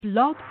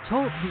Blog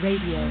Talk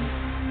Radio.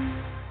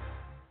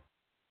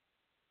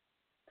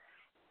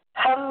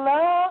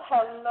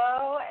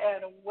 Hello,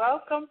 and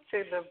welcome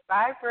to the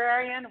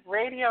Viberarian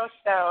radio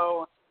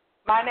show.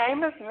 My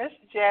name is Miss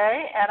J,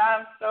 and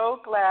I'm so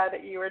glad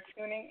that you are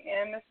tuning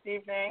in this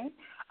evening.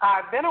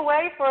 I've been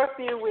away for a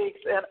few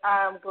weeks, and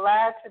I'm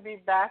glad to be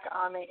back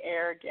on the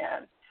air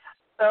again.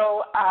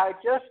 So I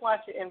just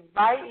want to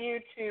invite you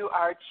to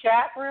our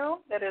chat room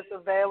that is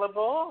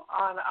available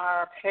on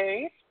our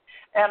page,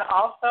 and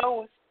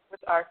also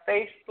with our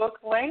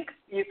Facebook link.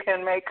 You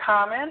can make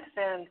comments,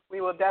 and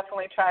we will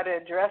definitely try to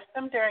address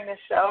them during the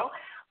show.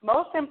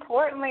 Most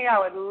importantly, I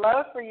would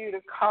love for you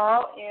to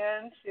call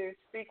in to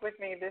speak with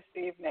me this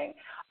evening.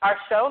 Our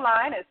show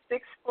line is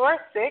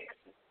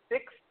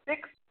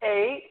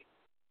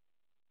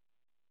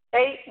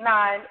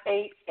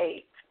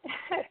 646-668-8988.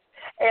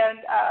 And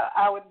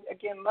I would,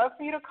 again, love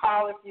for you to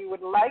call. If you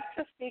would like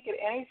to speak at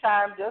any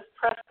time, just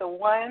press the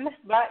 1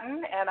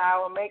 button, and I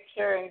will make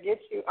sure and get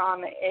you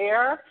on the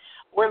air.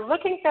 We're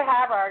looking to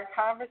have our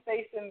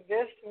conversation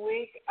this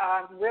week.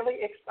 I'm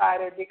really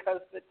excited because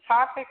the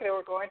topic that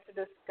we're going to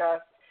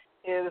discuss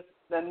is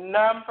the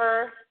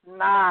number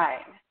 9.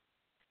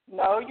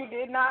 No, you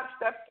did not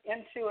step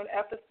into an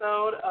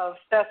episode of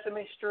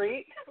Sesame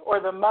Street or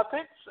The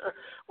Muppets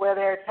where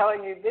they're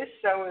telling you this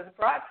show is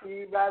brought to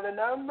you by the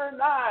number 9.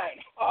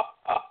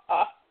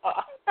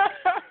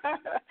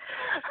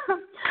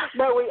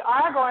 But we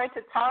are going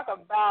to talk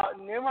about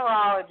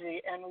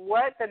numerology and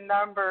what the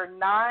number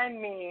 9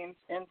 means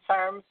in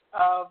terms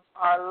of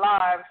our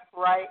lives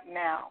right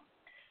now.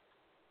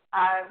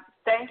 I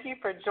thank you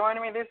for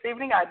joining me this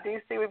evening. I do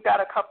see we've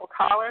got a couple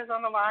callers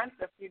on the line,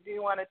 so if you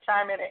do want to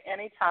chime in at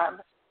any time,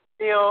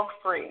 feel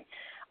free.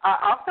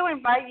 I also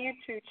invite you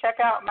to check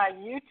out my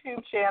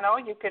YouTube channel.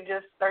 You can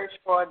just search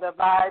for The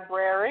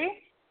Viberary.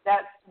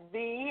 That's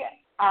Viberary.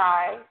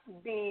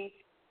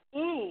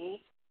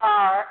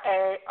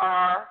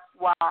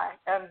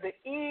 And the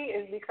E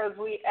is because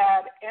we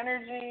add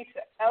energy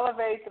to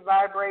elevate the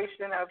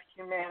vibration of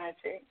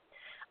humanity.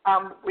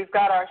 We've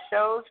got our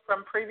shows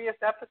from previous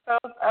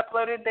episodes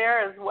uploaded there,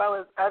 as well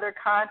as other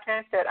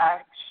content that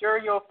I'm sure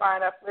you'll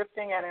find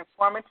uplifting and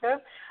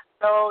informative.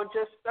 So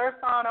just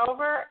surf on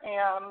over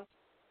and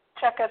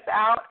check us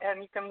out,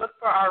 and you can look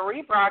for our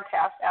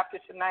rebroadcast after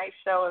tonight's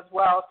show as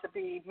well to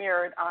be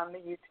mirrored on the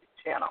YouTube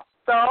channel.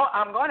 So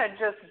I'm going to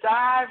just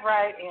dive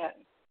right in.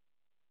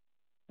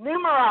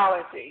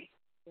 Numerology,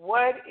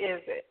 what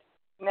is it?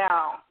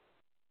 Now,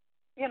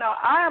 you know,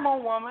 I am a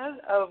woman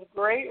of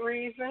great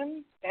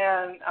reason,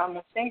 and I'm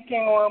a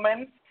thinking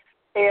woman,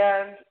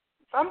 and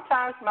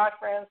sometimes my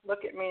friends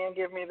look at me and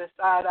give me the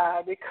side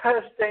eye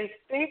because they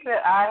think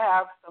that I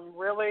have some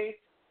really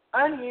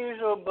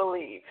unusual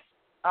beliefs.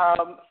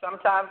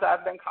 Sometimes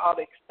I've been called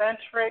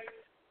eccentric,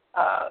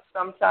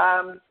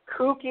 sometimes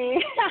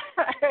kooky,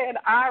 and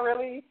I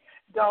really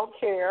don't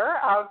care.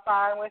 I'm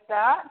fine with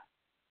that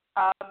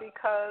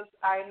because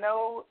I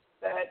know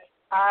that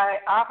I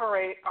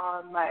operate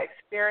on my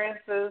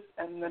experiences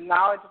and the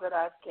knowledge that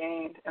I've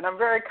gained, and I'm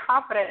very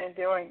confident in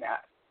doing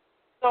that.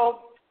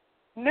 So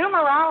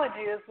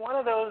numerology is one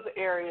of those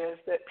areas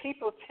that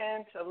people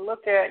tend to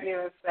look at you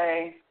and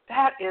say,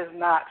 that is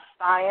not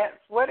science.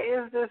 What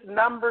is this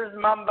numbers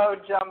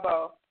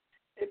mumbo-jumbo?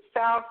 It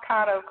sounds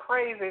kind of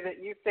crazy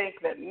that you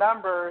think that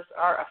numbers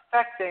are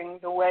affecting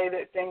the way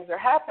that things are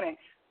happening.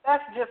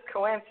 That's just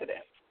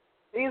coincidence.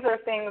 These are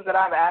things that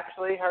I've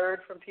actually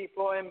heard from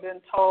people and been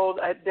told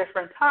at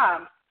different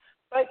times.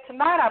 But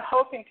tonight I'm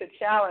hoping to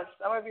challenge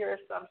some of your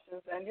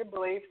assumptions and your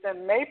beliefs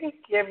and maybe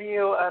give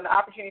you an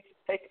opportunity to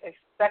take a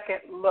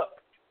second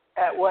look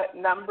at what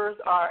numbers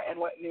are and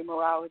what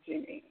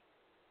numerology means.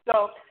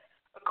 So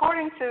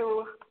according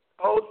to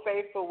Old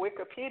Faithful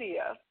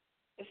Wikipedia,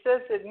 it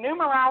says that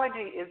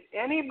numerology is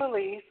any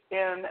belief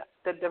in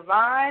the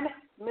divine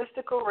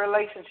mystical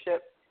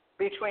relationship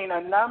between a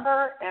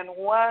number and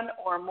one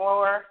or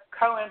more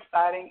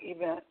coinciding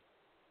events.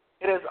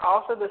 It is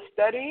also the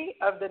study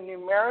of the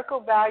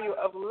numerical value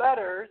of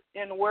letters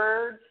in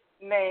words,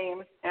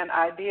 names, and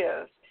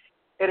ideas.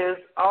 It is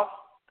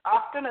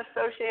often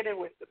associated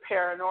with the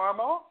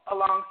paranormal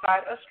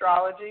alongside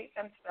astrology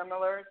and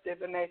similar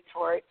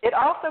divinatory. It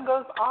also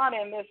goes on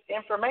in this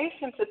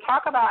information to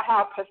talk about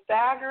how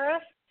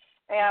Pythagoras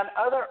and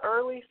other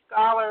early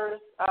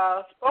scholars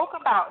spoke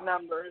about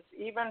numbers.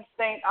 Even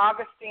St.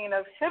 Augustine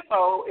of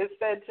Hippo is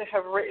said to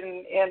have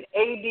written in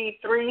AD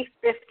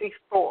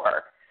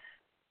 354.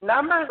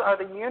 Numbers are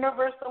the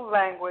universal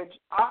language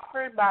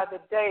offered by the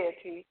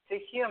deity to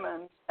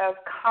humans as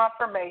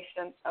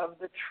confirmation of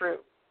the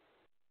truth.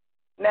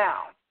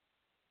 Now,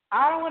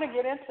 I don't want to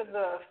get into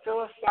the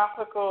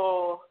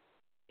philosophical,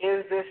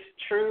 is this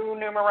true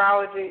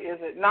numerology,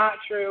 is it not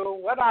true?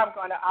 What I'm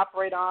going to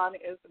operate on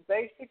is the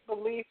basic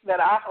belief that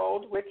I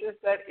hold, which is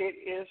that it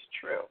is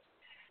true.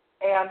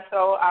 And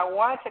so I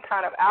want to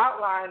kind of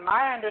outline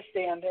my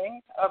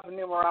understanding of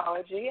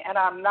numerology, and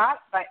I'm not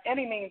by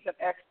any means an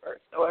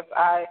expert. So if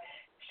I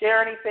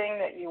share anything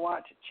that you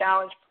want to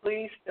challenge,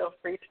 please feel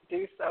free to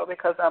do so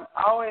because I'm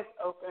always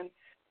open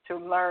to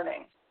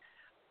learning.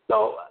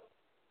 So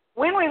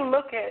when we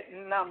look at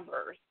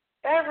numbers,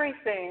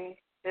 everything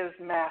is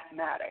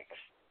mathematics.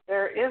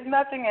 There is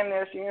nothing in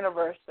this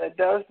universe that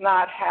does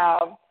not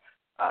have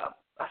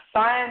a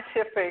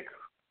scientific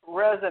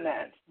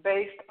resonance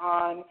based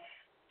on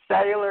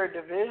cellular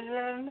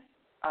division,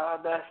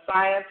 the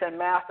science and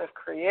math of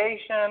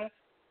creation.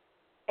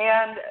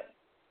 And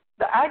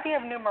the idea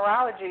of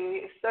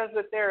numerology says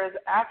that there is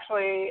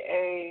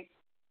actually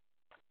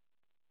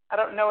I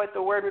don't know what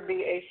the word would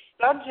be, a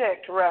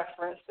subject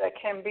reference that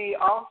can be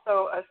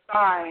also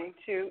assigned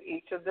to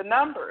each of the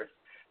numbers.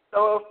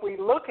 So if we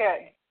look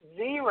at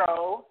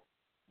 0,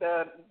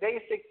 the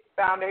basic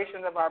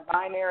foundations of our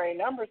binary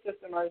number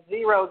system are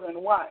zeros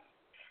and ones.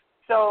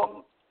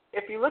 So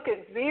if you look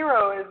at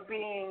 0 as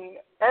being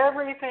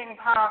everything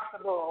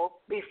possible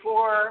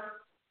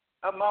before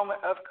a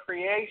moment of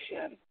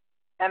creation,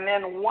 and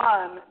then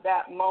 1,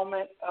 that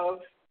moment of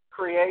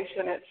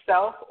creation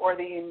itself or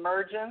the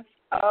emergence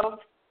of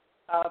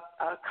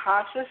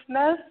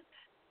consciousness,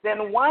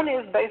 then 1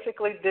 is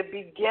basically the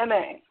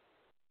beginning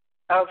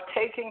of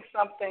taking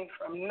something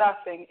from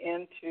nothing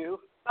into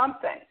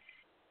something.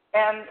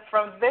 And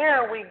from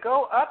there, we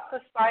go up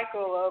the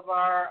cycle of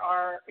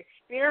our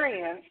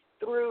experience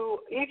through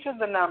each of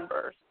the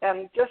numbers.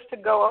 And just to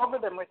go over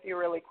them with you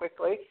really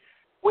quickly,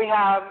 we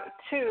have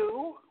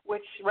 2,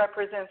 which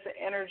represents the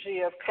energy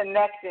of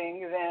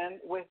connecting then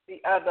with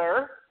the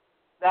other,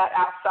 that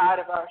outside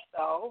of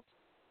ourselves.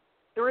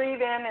 3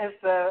 then is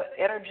the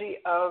energy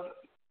of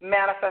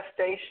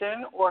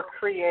manifestation or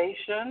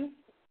creation,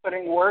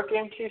 putting work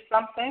into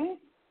something.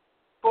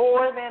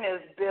 4 then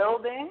is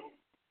building.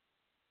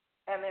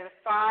 And then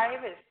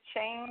 5 is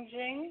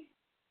changing.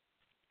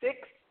 6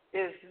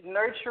 is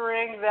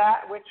nurturing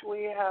that which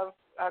we have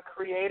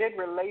created,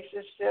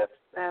 relationships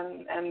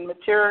and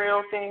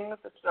material things,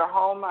 such as our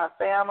home, our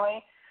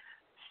family.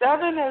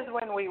 7 is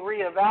when we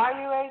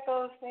reevaluate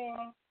those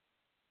things.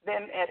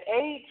 Then at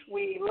 8,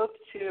 we look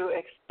to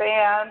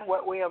expand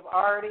what we have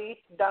already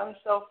done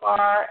so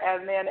far.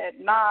 And then at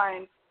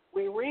 9,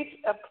 we reach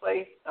a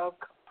place of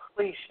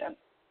completion.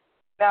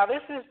 Now,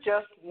 this is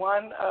just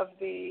one of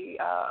the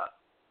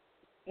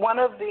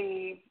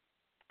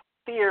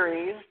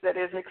theories that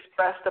is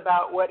expressed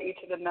about what each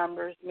of the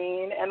numbers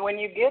mean. And when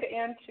you get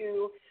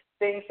into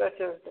things such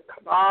as the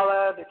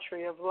Kabbalah, the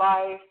Tree of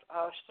Life,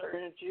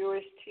 certain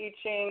Jewish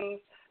teachings,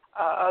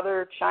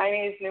 other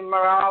Chinese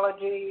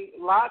numerology,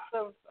 lots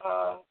of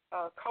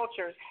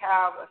cultures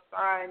have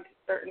assigned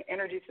certain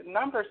energy to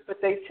numbers, but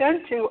they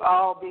tend to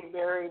all be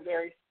very,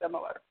 very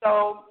similar.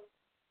 So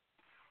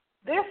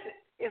this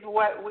is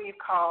what we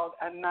called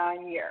a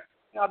 9-year.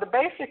 Now, the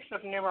basics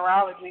of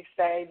numerology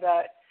say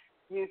that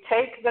you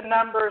take the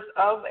numbers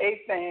of a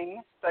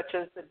thing, such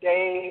as the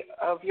day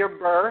of your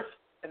birth,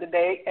 the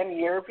day and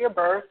year of your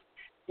birth.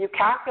 You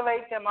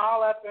calculate them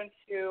all up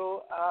into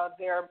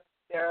their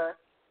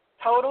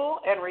total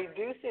and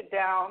reduce it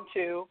down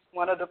to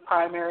one of the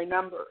primary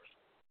numbers.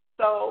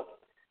 So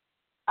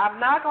I'm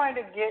not going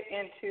to get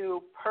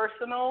into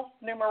personal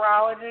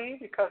numerology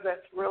because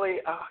that's really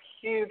a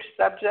huge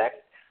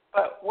subject,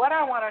 but what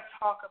I want to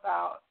talk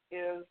about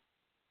is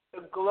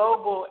the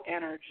global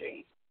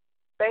energy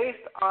based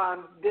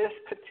on this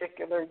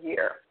particular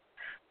year.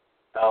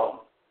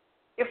 So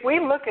if we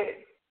look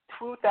at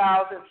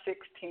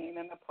 2016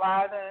 and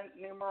apply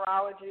the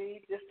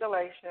numerology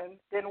distillation,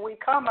 then we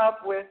come up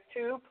with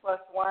 2 plus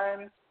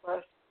 1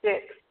 plus 6,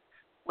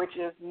 which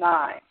is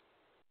 9.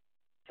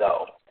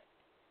 So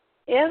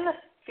in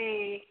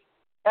the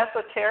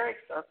esoteric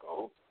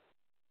circles,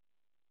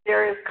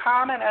 there is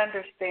common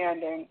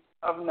understanding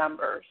of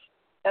numbers.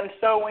 And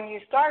so when you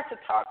start to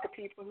talk to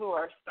people who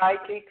are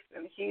psychics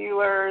and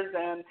healers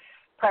and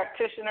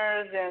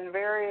practitioners in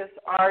various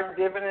art,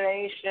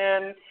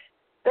 divination,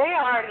 they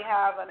already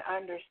have an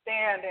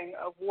understanding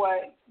of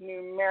what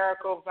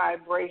numerical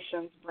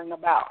vibrations bring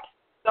about.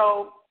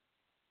 So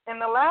in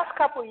the last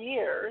couple of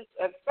years,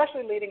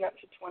 especially leading up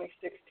to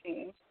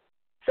 2016,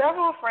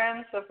 several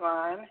friends of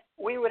mine,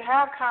 we would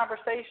have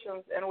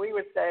conversations and we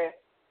would say,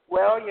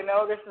 well, you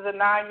know, this is a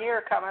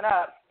 9-year coming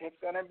up. It's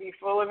going to be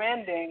full of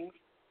endings.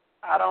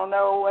 I don't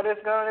know what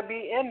it's going to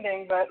be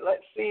ending, but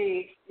let's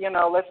see,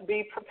 let's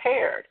be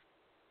prepared.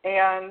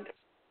 And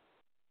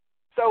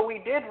so we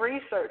did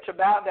research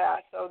about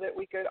that so that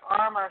we could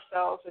arm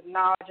ourselves with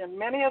knowledge. And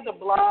many of the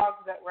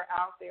blogs that were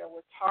out there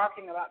were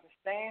talking about the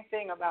same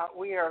thing, about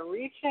we are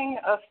reaching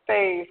a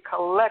phase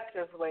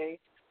collectively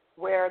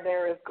where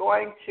there is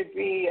going to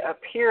be a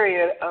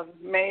period of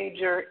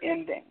major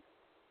ending.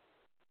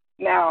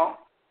 Now,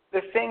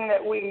 the thing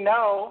that we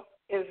know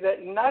is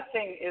that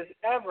nothing is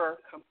ever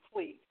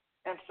complete.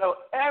 And so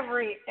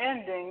every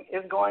ending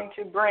is going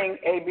to bring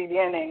a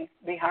beginning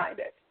behind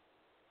it.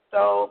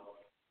 So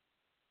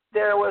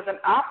there was an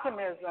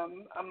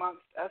optimism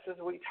amongst us as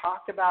we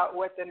talked about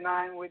what the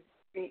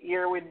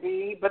 9-year would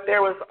be, but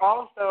there was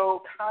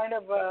also kind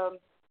of a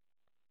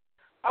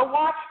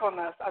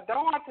watchfulness. I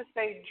don't want to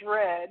say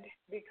dread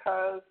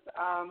because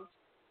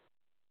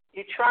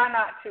you try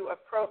not to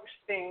approach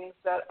things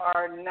that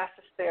are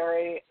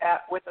necessary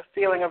with a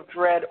feeling of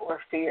dread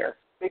or fear.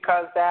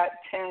 because that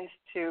tends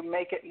to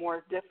make it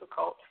more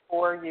difficult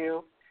for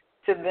you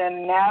to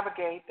then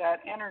navigate that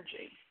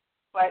energy.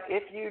 But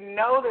if you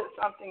know that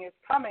something is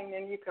coming,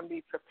 then you can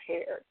be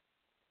prepared.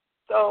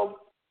 So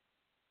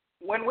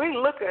when we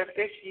look at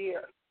this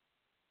year,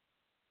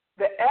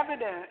 the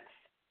evidence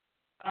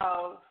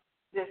of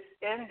this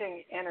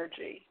ending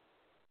energy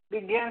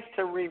begins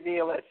to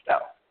reveal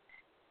itself.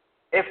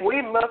 If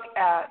we look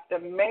at the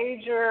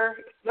major,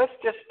 let's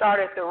just start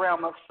at the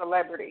realm of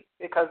celebrity,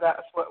 because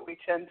that's what we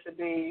tend to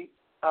be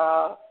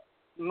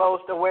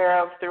most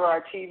aware of through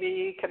our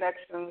TV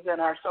connections and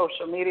our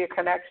social media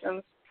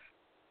connections.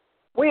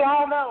 We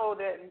all know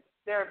that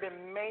there have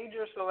been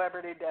major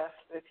celebrity deaths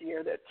this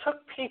year that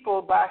took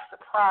people by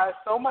surprise,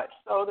 so much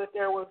so that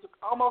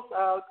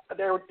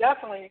there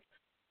definitely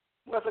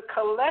was a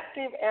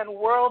collective and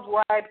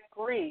worldwide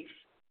grief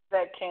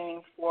that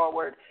came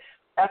forward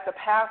at the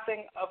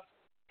passing of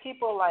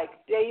people like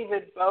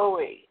David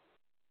Bowie,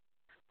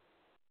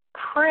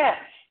 Prince,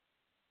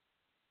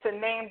 to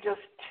name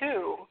just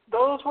two.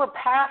 Those were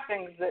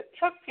passings that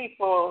took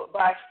people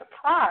by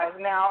surprise.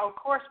 Now, of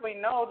course, we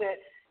know that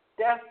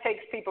death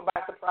takes people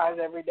by surprise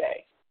every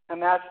day,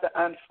 and that's the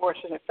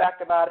unfortunate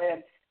fact about it.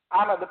 And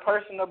I'm of the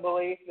personal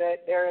belief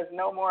that there is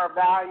no more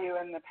value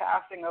in the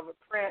passing of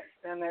a prince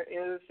than there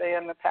is, say,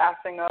 in the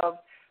passing of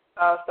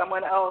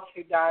someone else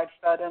who died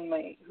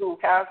suddenly, who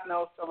has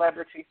no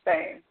celebrity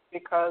fame,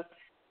 because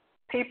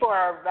people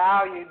are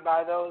valued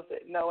by those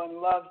that know and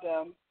love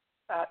them,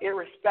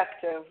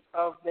 irrespective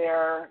of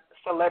their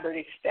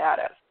celebrity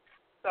status.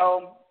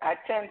 So I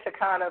tend to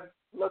kind of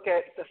look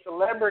at the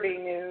celebrity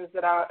news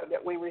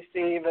that we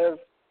receive as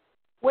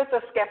with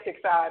a skeptic's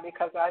eye,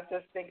 because I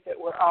just think that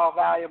we're all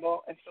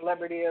valuable, and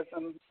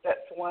celebrityism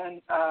sets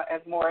one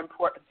as more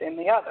important than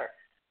the other.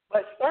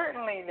 But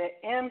certainly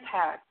the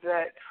impact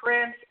that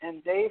Prince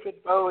and David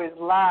Bowie's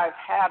lives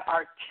had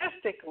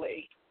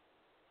artistically,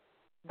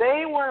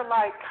 they were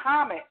like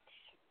comets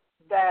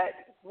that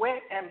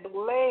went and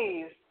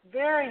blazed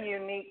very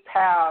unique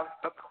paths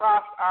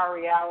across our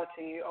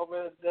reality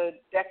over the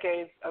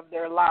decades of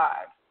their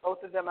lives.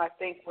 Both of them, I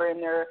think, were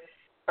in their,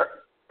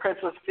 Prince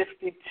was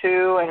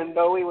 52 and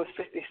Bowie was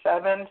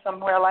 57,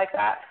 somewhere like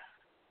that.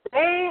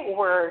 They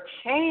were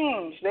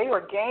changed. They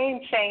were game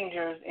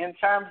changers in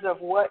terms of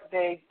what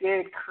they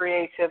did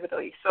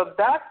creatively. So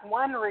that's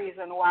one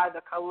reason why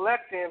the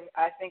collective,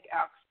 I think,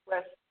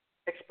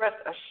 expressed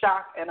a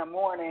shock and a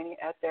mourning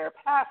at their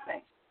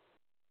passing.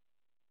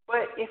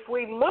 But if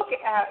we look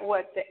at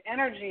what the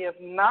energy of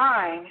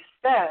 9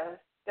 says,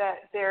 that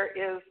there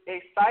is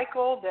a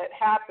cycle that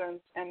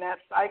happens, and that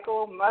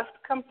cycle must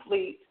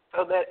complete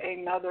so that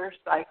another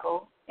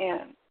cycle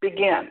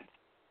begins.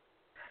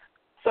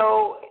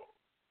 So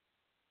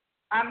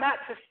I'm not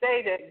to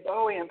say that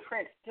Bowie and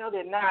Prince still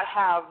did not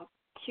have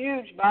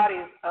huge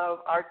bodies of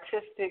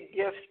artistic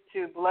gifts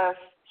to bless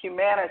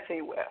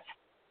humanity with.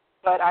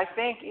 But I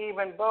think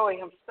even Bowie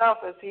himself,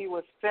 as he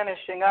was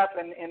finishing up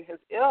in his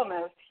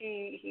illness,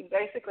 he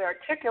basically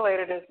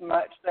articulated as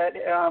much that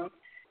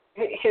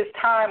his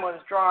time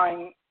was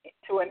drawing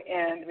to an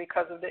end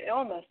because of the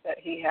illness that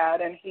he had,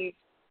 and he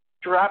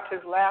dropped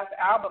his last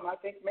album, I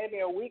think maybe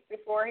a week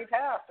before he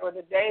passed, or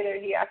the day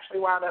that he actually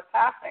wound up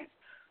passing.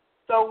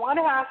 So one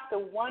has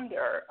to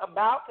wonder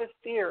about the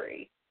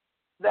theory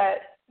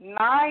that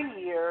 9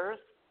 years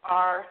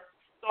are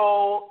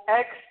soul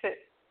exit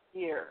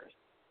years.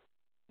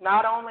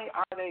 Not only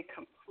are they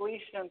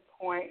completion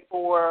point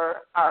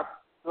for our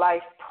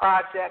life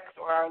projects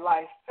or our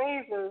life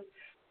phases,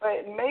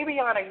 but maybe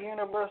on a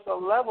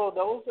universal level,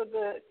 those are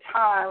the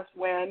times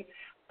when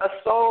a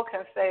soul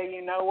can say,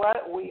 you know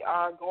what, we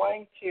are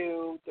going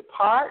to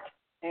depart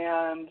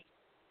and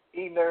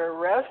either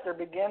rest or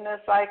begin this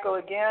cycle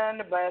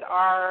again, but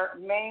our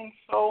main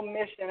soul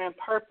mission and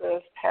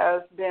purpose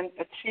has been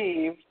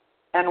achieved,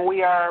 and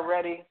we are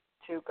ready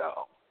to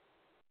go.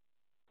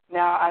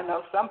 Now, I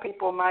know some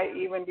people might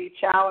even be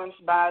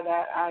challenged by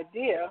that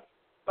idea,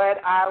 but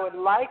I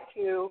would like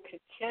to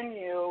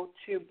continue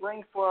to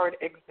bring forward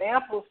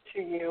examples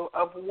to you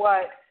of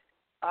what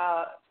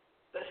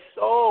the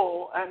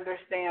soul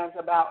understands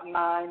about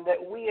 9 that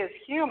we as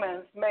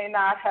humans may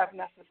not have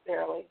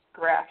necessarily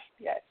grasped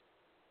yet.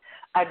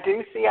 I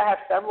do see I have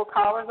several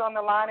callers on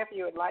the line. If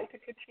you would like to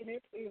continue,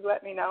 please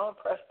let me know and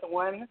press the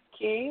 1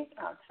 key.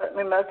 I'd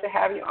certainly love to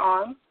have you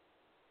on.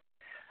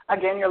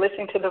 Again, you're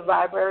listening to the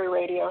Viberarian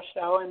radio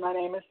show, and my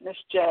name is Miss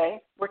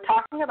J. We're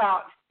talking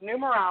about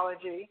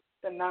numerology,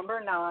 the number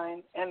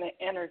 9, and the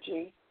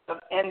energy of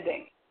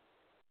ending.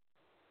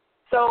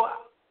 So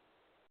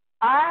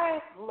I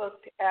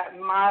looked at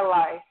my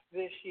life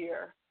this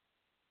year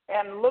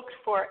and looked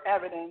for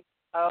evidence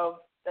of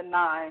the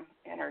 9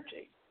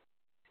 energy.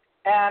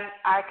 And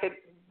I could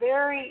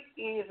very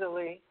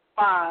easily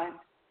find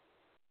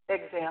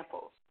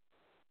examples.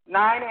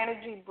 9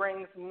 energy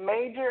brings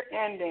major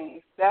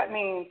endings. That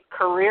means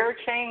career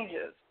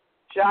changes,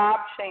 job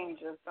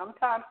changes,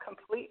 sometimes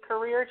complete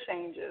career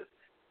changes,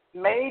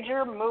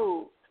 major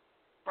moves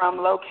from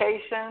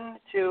location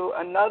to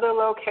another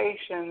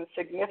location,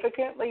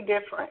 significantly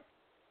different.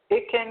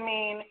 It can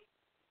mean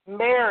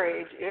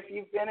marriage if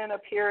you've been in a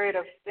period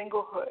of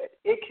singlehood.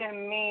 It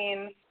can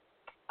mean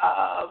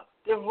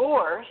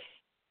divorce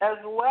as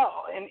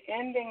well, an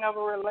ending of a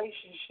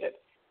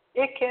relationship.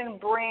 It can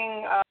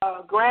bring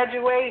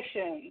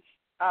graduations.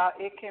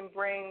 It can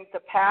bring the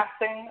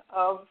passing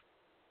of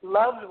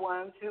loved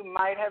ones who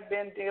might have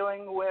been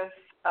dealing with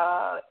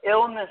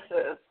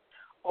illnesses,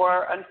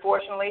 or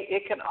unfortunately,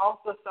 it can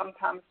also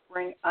sometimes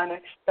bring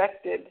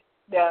unexpected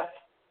death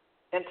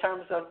in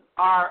terms of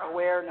our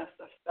awareness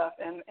of stuff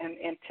and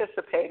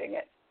anticipating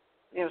it.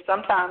 You know,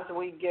 sometimes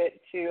we get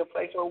to a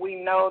place where we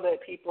know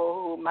that people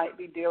who might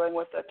be dealing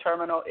with a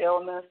terminal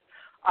illness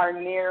are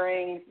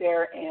nearing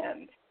their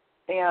end.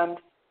 And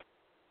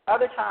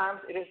other times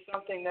it is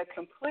something that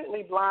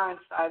completely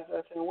blindsides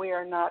us and we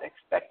are not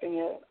expecting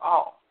it at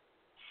all.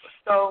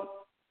 So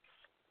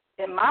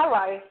in my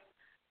life,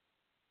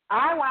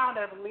 I wound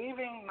up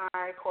leaving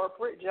my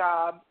corporate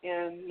job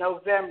in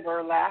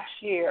November last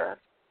year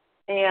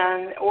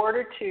in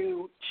order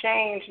to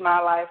change my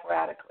life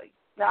radically.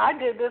 Now, I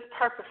did this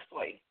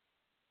purposefully.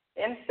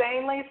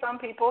 Insanely, some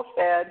people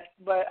said,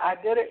 but I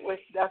did it with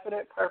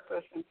definite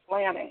purpose and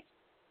planning.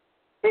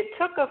 It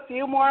took a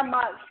few more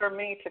months for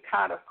me to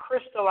kind of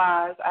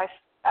crystallize. I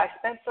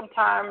spent some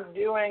time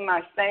doing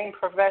my same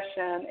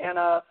profession in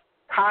a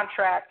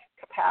contract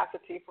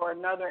capacity for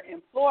another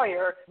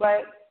employer,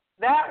 but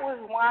that was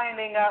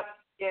winding up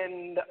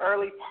in the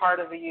early part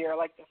of the year,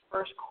 like the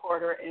first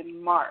quarter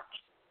in March.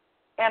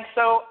 And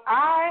so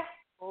I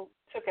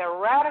took a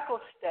radical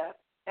step,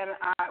 and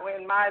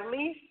when my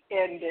lease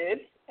ended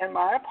in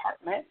my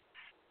apartment,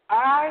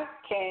 I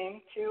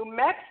came to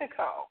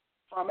Mexico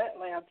from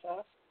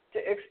Atlanta to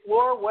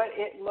explore what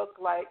it looked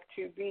like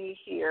to be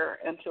here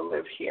and to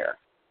live here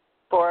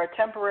for a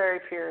temporary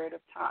period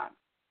of time.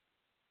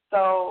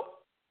 So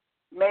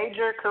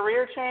major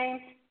career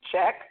change,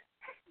 check.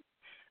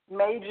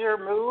 Major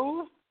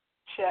move,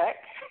 check.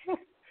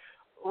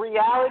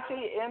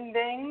 Reality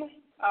ending.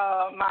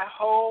 My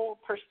whole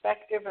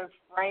perspective and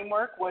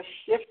framework was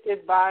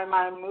shifted by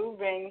my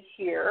moving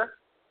here,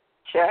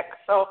 check.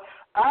 So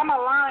I'm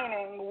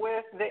aligning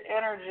with the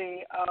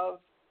energy of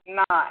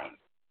 9.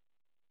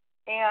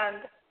 And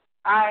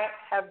I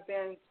have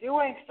been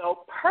doing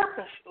so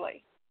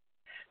purposely.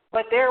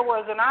 But there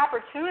was an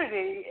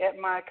opportunity at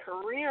my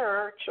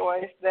career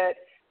choice that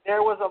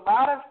there was a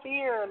lot of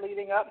fear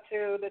leading up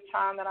to the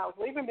time that I was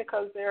leaving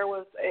because there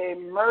was a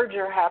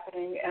merger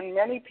happening and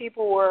many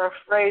people were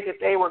afraid that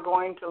they were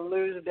going to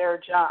lose their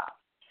job.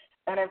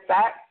 And in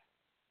fact,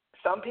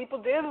 some people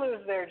did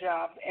lose their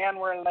jobs and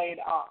were laid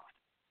off.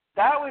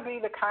 That would be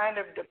the kind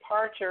of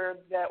departure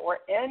that we're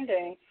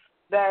ending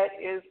that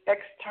is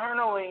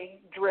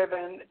externally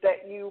driven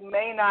that you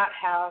may not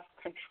have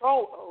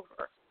control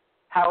over.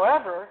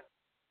 However,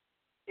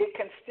 it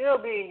can still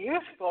be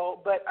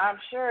useful, but I'm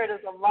sure it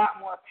is a lot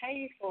more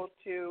painful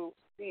to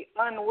be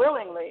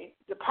unwillingly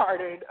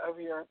departed of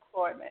your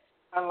employment,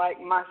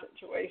 unlike my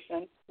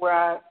situation where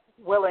I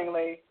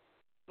willingly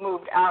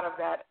moved out of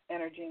that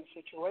energy and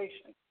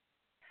situation.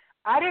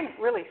 I didn't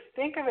really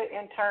think of it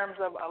in terms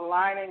of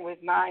aligning with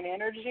 9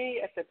 energy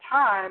at the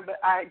time, but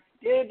I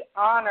did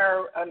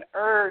honor an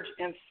urge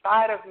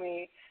inside of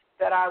me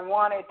that I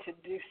wanted to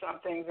do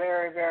something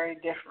very, very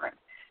different.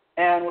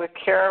 And with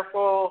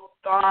careful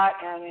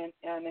thought and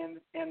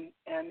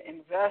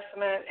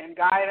investment and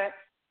guidance,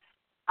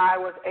 I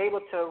was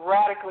able to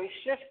radically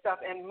shift stuff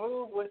and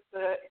move with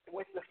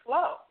the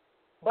flow.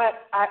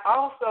 But I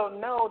also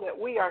know that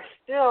we are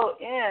still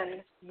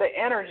in the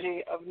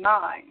energy of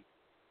 9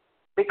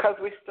 because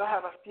we still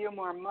have a few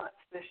more months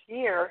this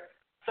year.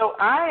 So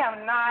I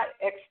am not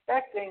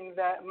expecting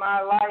that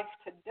my life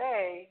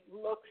today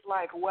looks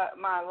like what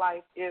my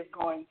life is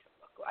going to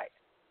look like.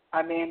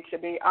 I mean, to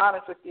be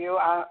honest with you,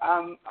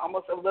 I'm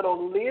almost a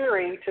little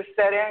leery to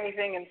set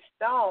anything in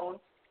stone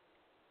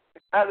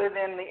other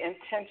than the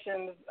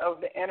intentions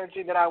of the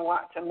energy that I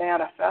want to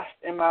manifest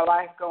in my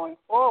life going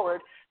forward.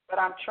 But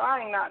I'm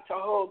trying not to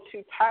hold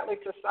too tightly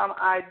to some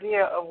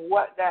idea of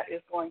what that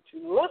is going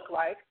to look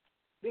like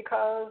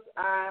because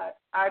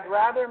I'd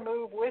rather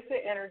move with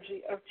the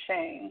energy of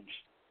change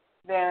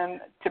than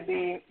to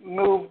be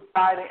moved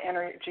by the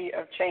energy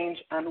of change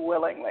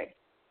unwillingly.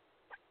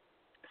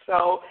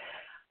 So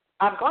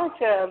I'm going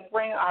to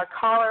bring our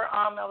caller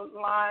on the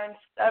line,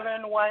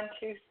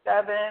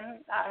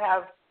 7127. I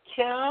have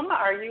Kim.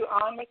 Are you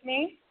on with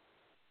me?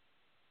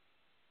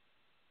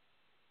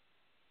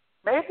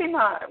 Maybe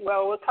not.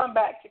 Well, we'll come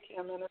back to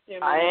Kim in a few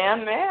minutes. I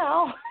am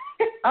now.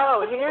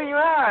 Oh, here you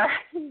are.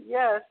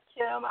 Yes,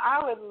 Kim, I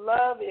would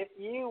love if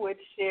you would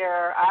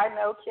share. I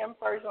know Kim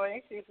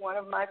personally. She's one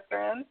of my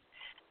friends.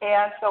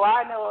 And so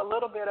I know a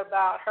little bit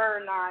about her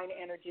 9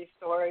 energy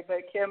story.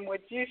 But, Kim,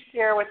 would you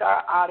share with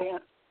our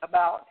audience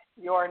about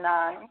your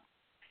 9?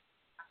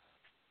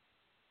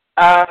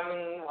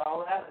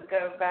 Well, that would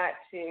go back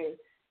to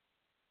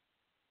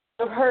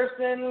a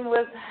person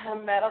with a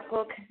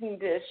medical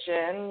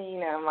condition. You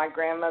know, my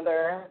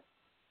grandmother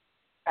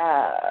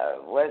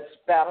was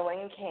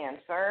battling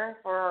cancer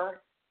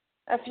for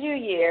a few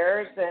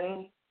years,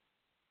 and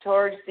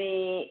towards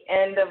the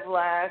end of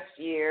last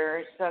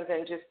year,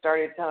 something just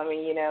started telling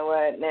me, you know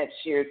what, next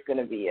year's going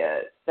to be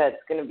it.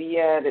 That's going to be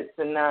it. It's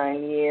a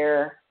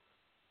 9-year.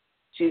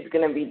 She's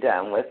going to be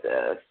done with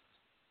this.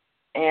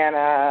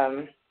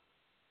 And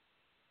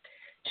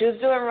she was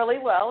doing really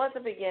well at the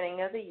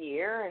beginning of the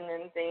year, and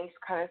then things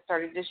kind of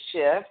started to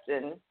shift,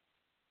 and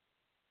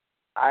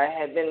I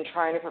had been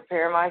trying to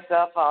prepare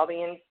myself all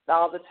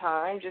the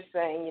time, just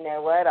saying, you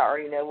know what, I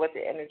already know what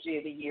the energy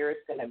of the year is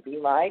going to be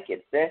like.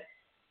 It's the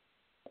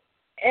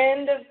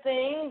end of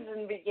things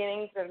and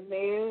beginnings of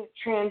new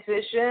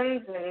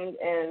transitions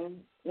and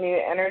new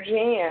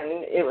energy,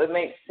 and it would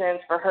make sense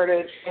for her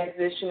to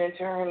transition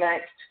into her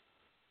next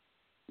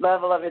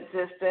level of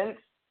existence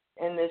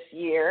in this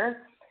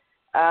year.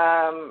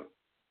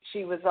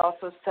 She was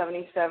also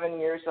 77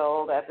 years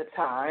old at the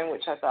time,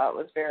 which I thought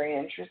was very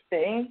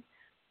interesting.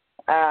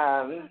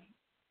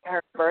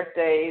 Her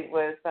birthday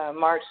was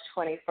March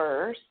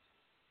 21st,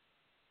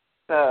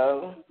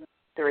 so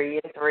 3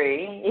 and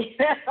 3. You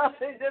know,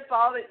 it's just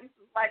all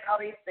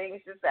these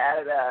things just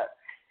added up.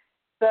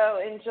 So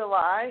in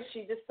July,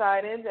 she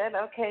decided that,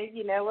 okay,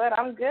 you know what,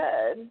 I'm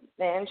good.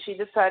 And she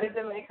decided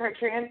to make her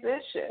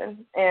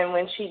transition. And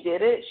when she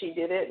did it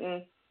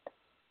in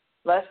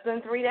less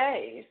than 3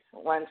 days.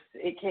 Once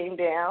it came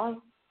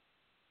down,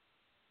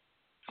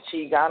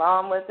 she got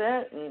on with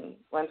it. And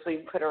once we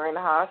put her in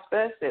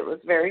hospice, it was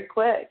very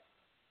quick.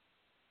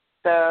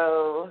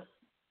 So,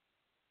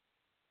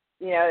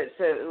 you know, it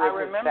was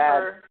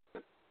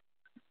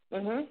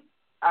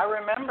I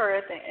remember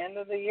at the end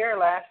of the year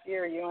last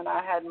year, you and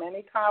I had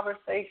many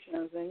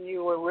conversations, and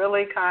you were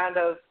really kind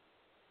of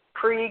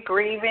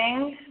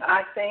pre-grieving,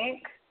 I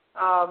think,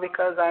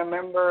 because I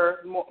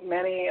remember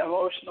many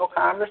emotional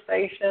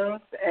conversations,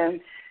 and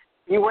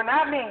you were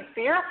not being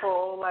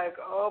fearful, like,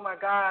 oh, my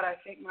God, I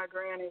think my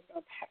granny's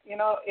going to, you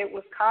know, it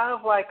was kind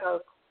of like a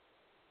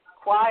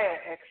quiet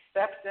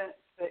acceptance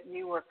that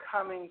you were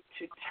coming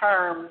to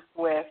terms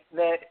with,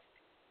 that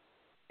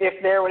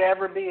if there would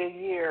ever be a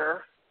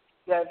year,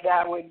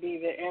 that would be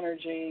the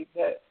energy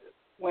that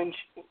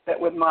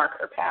would mark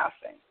her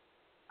passing.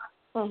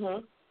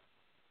 Mhm.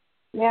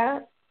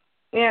 Yeah.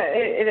 Yeah.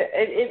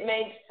 It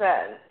made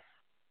sense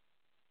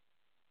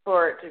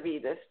for it to be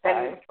this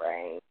time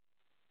frame.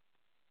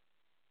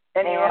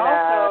 And you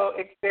also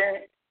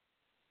experienced.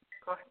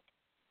 Go ahead.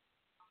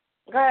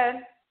 Go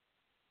ahead.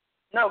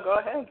 No, go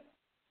ahead.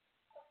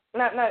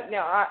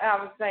 No.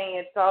 I'm saying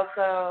it's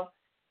also.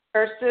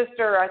 Her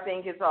sister, I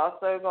think, is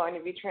also going to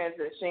be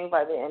transitioning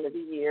by the end of the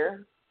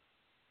year.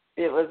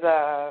 It was,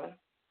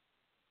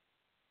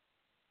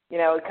 you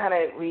know,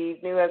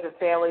 we knew as a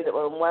family that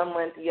when one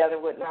went, the other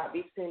would not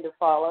be soon to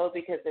follow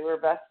because they were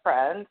best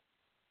friends.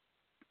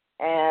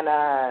 And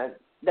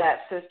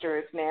that sister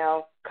is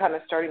now kind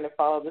of starting to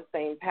follow the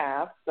same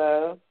path.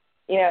 So,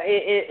 you know,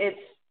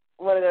 it's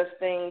one of those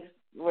things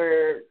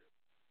where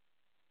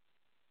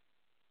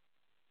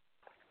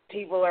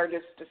people are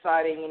just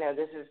deciding, you know,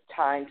 this is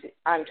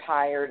I'm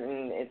tired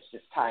and it's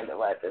just time to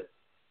let this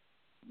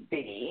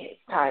be.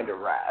 It's time to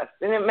rest.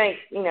 And it makes,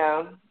 you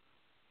know,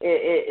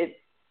 it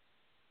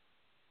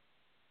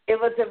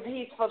was a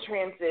peaceful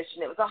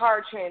transition. It was a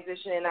hard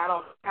transition, and I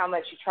don't know how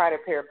much you try to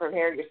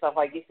prepare yourself.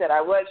 Like you said,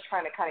 I was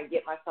trying to kind of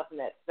get myself in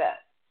that set.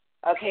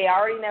 Okay, I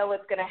already know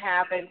what's going to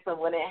happen, so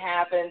when it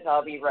happens,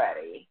 I'll be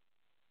ready.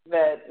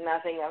 But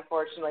nothing,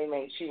 unfortunately,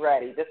 makes you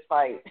ready,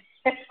 despite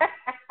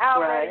how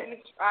ready you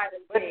try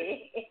to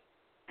be.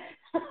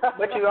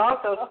 But you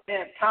also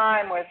spent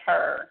time with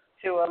her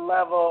to a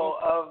level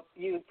of,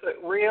 you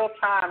put real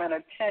time and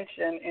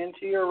attention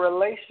into your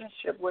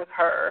relationship with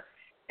her,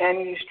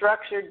 and you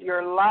structured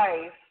your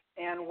life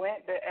and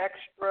went the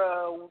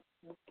extra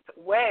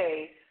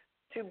way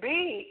to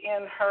be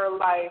in her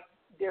life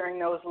during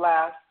those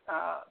last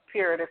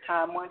period of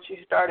time. Once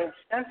you started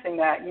sensing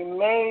that, you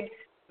made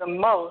the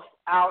most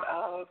out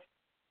of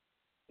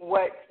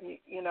what,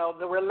 you know,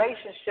 the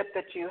relationship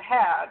that you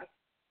had,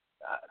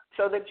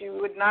 so that you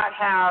would not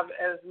have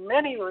as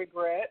many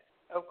regrets.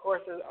 Of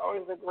course, there's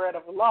always regret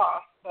of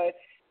loss, but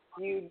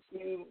you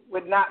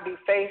would not be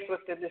faced with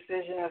the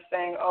decision of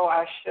saying, oh,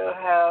 I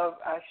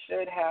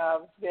should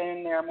have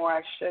been there more,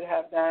 I should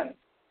have done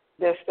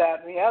this,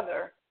 that, and the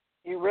other.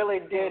 You really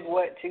did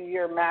what to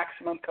your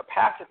maximum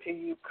capacity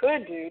you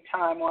could do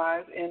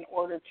time-wise in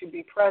order to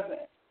be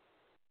present.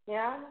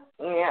 Yeah,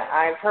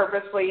 I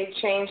purposely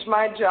changed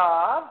my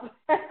job.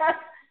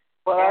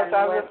 Well, that's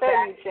how I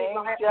say, you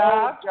changed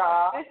job.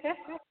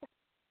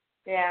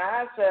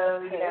 Yeah,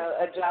 so, you know,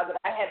 a job that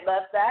I had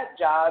left that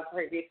job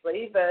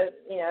previously,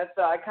 but, you know,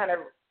 so I kind of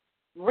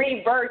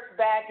rebirthed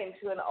back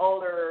into an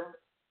older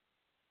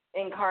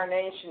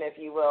incarnation, if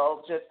you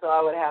will, just so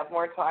I would have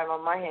more time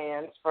on my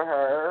hands for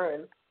her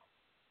and,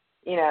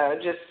 you know,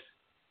 just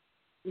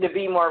to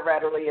be more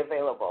readily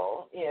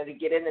available, you know, to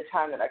get in the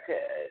time that I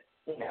could.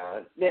 You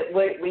know,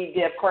 we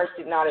did, of course,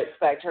 did not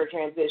expect her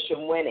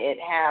transition when it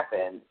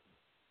happened.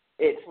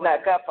 It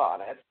snuck up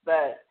on us,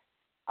 but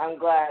I'm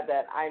glad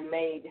that I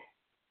made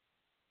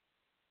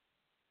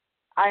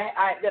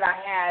I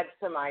had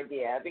some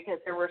idea, because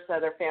there were some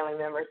other family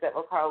members that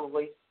were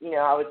probably,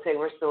 I would say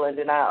we're still in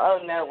denial. Oh,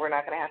 no, we're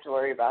not going to have to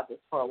worry about this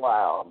for a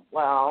while.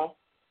 Well,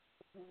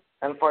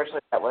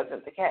 unfortunately, that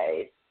wasn't the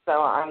case.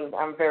 So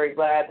I'm very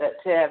glad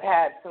that to have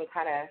had some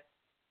kind of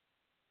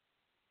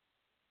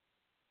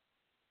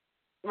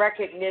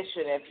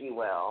recognition, if you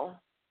will.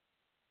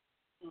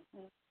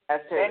 Mm-hmm.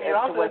 And you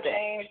also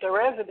changed the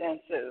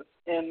residences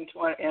in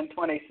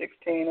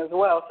 2016 as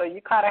well. So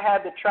you kind of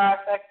had the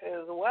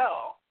trifecta as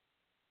well.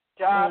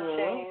 Job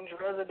change,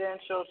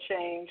 residential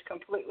change,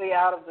 completely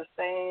out of the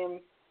same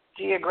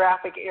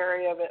geographic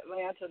area of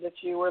Atlanta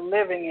that you were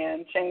living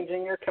in,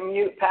 changing your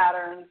commute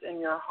patterns,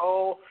 and your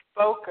whole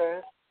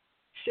focus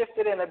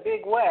shifted in a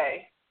big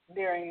way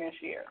during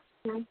this year.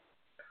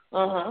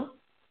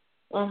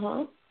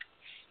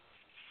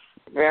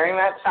 Very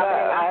much so.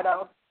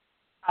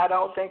 I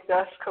don't think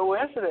that's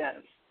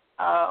coincidence.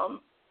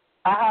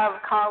 I have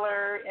a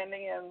caller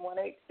ending in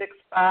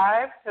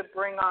 1865 to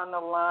bring on the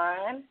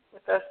line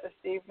with us this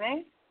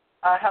evening.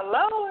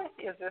 Hello,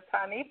 is this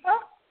Hanifa?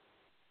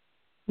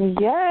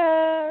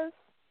 Yes.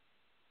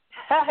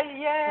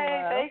 Yay,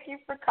 hello. Thank you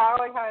for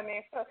calling,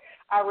 Hanifa.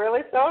 I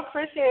really so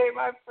appreciate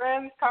my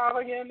friends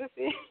calling in this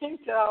evening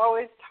to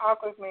always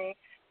talk with me.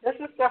 This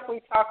is stuff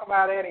we talk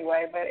about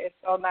anyway, but it's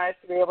so nice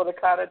to be able to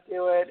kind of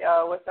do it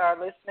with our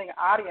listening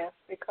audience,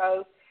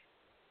 because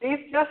these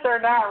just are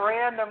not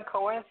random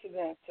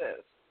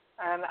coincidences.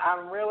 And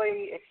I'm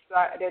really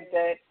excited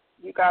that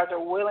you guys are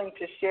willing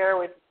to share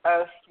with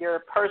us your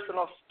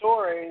personal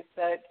stories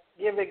that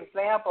give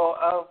example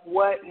of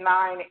what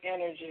 9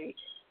 energy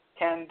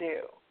can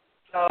do.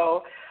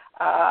 So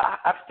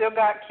I've still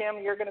got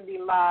Kim. You're going to be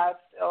live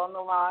still on the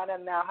line.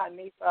 And now,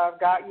 Hanifa, I've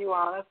got you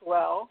on as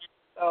well.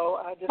 So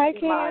just Hi,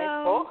 be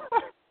mindful.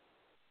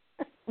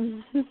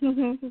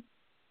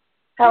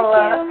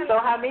 Hello. So,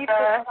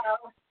 Hanifa,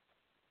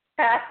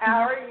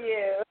 how are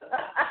you?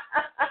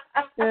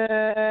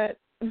 Good.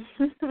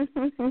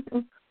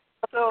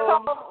 So,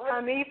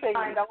 Hanifa,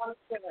 I don't want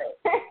to do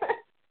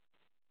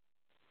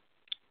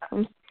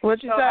it.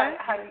 What'd you say?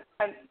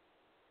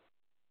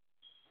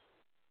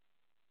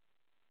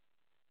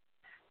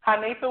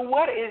 Hanifa,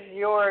 what is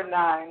your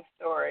 9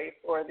 story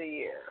for the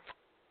year?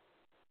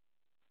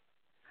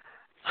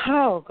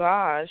 Oh,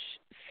 gosh.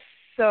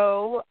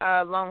 So,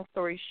 long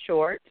story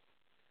short,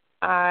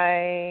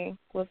 I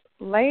was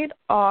laid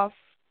off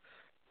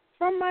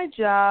from my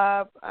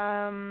job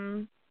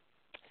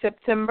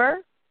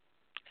September.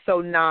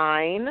 So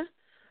 9.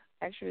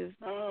 Actually, it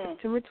was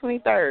September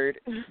 23rd.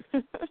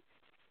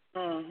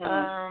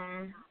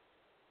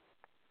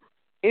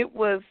 It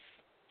was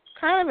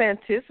kind of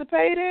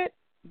anticipated,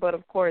 but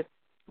of course,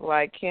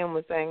 like Kim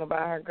was saying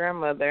about her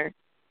grandmother,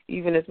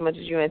 even as much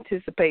as you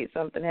anticipate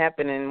something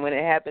happening, when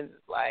it happens,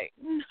 it's like,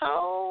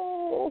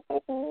 no,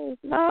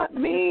 not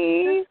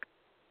me.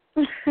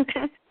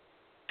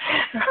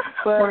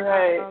 But,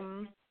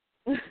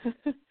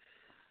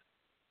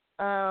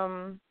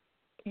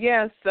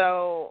 yeah,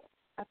 so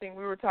I think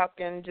we were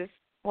talking just,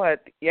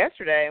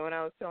 yesterday when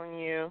I was telling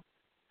you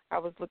I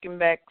was looking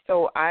back.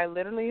 So I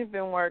literally have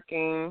been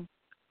working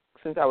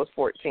since I was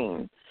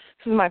 14.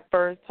 This is my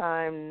first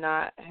time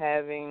not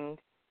having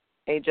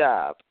a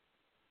job.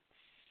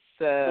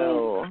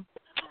 So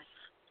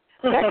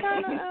that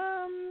kind of,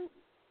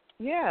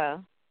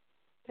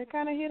 that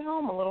kind of hit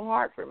home a little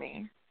hard for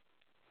me.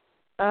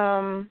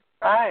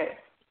 Right.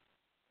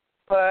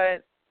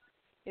 But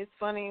it's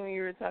funny when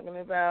you were talking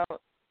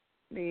about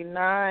the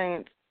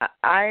 9.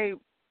 I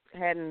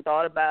hadn't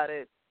thought about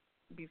it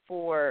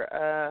before.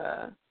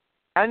 I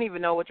didn't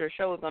even know what your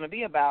show was going to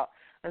be about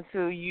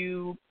until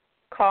you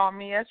called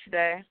me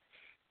yesterday.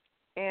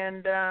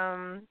 And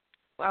I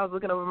was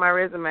looking over my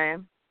resume.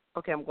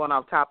 Okay, I'm going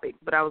off topic,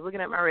 but I was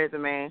looking at my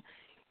resume,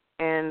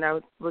 and I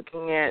was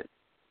looking at,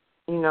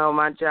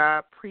 my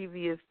job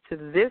previous to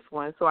this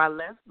one. So I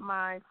left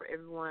for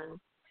everyone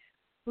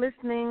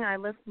listening, I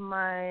left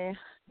my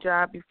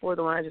job before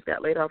the one I just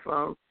got laid off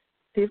from.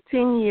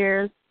 15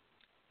 years,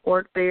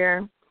 worked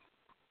there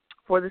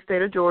for the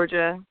state of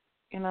Georgia,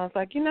 and I was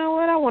like, you know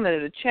what, I wanted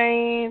to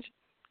change.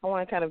 I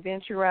want to kind of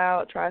venture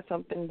out, try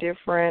something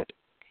different,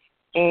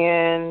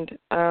 and,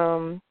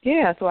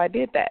 so I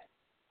did that.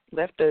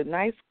 Left a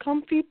nice,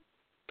 comfy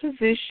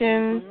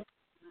position.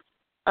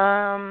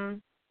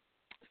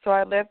 So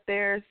I left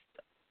there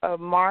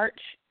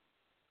March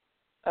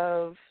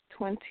of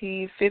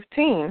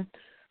 2015,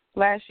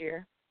 last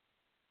year,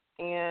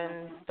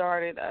 and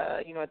started,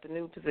 at the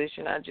new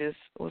position I just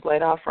was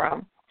laid off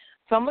from.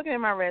 So I'm looking at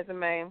my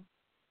resume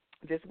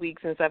this week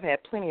since I've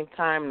had plenty of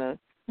time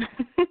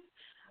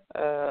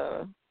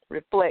to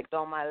reflect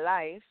on my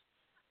life,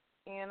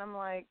 and I'm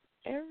like,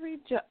 every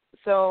job.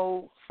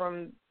 So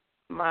from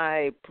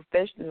my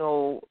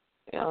professional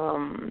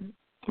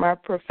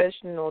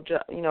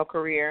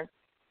career,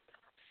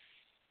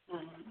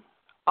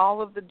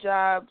 all of the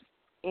jobs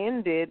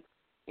ended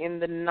in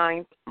the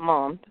 9th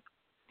month.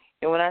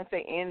 And when I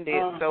say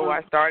ended, so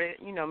I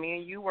started, me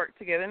and you worked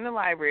together in the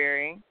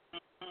library.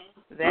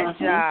 That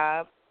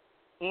job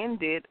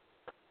ended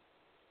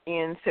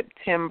in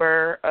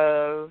September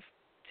of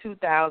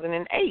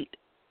 2008.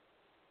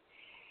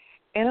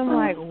 And I'm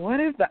like, what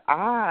is the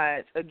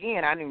odds?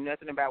 Again, I knew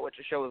nothing about what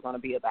your show was going to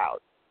be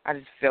about. I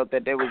just felt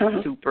that it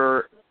was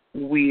super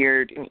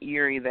weird and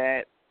eerie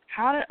that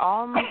how did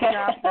all these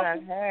jobs that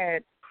I've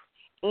had,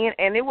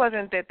 and it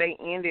wasn't that they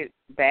ended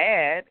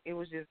bad. It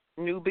was just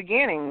new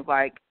beginnings.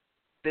 Like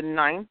the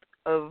 9th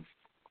of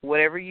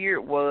whatever year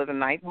it was, the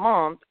 9th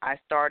month, I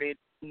started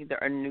either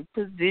a new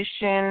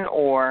position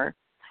or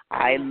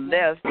I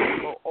left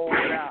an old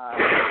job.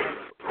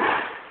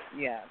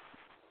 Yeah.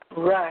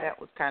 Right. That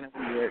was kind of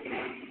weird.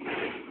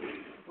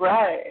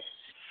 Right.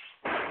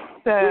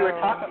 So, we were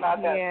talking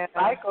about that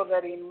cycle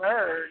that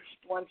emerged.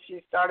 Once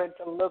you started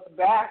to look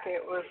back,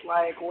 it was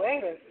like,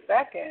 wait a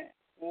second.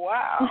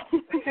 Wow.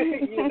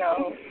 You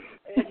know,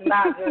 it's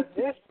not just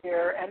this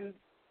year. And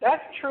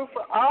that's true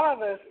for all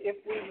of us if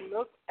we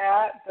look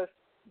at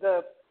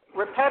the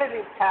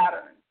repetitive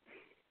pattern.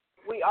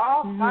 We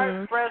all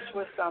start fresh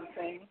with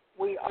something.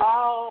 We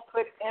all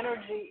put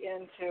energy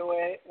into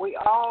it. We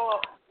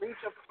all reach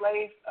a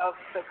place of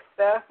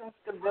success and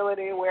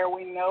stability where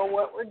we know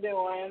what we're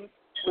doing.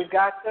 We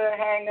got the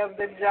hang of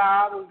the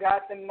job. We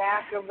got the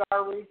knack of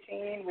our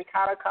routine. We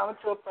kind of come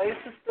to a place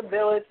of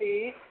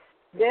stability.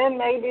 Then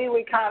maybe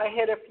we kind of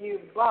hit a few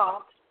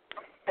bumps,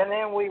 and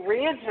then we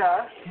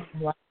readjust,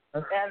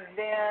 and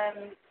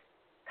then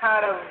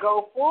kind of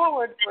go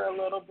forward for a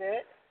little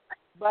bit.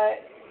 But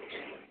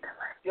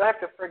you'll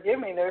have to forgive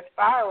me. There's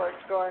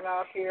fireworks going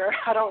off here.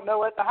 I don't know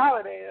what the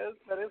holiday is,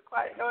 but it's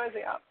quite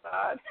noisy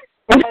outside.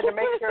 I had to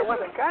make sure it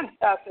wasn't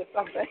gunshots or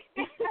something.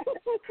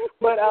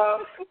 But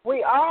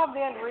we all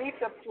then reach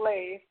a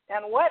place,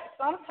 and what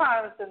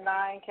sometimes the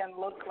 9 can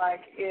look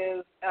like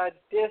is a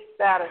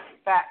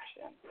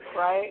dissatisfaction,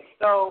 right?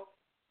 So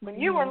when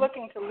you were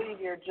looking to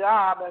leave your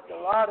job at the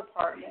law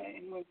department,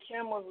 and when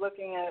Kim was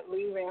looking at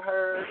leaving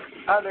her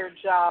other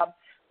job,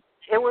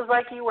 it was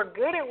like you were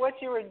good at what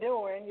you were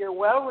doing. You're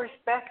well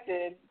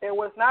respected. There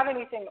was not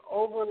anything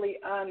overly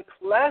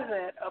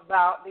unpleasant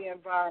about the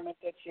environment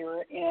that you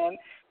were in,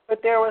 but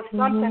there was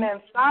something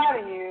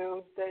inside of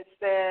you that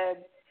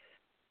said,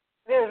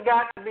 there's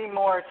got to be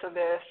more to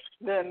this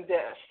than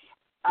this.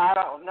 I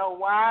don't know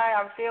why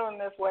I'm feeling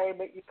this way,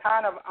 but you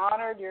kind of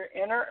honored your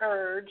inner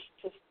urge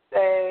to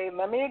say,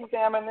 let me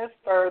examine this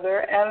further,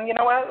 and you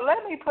know what,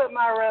 let me put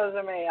my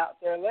resume out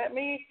there. Let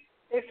me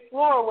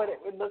explore what it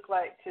would look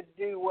like to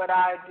do what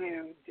I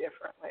do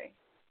differently,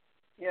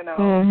 you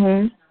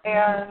know.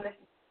 And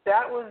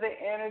that was the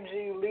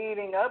energy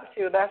leading up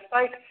to. That's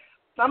like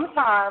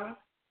sometimes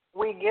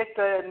we get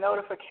the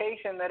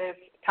notification that it's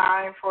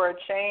time for a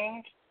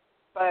change,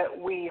 but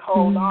we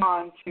hold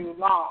on too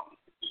long.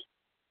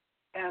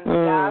 And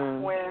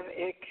that's when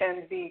it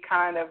can be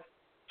kind of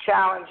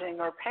challenging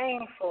or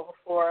painful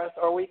for us,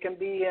 or we can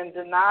be in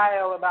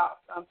denial about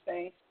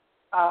something.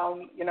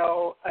 You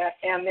know,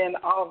 and then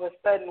all of a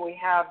sudden we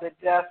have the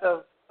death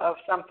of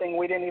something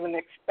we didn't even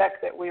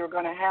expect that we were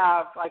going to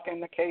have, like in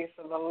the case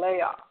of a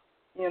layoff,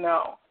 you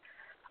know.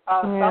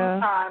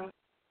 Sometimes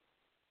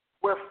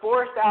we're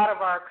forced out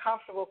of our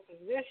comfortable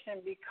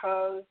position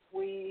because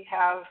we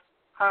have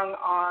hung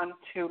on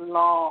too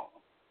long.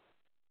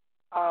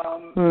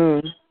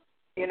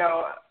 You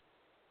know,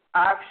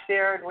 I've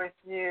shared with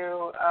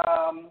you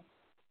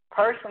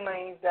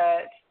personally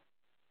that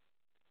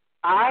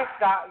I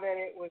thought that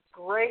it was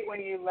great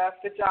when you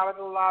left the job at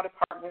the law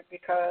department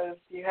because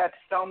you had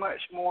so much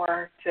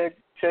more to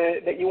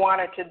that you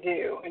wanted to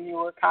do, and you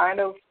were kind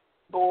of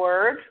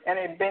bored, and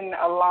it had been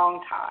a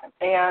long time.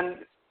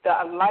 And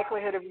the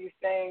likelihood of you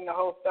staying the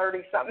whole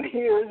 30-something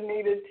years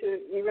needed to,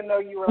 even though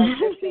you were like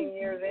 15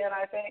 years in,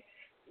 I think,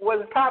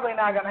 was probably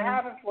not going to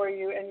happen for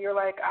you. And you're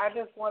like, I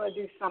just want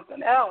to do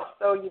something else.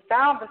 So you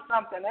found the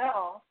something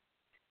else,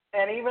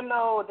 and even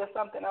though the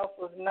something else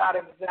was not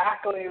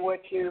exactly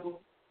what you,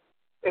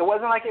 it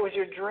wasn't like it was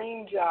your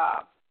dream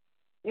job,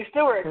 you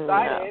still were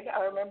excited.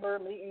 I remember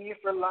meeting you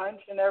for lunch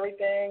and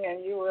everything,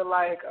 and you were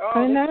like,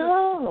 oh,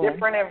 this is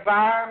different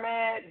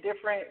environment,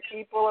 different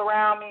people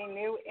around me,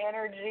 new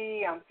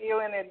energy. I'm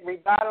feeling it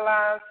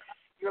revitalized.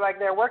 You're like,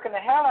 they're working the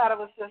hell out of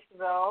us, sister,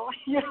 though.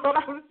 You know what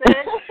I'm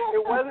saying?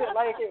 It wasn't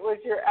like it was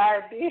your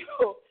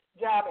ideal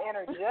job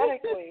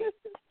energetically.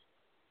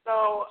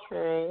 So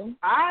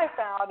I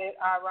found it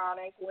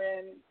ironic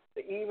when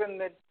even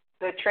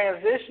the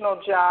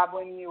transitional job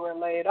when you were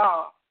laid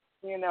off,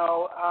 you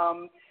know,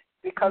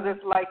 because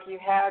it's like you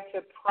had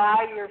to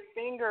pry your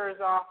fingers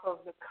off of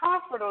the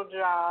comfortable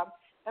job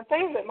and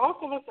things that most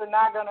of us are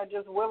not going to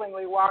just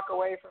willingly walk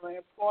away from an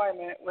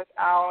employment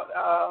without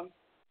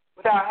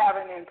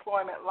having the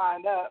employment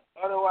lined up.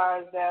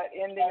 Otherwise, that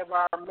ending of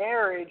our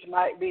marriage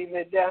might be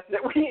the death that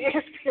we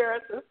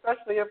experience,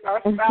 especially if our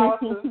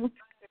spouses,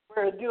 if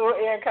we're a dual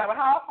income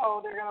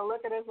household, they're going to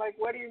look at us like,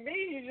 what do you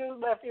mean you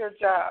just left your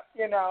job,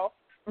 you know?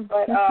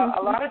 But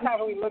a lot of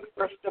times we look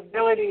for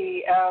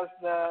stability as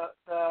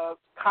the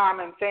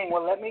common thing.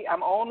 Well,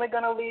 I'm only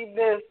going to leave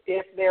this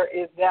if there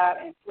is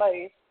that in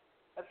place.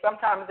 But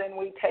sometimes then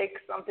we take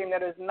something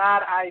that is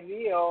not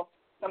ideal,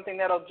 something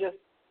that'll just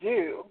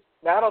do.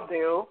 That'll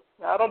do.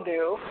 That'll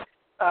do,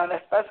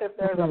 especially if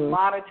there's a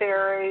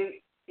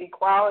monetary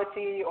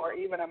equality or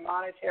even a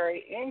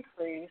monetary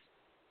increase.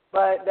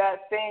 But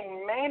that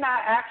thing may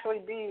not actually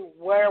be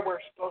where we're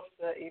supposed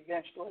to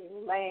eventually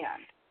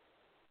land.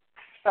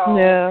 So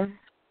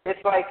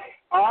it's like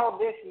all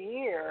this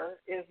year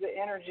is the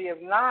energy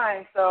of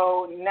 9.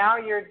 So now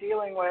you're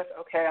dealing with,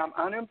 okay, I'm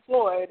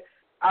unemployed.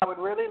 I would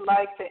really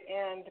like to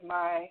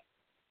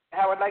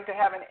I would like to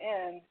have an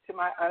end to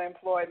my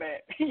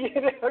unemployment.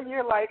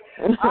 You're like,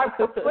 I'm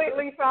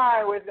completely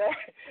fine with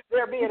that.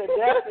 There being a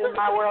death in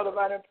my world of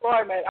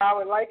unemployment. I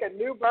would like a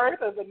new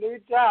birth of a new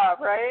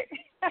job, right?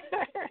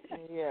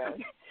 Yeah.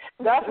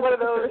 That's one of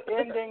those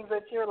endings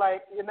that you're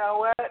like, you know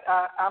what?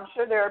 I'm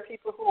sure there are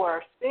people who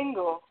are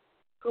single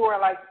who are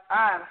like,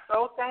 I'm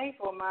so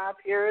thankful my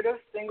period of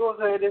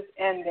singlehood is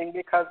ending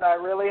because I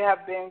really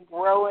have been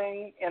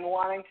growing and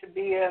wanting to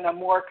be in a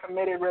more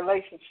committed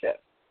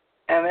relationship.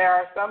 And there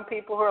are some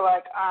people who are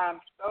like,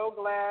 I'm so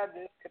glad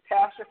this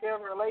catastrophe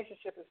of a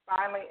relationship is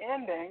finally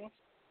ending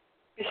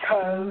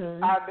because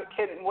I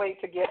couldn't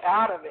wait to get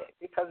out of it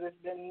because it's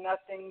been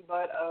nothing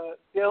but a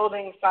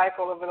building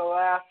cycle over the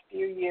last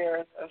few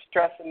years of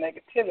stress and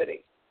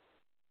negativity.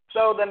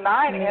 So the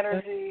 9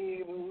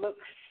 energy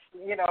looks,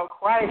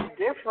 quite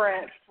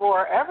different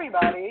for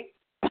everybody,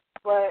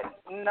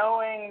 but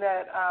knowing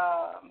that,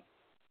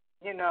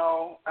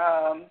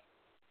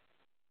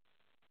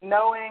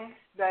 knowing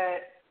that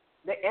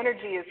the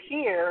energy is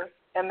here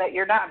and that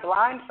you're not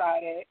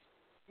blindsided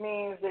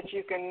means that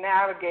you can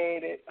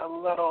navigate it a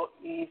little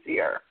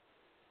easier.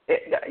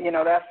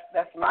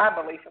 That's my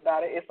belief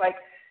about it. It's like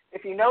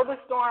if you know the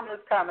storm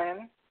is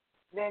coming,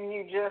 then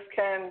you just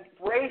can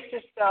brace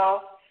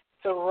yourself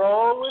to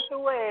roll with the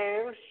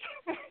waves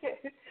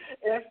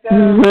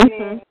instead of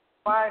being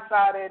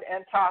blindsided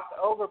and tossed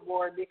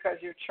overboard because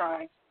you're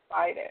trying to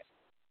fight it.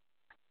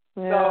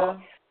 Yeah. So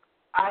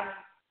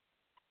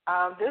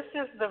this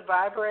is the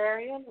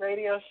Viberarian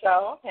radio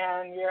show,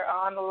 and you're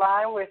on the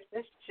line with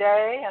Miss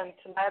J, and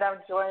tonight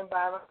I'm joined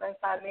by my friends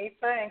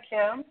Anita and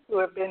Kim, who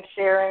have been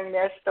sharing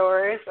their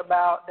stories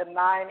about the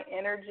 9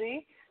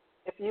 energy.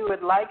 If you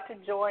would like to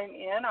join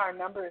in, our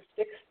number is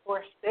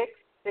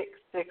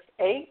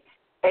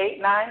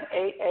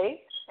 646-668-8988,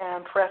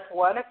 and press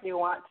 1 if you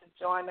want to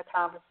join the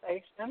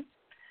conversation.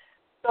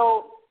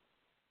 So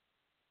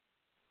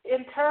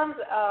in terms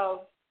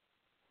of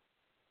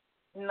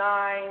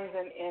 9s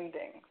and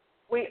endings,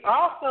 we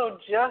also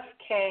just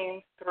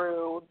came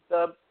through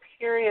the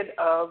period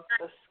of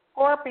the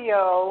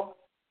Scorpio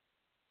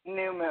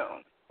new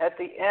moon at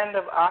the end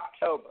of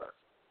October.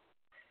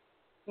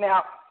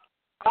 Now,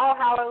 All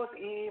Hallows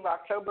Eve,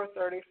 October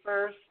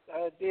 31st,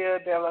 Dia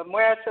de los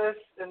Muertos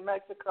in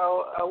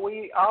Mexico,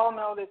 we all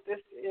know that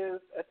this is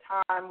a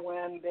time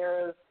when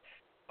there is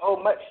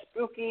much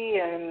spooky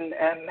and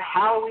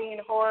Halloween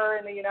horror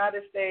in the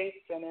United States,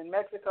 and in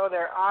Mexico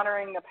they're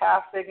honoring the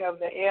passing of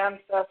the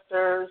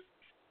ancestors,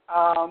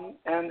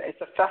 and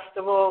it's a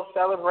festival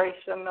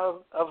celebration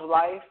of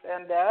life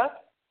and death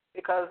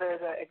because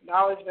there's an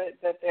acknowledgement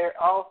that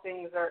all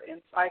things are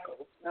in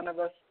cycles. None of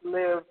us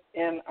live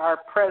in our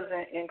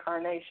present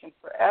incarnation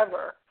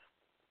forever.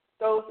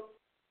 So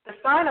the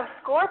sign of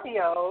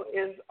Scorpio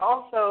is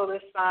also the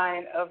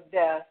sign of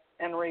death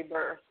and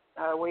rebirth.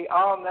 We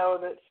all know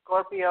that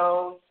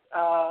Scorpios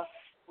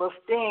will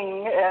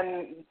sting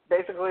and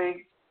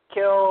basically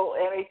kill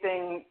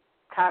anything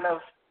kind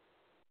of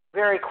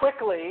very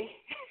quickly.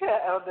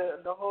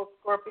 The whole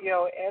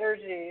Scorpio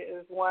energy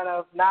is one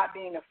of not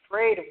being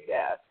afraid of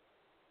death.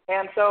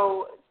 And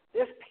so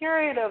this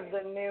period of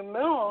the new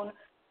moon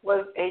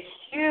was a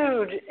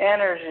huge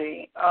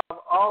energy of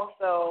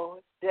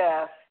also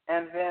death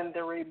and then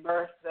the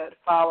rebirth that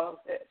follows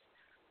it.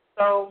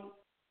 So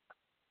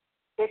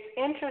it's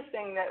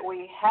interesting that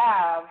we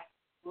have,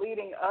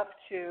 leading up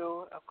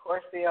to, of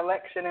course, the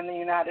election in the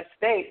United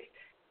States,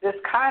 this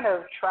kind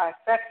of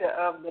trifecta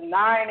of the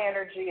 9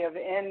 energy of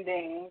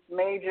endings,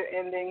 major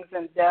endings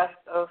and death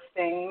of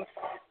things.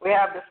 We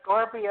have the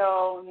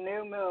Scorpio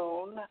new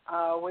moon,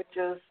 which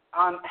is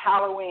on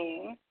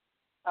Halloween,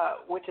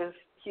 which is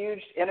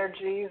huge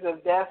energies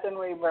of death and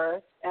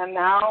rebirth. And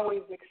now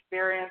we've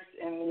experienced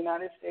in the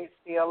United States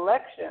the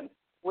election,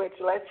 which,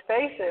 let's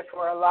face it,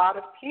 for a lot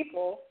of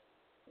people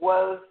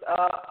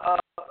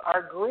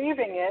are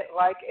grieving it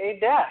like a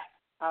death.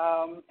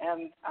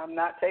 And I'm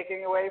not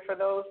taking away for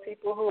those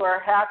people who are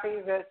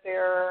happy that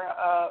their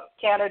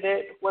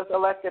candidate was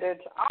elected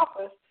into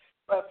office,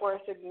 but for a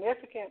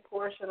significant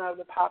portion of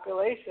the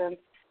population,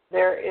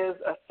 there is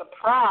a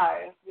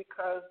surprise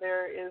because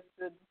there is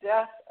the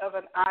death of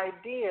an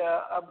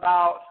idea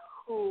about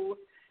who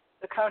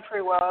the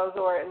country was,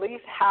 or at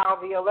least how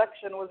the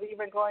election was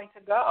even going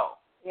to go,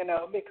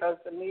 because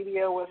the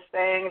media was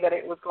saying that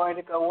it was going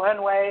to go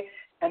one way,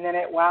 and then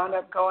it wound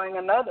up going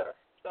another.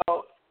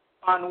 So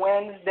on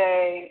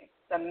Wednesday,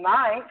 the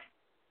 9th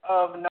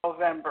of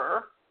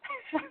November,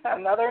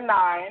 another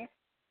 9,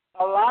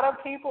 a lot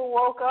of people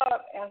woke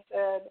up and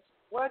said,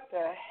 what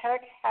the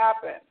heck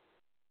happened?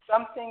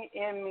 something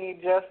in me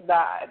just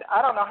died.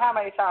 I don't know how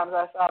many times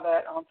I saw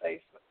that on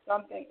Facebook.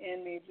 Something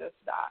in me just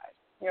died,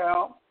 you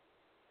know.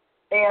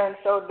 And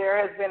so there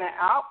has been an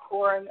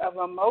outpouring of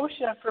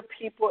emotion for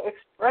people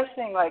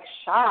expressing like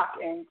shock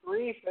and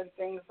grief and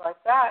things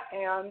like that.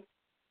 And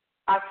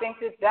I think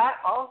that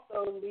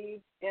also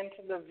leads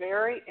into the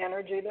very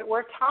energy that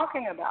we're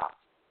talking about.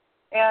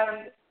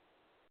 And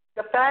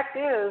the fact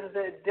is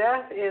that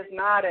death is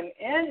not an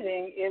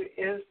ending. It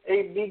is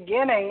a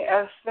beginning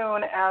as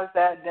soon as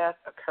that death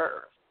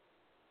occurs.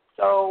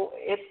 So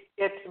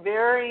it's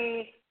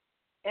very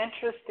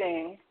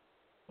interesting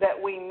that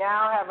we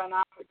now have an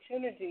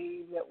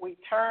opportunity that we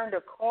turned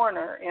a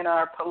corner in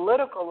our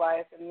political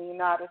life in the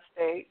United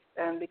States,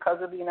 and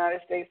because of the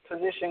United States'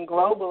 position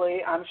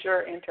globally, I'm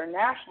sure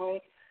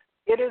internationally,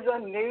 it is a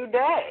new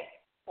day,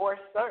 or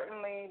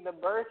certainly the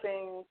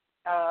birthing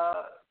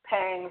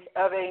pangs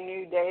of a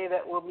new day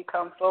that will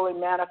become fully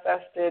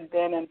manifested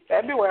then in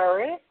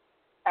February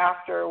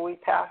after we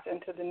pass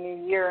into the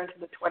new year, into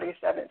the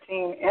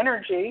 2017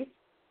 energy.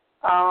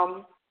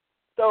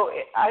 So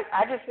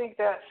I just think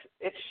that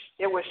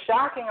it was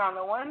shocking on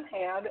the one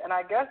hand, and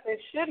I guess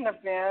it shouldn't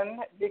have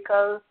been,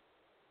 because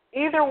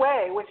either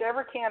way,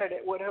 whichever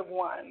candidate would have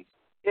won,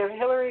 if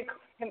Hillary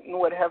Clinton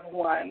would have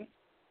won,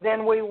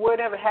 then we would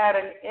have had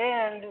an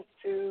end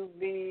to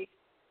the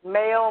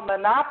male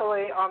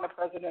monopoly on the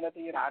President of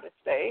the United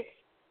States.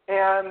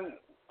 And,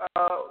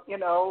 you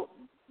know,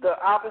 the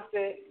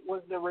opposite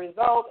was the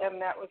result,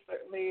 and that was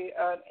certainly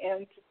an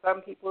end to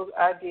some people's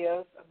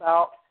ideas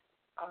about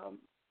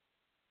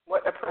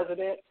what a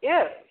president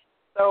is.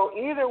 So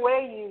either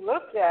way you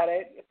looked at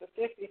it, it's a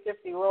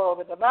 50-50 roll of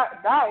the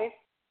dice,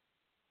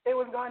 it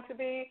was going to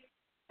be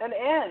an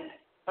end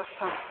of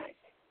something.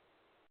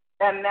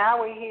 And now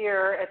we're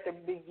here at the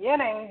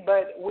beginning,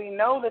 but we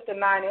know that the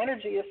 9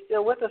 energy is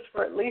still with us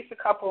for at least a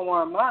couple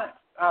more months,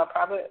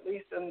 probably at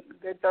least a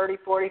good 30,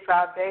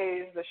 45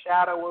 days. The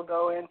shadow will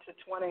go into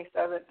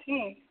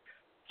 2017.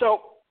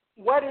 So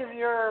what is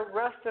your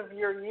rest of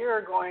your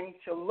year going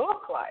to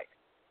look like?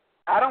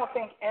 I don't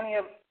think any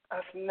of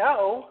us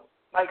know.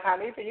 Like,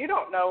 Hanifa, you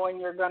don't know when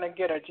you're going to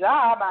get a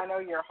job. I know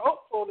you're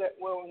hopeful that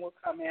one will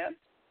come in.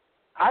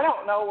 I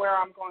don't know where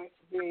I'm going to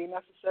be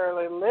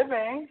necessarily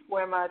living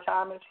when my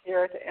time is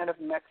here at the end of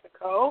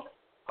Mexico.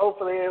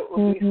 Hopefully it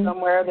will be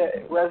somewhere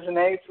that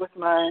resonates with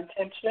my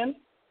intention.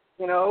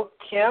 You know,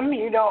 Kim,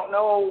 you don't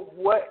know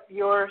what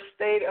your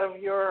state of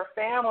your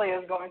family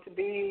is going to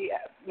be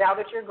now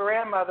that your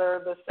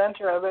grandmother, the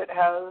center of it,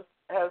 has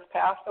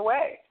passed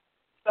away.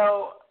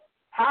 So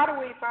how do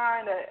we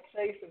find a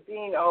place of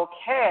being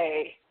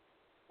okay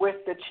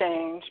with the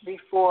change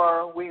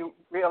before we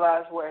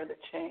realize where the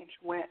change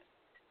went?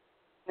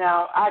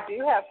 Now, I do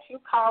have 2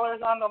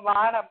 callers on the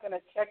line. I'm going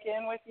to check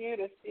in with you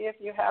to see if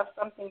you have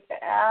something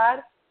to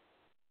add.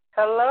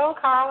 Hello,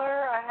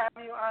 caller. I have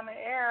you on the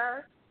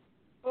air.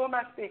 Who am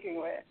I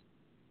speaking with?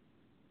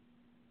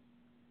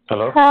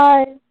 Hello?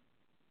 Hi.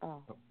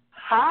 Oh.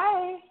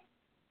 Hi.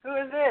 Who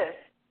is this?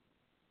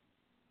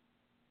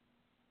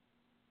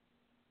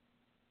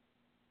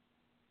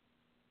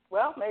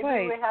 Well, maybe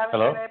we haven't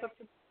Hello? been able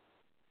to.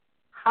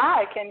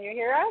 Hi, can you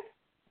hear us?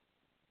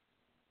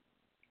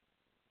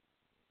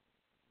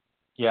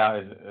 Yeah,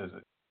 is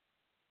it?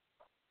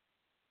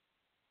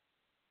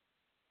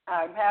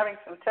 I'm having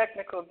some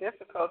technical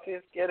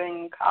difficulties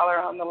getting caller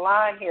on the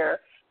line here.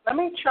 Let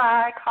me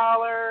try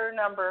caller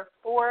number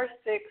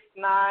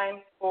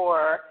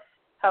 4694.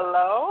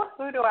 Hello?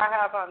 Who do I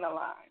have on the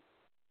line?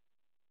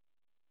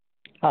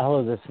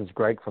 Hello, this is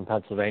Greg from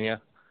Pennsylvania.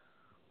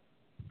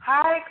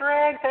 Hi,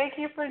 Greg. Thank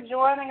you for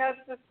joining us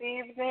this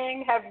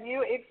evening. Have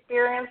you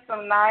experienced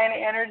some 9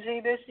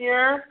 energy this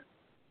year?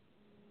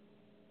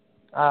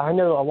 I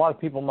know a lot of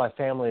people in my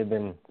family have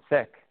been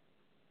sick.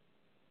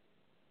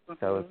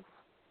 So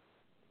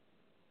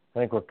I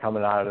think we're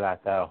coming out of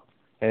that, though.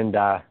 And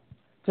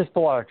just a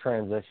lot of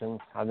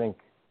transitions. I think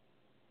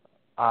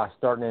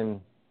starting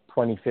in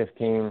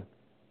 2015,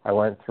 I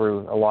went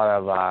through a lot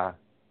of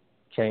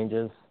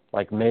changes,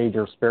 like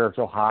major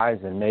spiritual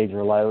highs and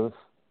major lows.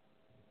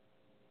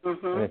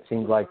 And it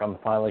seems like I'm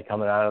finally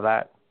coming out of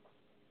that.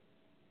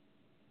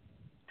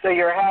 So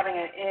you're having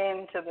an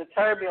end to the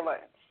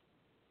turbulence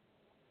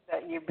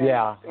that you've been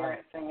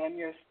experiencing, and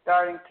you're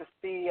starting to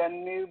see a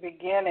new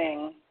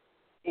beginning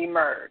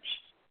emerge.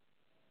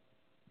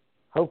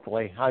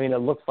 Hopefully. I mean, it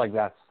looks like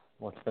that's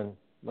what's been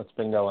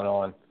going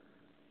on.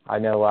 I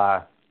know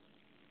I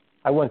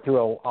went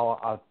through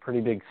a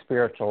pretty big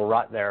spiritual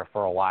rut there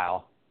for a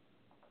while,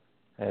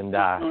 and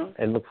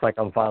it looks like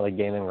I'm finally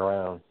gaining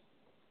ground.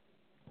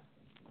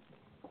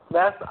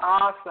 That's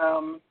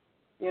awesome.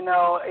 You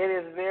know, it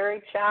is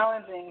very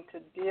challenging to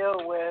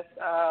deal with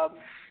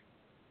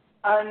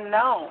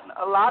unknown.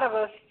 A lot of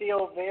us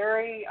feel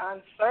very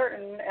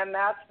uncertain, and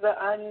that's the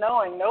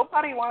unknowing.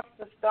 Nobody wants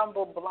to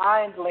stumble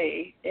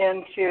blindly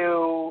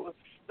into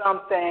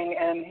something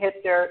and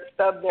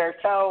stub their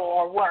toe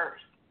or worse,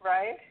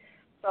 right?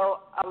 So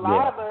a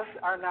lot of us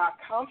are not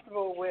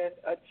comfortable with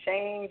a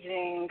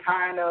changing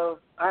kind of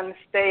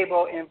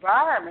unstable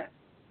environment.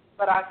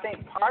 But I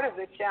think part of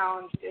the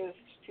challenge is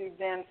to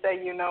then say,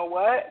 you know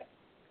what,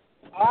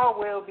 all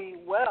will be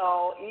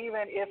well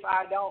even if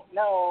I don't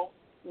know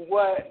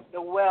what the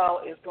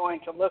well is going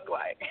to look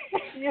like.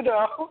 You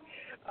know,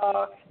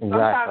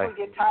 sometimes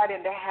we get tied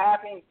into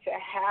having to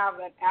have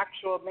an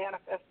actual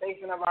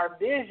manifestation of our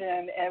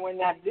vision, and when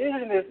that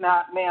vision is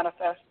not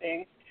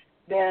manifesting,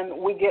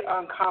 then we get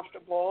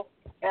uncomfortable.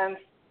 And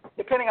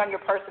depending on your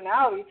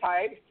personality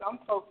type, some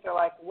folks are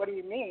like, what do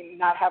you mean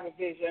not have a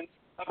vision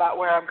about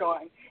where I'm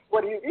going?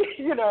 What do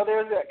you know,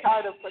 there's that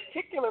kind of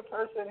particular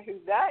person who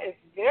that is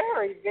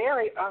very,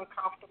 very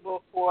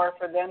uncomfortable for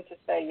them to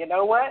say, you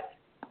know what,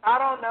 I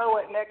don't know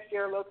what next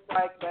year looks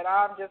like, but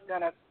I'm just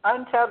going to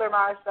untether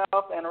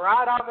myself and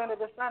ride off into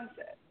the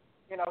sunset.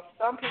 You know,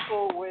 some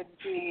people would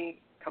be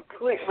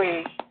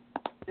completely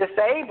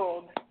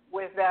disabled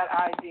with that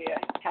idea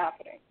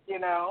happening, you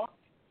know.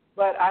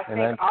 But I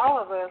think all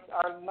of us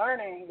are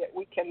learning that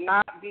we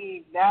cannot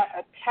be that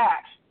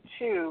attached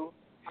to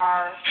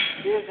our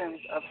visions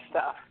of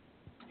stuff,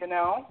 you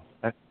know?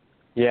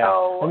 Yeah.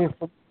 So, I mean,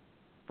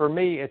 for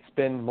me, it's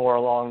been more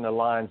along the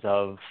lines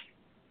of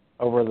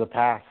over the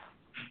past,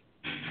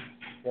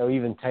 you know,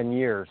 even 10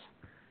 years,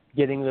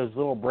 getting those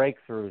little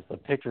breakthroughs, the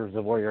pictures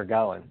of where you're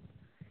going,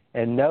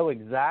 and know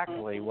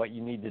exactly what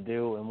you need to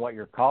do and what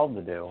you're called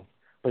to do.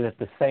 But at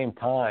the same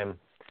time,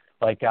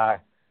 like I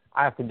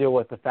have to deal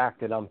with the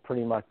fact that I'm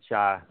pretty much,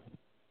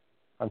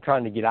 I'm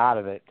trying to get out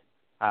of it,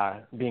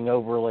 being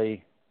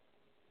overly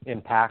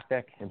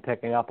empathic and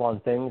picking up on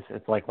things.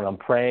 It's like when I'm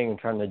praying and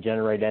trying to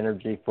generate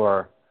energy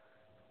for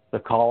the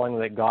calling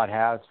that God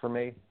has for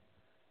me,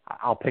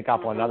 I'll pick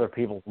up on other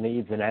people's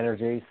needs and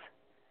energies.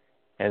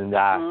 And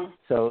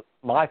so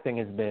my thing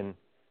has been,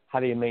 how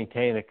do you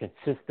maintain a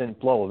consistent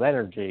flow of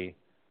energy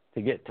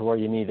to get to where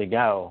you need to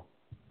go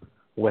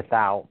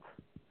without,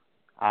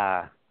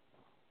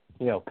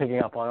 you know, picking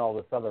up on all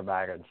this other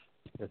baggage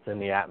that's in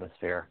the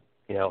atmosphere,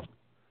 you know?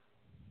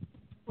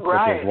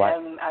 Right,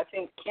 and I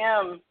think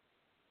Kim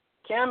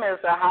is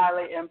a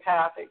highly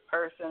empathic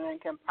person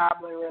and can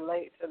probably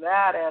relate to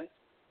that. And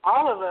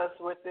all of us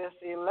with this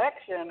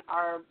election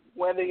are,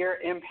 whether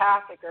you're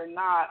empathic or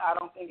not, I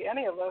don't think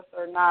any of us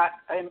are not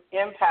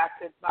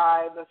impacted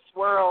by the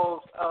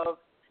swirls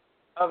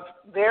of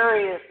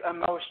various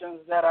emotions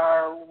that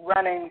are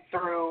running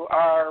through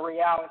our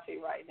reality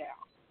right now.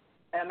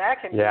 And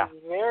that can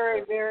be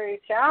very, very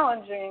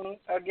challenging,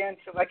 again,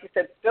 to, like you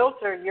said,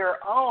 filter your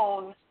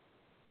own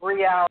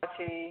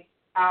reality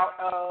out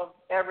of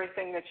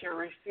everything that you're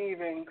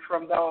receiving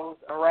from those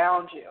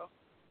around you.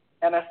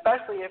 And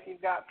especially if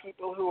you've got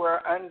people who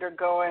are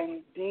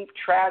undergoing deep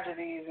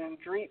tragedies and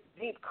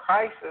deep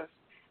crisis,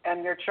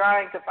 and you're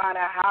trying to find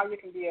out how you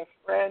can be a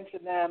friend to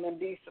them and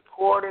be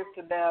supportive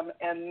to them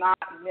and not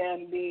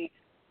then be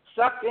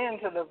sucked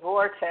into the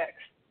vortex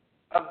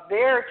of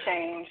their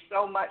change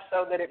so much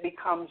so that it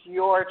becomes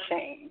your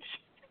change.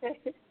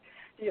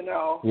 You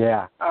know?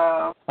 Yeah.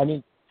 I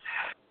mean,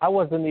 I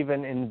wasn't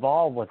even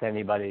involved with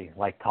anybody,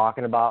 like,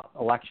 talking about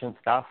election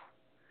stuff.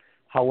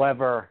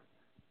 However,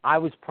 I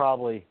was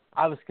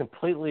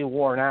completely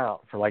worn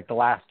out for, like, the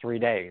last 3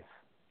 days.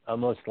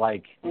 Almost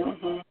like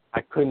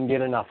I couldn't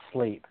get enough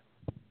sleep.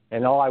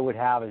 And all I would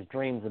have is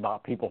dreams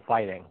about people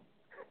fighting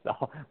the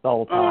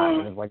whole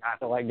time. And it was like, I have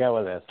to let go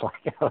of this.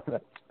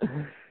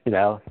 You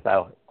know,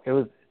 so it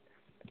was,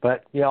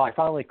 but, you know, I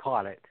finally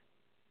caught it.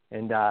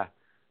 And,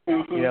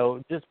 you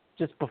know,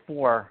 just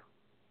before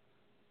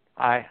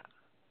I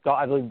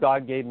believe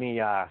God gave me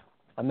a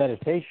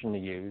meditation to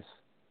use,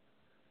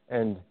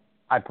 and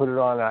I put it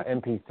on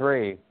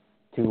MP3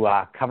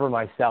 to cover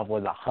myself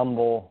with a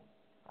humble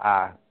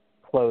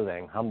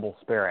clothing, humble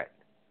spirit.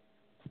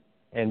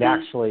 And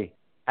actually,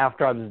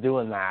 after I was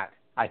doing that,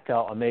 I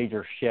felt a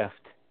major shift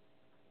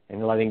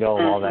in letting go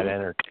of all that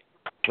energy,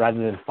 rather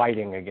than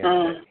fighting against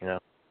it, you know.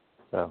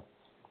 So.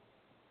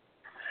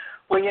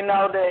 Well, you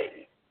know,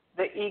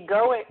 the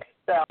egoic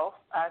self,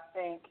 I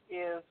think,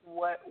 is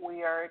what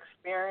we are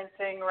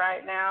experiencing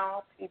right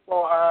now.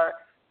 People are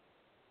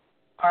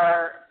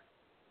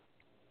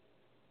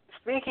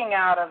speaking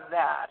out of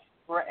that,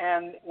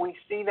 and we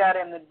see that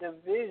in the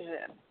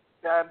division,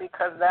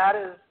 because that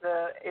is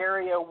the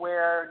area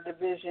where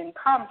division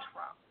comes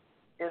from,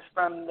 is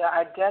from the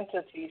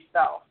identity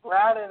self,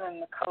 rather than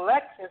the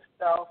collective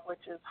self,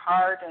 which is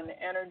heart and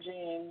energy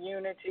and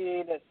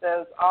unity that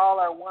says all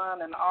are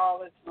one and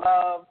all is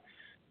love,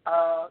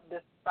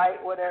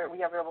 despite whatever,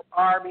 you have an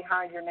R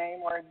behind your name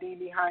or a D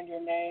behind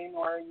your name,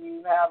 or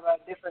you have a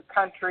different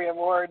country of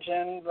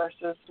origin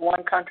versus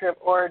one country of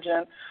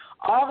origin.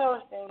 All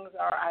those things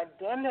are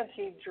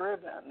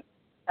identity-driven,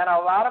 and a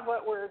lot of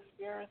what we're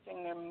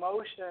experiencing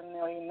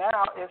emotionally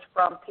now is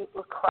from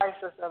people's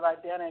crisis of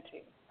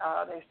identity.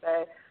 They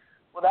say,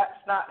 well,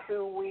 that's not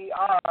who we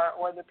are,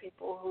 or the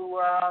people who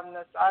are on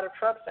the side of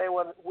Trump say,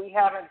 well, we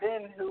haven't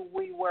been who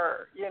we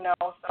were, you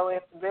know. So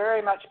it's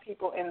very much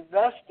people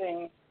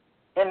investing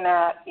in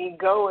that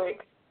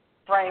egoic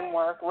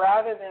framework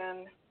rather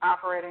than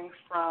operating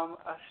from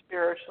a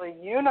spiritually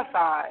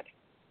unified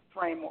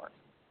framework.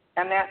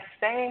 And that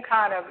same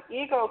kind of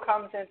ego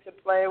comes into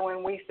play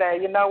when we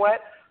say, you know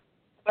what,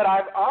 but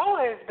I've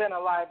always been a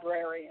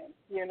librarian.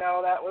 You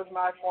know, that was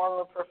my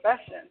former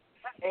profession.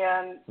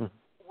 And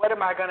what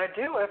am I going to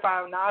do if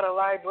I'm not a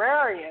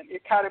librarian?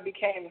 It kind of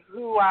became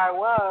who I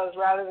was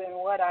rather than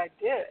what I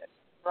did,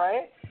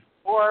 right?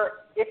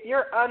 Or if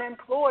you're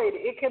unemployed,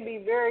 it can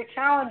be very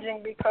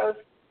challenging because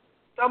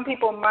some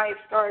people might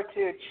start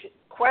to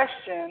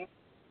question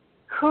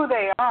who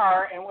they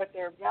are and what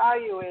their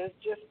value is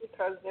just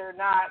because they're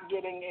not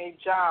getting a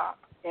job.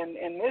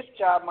 In this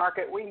job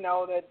market, we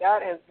know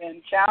that has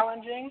been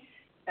challenging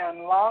and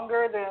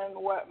longer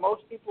than what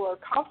most people are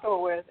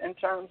comfortable with in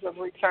terms of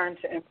return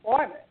to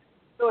employment.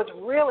 So it's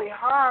really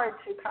hard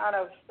to kind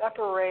of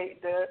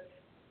separate the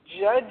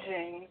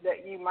judging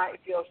that you might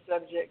feel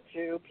subject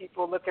to,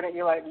 people looking at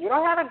you like, you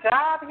don't have a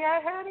job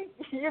yet, honey?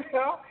 You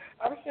know,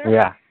 I'm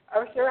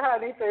sure,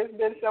 honey, it's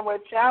been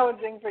somewhat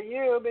challenging for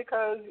you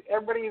because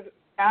everybody's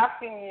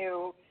asking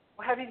you,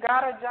 well, have you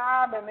got a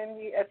job? And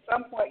then at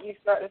some point you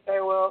start to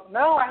say, well,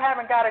 no, I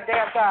haven't got a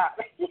damn job.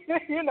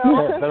 You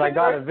know, but I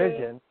got a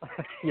vision.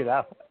 You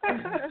know,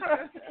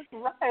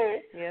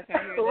 right? Yes,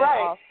 I hear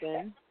that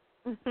often.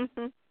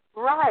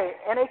 Right,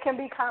 and it can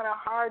be kind of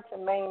hard to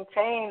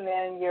maintain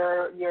then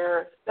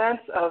your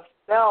sense of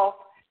self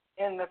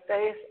in the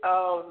face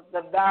of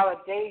the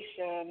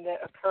validation that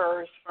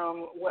occurs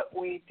from what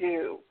we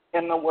do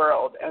in the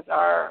world as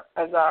our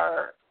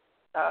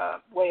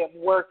way of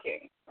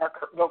working, our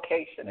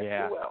vocation, if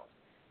you will.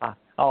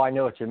 I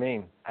know what you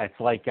mean. It's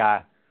like,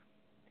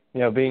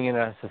 being in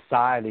a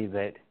society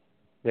that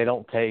they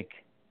don't take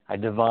a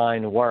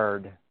divine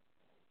word.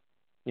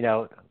 You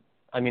know,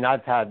 I mean,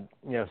 I've had,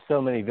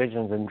 so many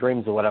visions and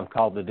dreams of what I'm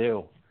called to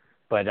do.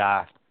 But,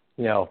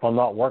 if I'm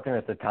not working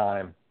at the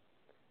time,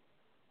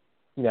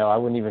 I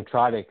wouldn't even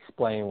try to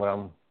explain what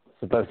I'm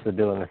supposed to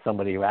do unless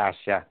somebody who asks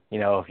you,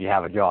 if you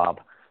have a job.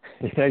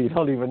 You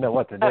don't even know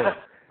what to do.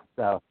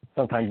 So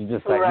sometimes you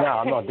just say, no,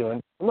 I'm not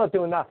doing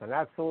nothing,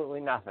 absolutely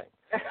nothing.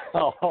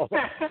 So,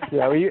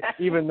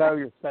 even though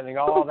you're spending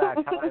all that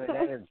time and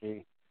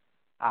energy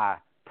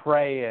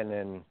praying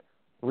and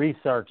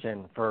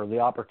researching for the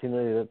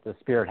opportunity that the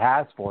Spirit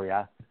has for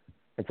you,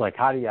 it's like,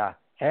 how do you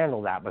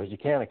handle that? Because you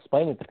can't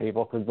explain it to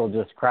people because they'll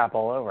just crap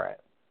all over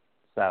it.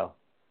 So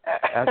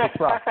that's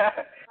rough.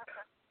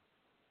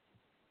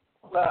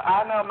 Well,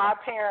 I know my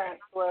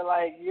parents were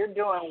like, you're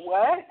doing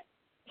what?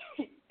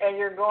 And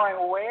you're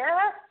going where?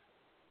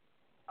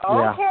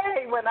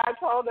 Okay, when I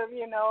told them,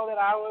 that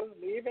I was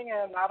leaving,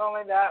 and not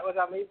only that was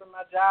I leaving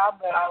my job,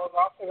 but I was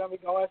also going to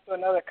be going to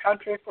another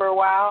country for a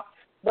while.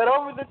 But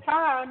over the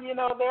time,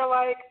 they're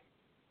like,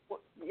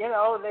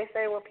 they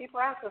say, well,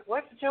 people ask us,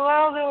 what's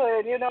Joelle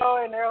doing,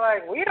 and they're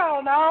like, we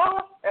don't know,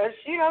 and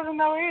she doesn't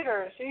know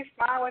either. She's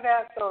fine with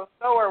that, so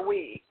are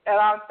we. And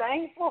I'm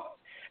thankful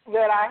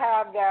that I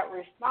have that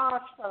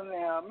response from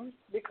them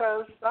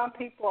because some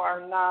people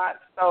are not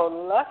so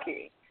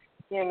lucky.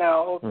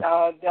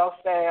 They'll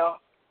say,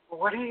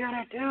 what are you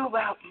going to do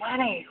about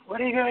money? What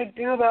are you going to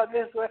do about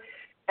this?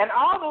 And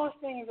all those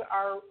things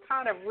are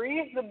kind of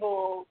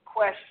reasonable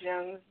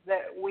questions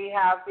that we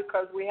have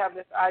because we have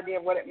this idea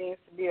of what it means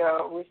to be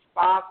a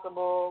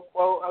responsible,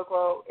 quote,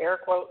 unquote, air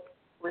quote,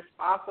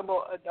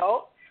 responsible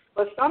adult.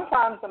 But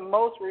sometimes the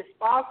most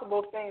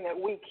responsible thing that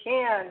we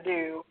can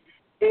do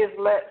is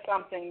let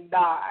something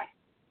die.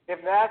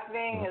 If that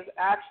thing is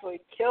actually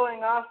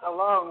killing us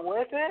along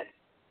with it,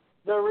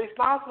 the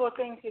responsible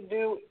thing to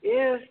do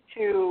is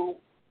to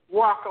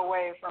walk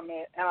away from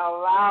it and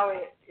allow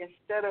it,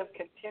 instead of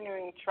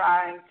continuing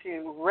trying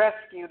to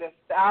rescue, to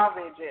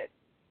salvage it.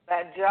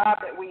 That job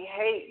that we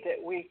hate,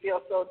 that we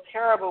feel so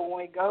terrible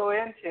when we go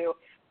into,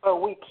 but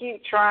we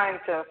keep trying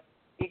to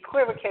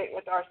equivocate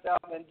with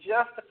ourselves and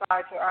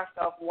justify to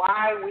ourselves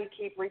why we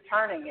keep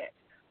returning it.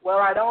 Well,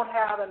 I don't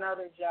have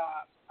another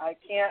job. I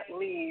can't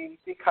leave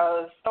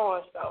because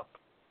so-and-so.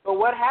 But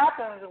what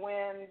happens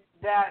when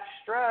that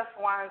stress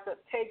winds up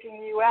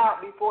taking you out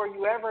before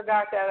you ever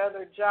got that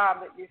other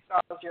job that you saw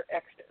as your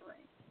exit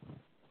ring?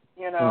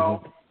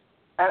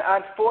 And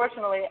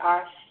unfortunately,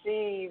 I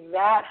see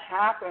that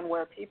happen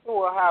where people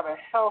will have a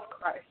health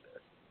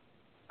crisis,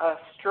 a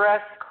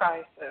stress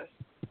crisis,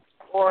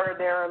 or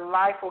their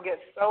life will get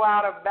so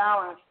out of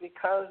balance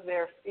because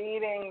they're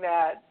feeding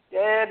that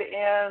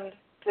dead-end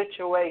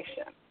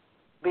situation,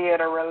 be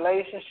it a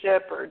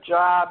relationship or a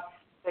job.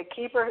 They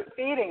keep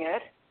feeding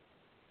it,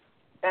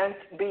 and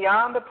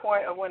beyond the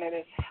point of when it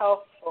is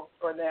helpful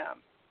for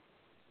them.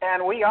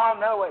 And we all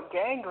know what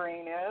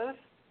gangrene is.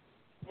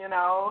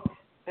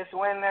 It's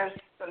when there's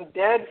some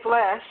dead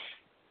flesh,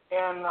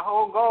 and the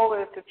whole goal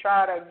is to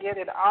try to get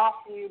it off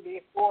you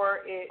before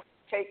it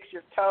takes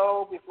your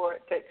toe, before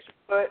it takes your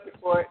foot,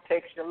 before it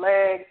takes your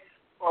leg,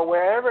 or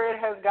wherever it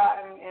has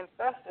gotten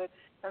infested.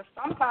 And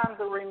sometimes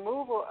the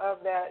removal of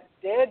that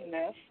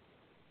deadness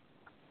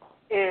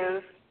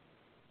is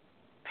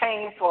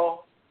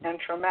painful and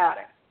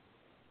traumatic.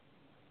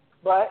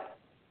 But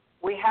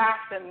we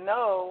have to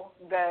know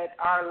that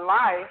our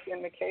life,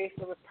 in the case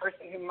of a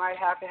person who might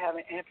have to have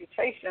an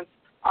amputation,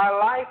 our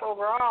life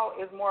overall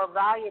is more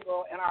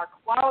valuable, and our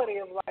quality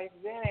of life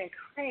then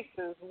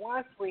increases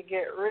once we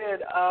get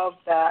rid of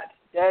that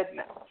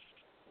deadness.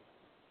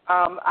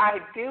 I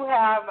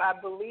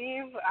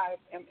believe I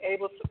am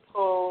able to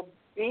pull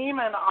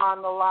Beeman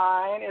on the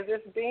line. Is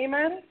this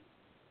Beeman?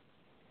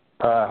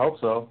 I hope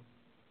so.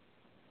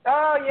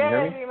 Oh,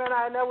 yeah, Beeman.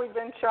 I know we've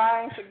been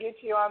trying to get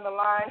you on the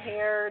line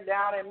here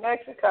down in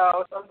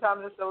Mexico.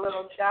 Sometimes it's a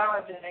little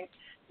challenging.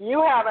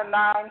 You have a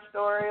 9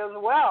 story as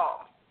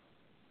well.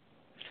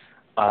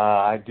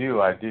 I do.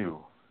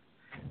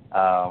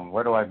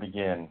 Where do I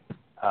begin?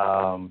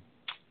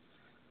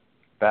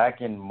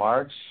 Back in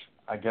March,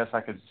 I guess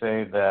I could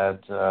say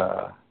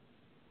that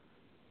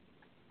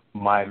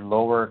my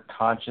lower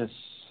conscious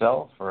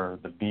self, or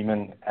the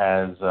Beeman,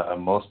 as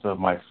most of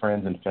my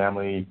friends and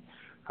family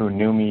who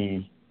knew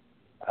me,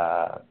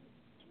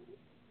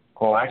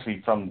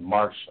 actually from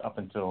March up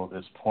until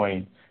this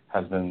point,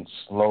 has been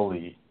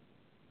slowly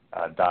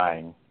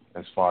dying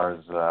as far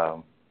as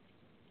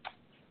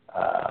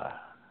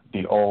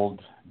the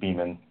old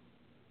Beeman.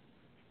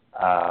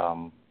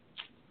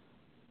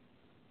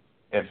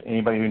 If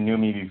anybody who knew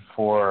me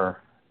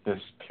before this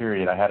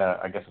period, I had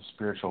a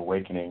spiritual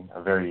awakening,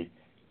 a very,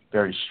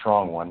 very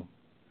strong one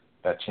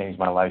that changed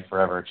my life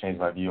forever, changed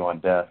my view on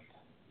death,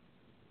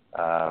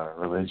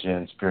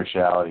 religion,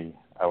 spirituality.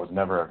 I was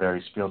never a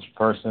very spiritual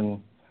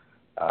person.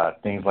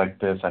 Things like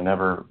this I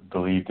never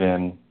believed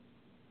in,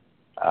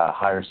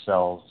 higher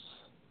selves,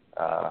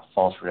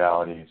 false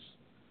realities.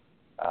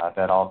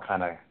 That all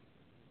kind of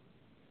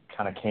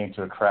came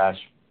to a crash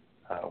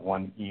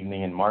one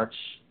evening in March,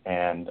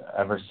 and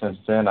ever since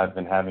then I've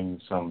been having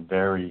some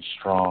very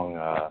strong,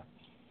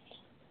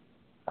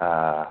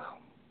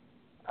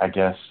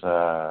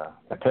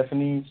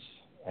 epiphanies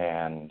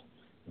and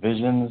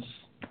visions,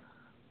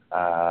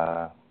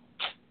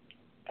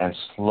 and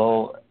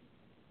slow,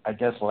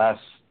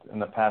 in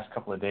the past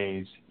couple of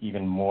days,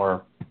 even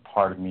more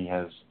part of me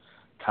has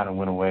kind of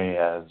went away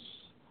as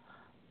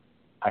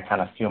I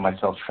kind of feel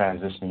myself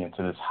transitioning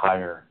into this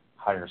higher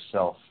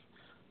self.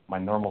 My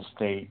normal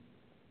state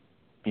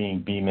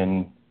being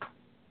Beeman,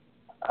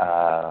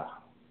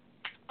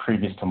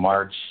 previous to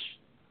March,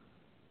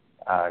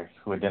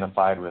 who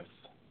identified with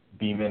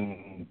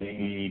Beeman,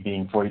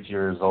 being 42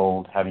 years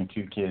old, having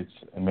 2 kids,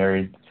 and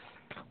married,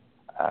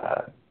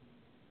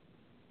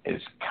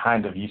 is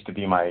kind of used to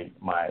be my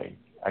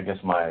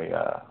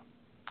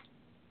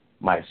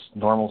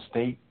normal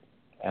state,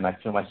 and I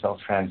feel myself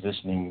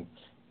transitioning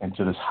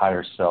into this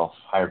higher self,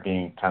 higher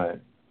being,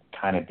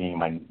 kind of being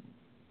my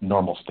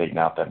normal state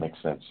now, if that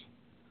makes sense.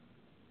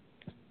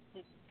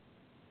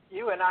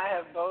 You and I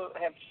have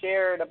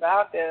shared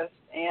about this,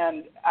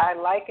 and I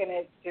liken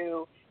it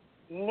to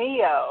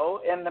Neo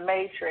in The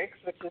Matrix,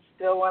 which is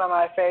still one of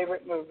my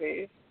favorite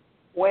movies,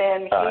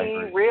 when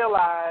he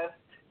realized,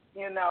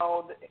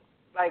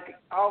 like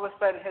all of a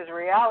sudden his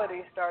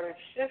reality started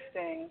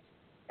shifting,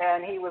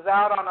 and he was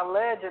out on a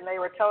ledge and they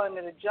were telling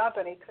him to jump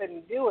and he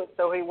couldn't do it,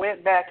 so he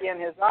went back in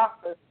his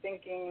office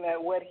thinking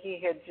that what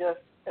he had just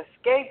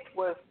escaped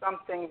was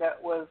something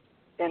that was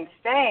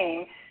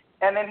insane.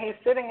 And then he's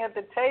sitting at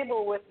the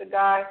table with the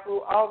guy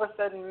who all of a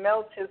sudden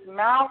melts his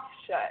mouth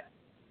shut.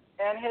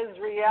 And his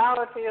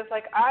reality is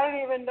like, I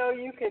didn't even know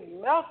you could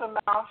melt a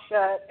mouth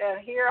shut, and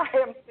here I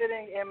am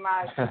sitting in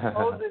my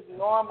supposed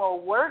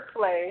normal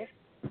workplace,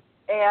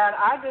 and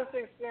I just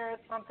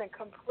experienced something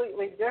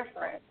completely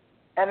different.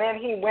 And then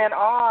he went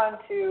on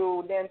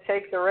to then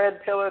take the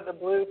red pill or the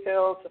blue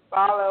pill to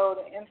follow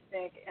the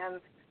instinct.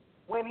 And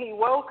when he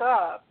woke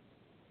up,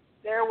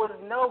 there was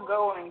no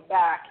going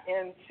back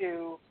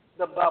into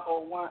the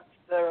bubble once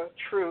the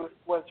truth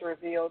was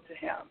revealed to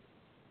him.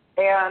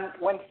 And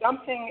when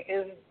something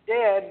is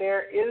dead,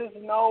 there is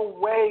no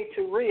way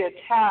to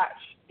reattach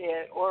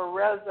it or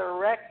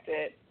resurrect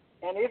it.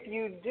 And if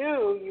you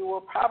do, you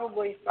will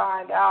probably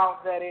find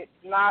out that it's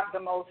not the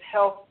most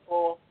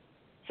helpful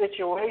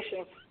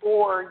situation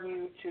for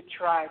you to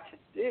try to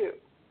do.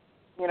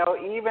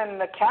 Even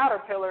the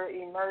caterpillar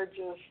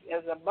emerges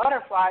as a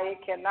butterfly.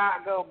 It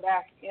cannot go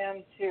back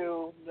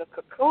into the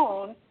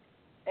cocoon,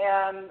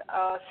 and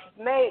a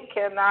snake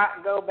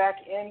cannot go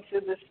back into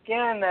the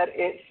skin that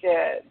it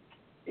shed,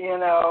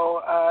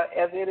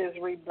 as it is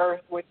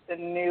rebirthed with the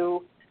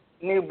new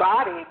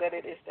body that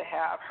it is to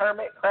have.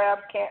 Hermit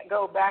crabs can't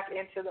go back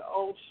into the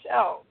old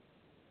shell.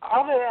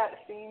 All of that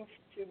seems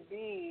to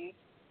be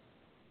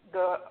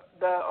the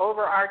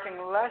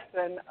overarching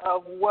lesson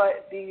of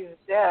what these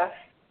deaths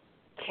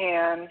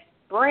can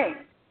bring.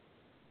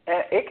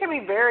 It can be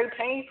very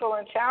painful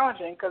and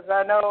challenging, because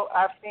I know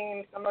I've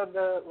seen some of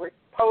the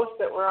posts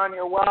that were on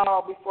your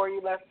wall before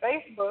you left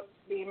Facebook,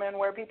 Beeman,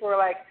 where people were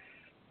like,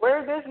 where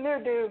did this new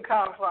dude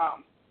come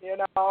from?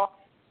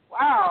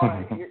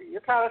 Wow,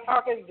 you're kind of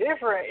talking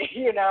different,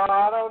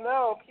 I don't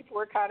know. People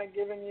were kind of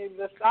giving you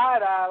the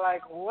side eye,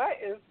 like, what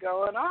is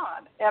going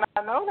on? And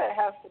I know that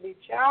has to be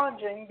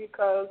challenging,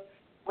 because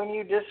when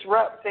you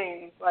disrupt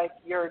things like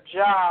your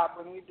job,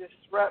 when you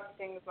disrupt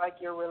things like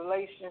your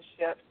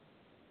relationships,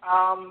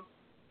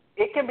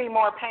 it can be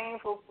more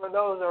painful for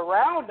those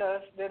around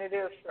us than it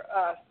is for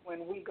us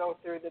when we go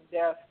through the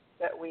death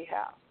that we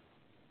have,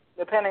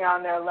 depending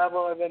on their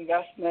level of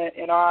investment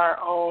in our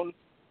own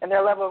and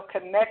their level of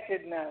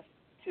connectedness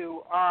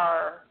to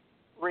our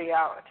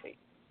reality.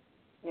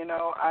 You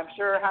know, I'm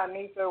sure,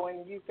 Hanifa,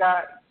 when you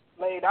got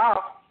laid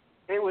off,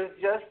 it was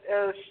just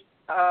as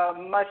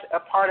much a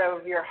part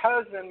of your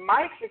husband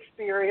Mike's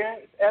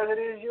experience as it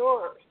is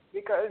yours,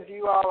 because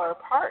you all are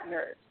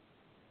partners.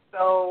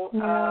 So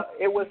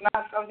it was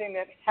not something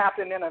that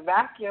happened in a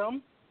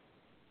vacuum.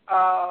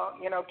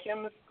 You know,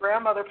 Kim's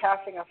grandmother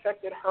passing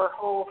affected her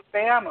whole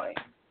family.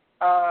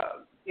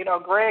 You know,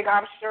 Greg,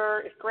 I'm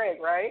sure, it's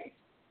Greg, right?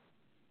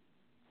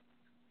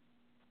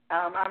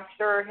 I'm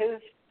sure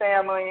his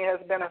family has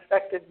been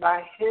affected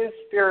by his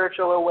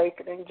spiritual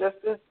awakening just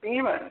as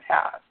Beeman's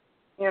has,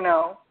 you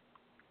know.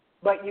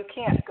 But you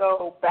can't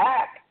go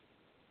back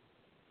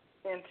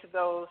into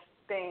those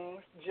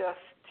things just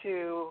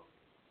to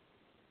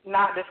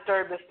not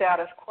disturb the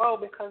status quo,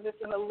 because it's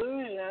an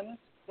illusion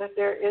that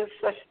there is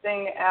such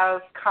thing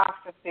as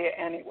constancy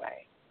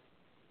anyway.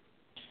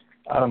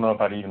 I don't know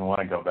if I'd even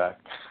want to go back.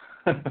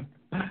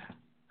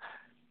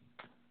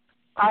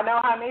 I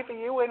know,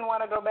 Hanifa, you wouldn't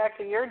want to go back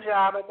to your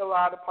job at the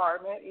law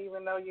department,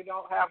 even though you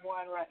don't have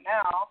one right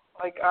now.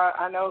 Like,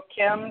 I know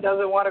Kim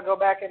doesn't want to go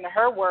back into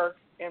her work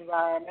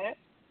environment.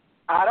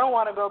 I don't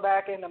want to go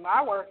back into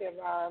my work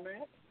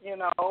environment, you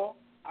know.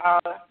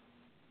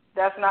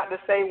 That's not to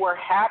say we're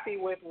happy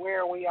with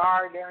where we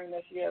are during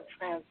this year of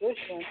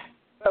transition,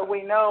 but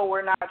we know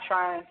we're not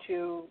trying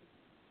to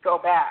go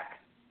back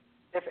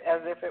as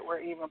if it were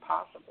even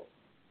possible.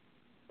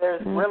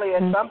 There's really,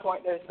 at some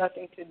point, there's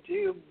nothing to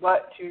do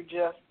but to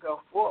just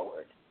go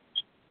forward,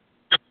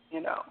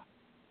 you know.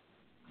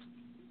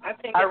 I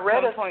think I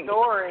read a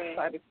story.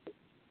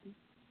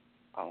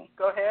 Oh,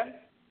 go ahead.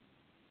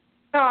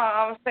 No,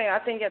 I was saying, I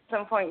think at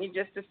some point you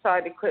just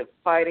decide to quit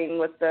fighting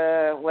with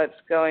what's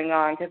going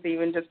on, because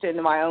even just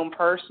in my own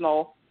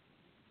personal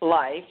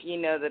life,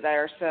 you know that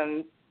there are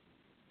some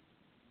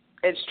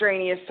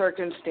extraneous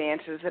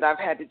circumstances that I've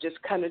had to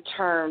just come to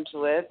terms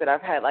with, that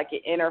I've had like an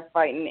inner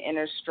fight and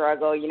inner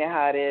struggle. You know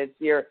how it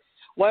is.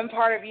 One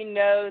part of you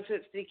knows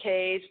it's the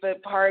case,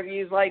 but part of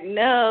you is like,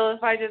 no,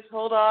 if I just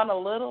hold on a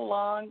little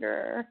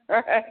longer.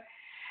 Right?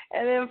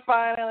 And then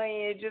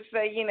finally you just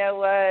say, you know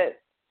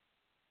what?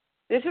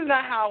 This is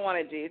not how I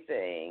want to do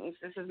things.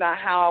 This is not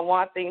how I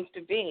want things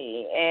to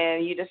be.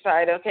 And you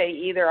decide, okay,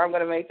 either I'm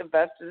going to make the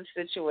best of the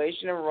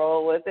situation and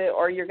roll with it,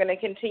 or you're going to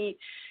continue.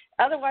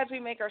 Otherwise, we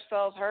make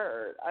ourselves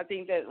hurt. I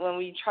think that when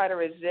we try to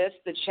resist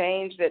the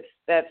change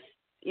that's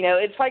you know,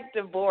 it's like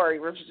divorce.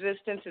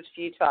 Resistance is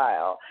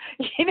futile.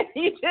 You know,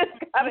 you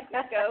just got to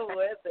go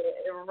with it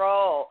and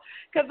roll,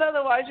 because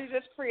otherwise you're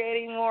just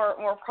creating more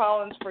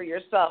problems for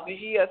yourself.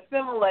 If you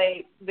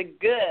assimilate the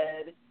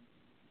good,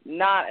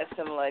 not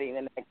assimilating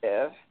the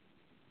negative,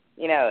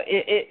 you know,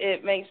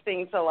 it makes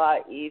things a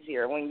lot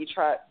easier when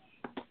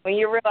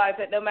you realize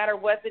that no matter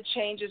what the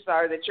changes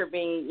are that you're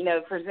being, you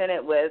know,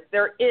 presented with,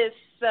 there is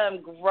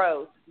some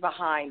growth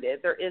behind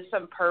it. There is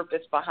some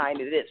purpose behind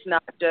it. It's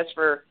not just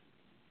for,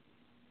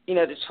 you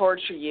know, to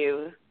torture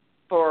you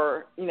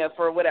for, you know,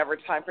 for whatever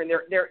time frame.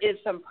 There is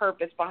some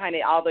purpose behind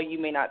it, although you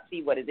may not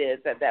see what it is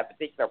at that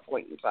particular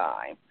point in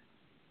time.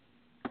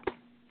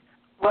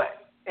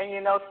 And,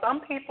 you know, some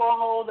people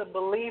hold a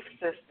belief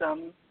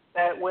system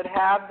that would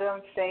have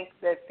them think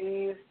that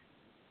these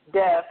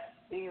deaths,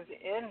 these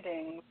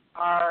endings,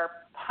 are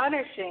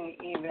punishing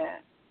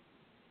events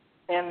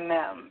in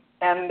them.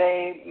 And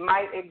they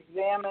might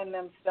examine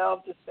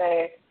themselves to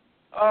say,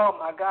 oh,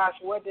 my gosh,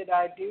 what did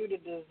I do to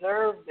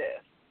deserve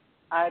this?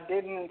 I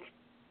didn't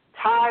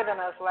tithe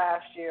enough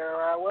last year,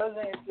 or I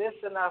wasn't this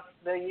enough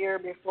the year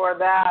before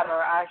that,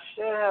 or I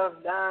should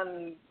have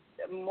done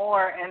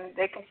more. And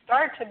they can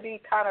start to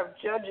be kind of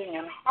judging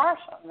and harsh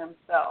on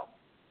themselves,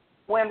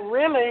 when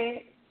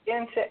really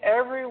into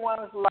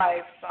everyone's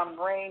life some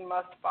rain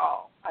must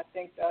fall. I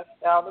think that's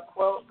how the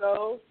quote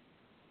goes.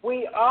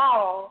 We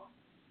all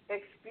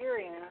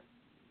experience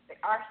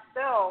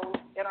ourselves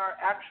in our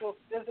actual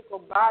physical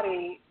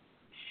body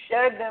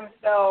shed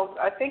themselves.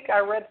 I think I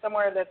read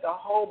somewhere that the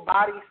whole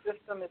body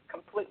system is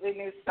completely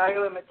new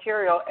cellular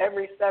material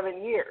every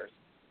 7 years.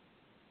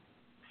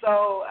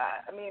 So,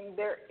 I mean,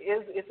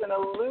 it's an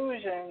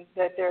illusion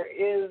that there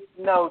is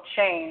no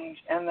change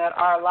and that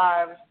our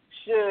lives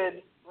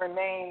should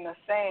remain the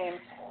same,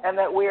 and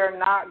that we are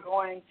not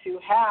going to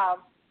have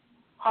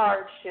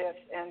hardships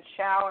and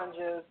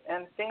challenges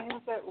and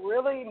things that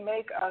really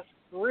make us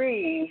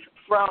grieve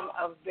from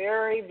a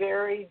very,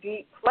 very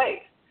deep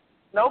place.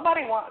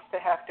 Nobody wants to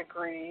have to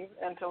grieve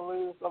and to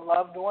lose a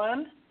loved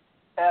one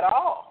at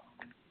all.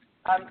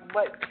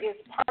 But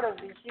it's part of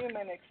the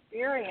human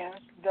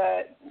experience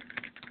that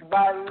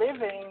by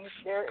living,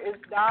 there is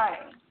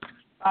dying.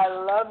 By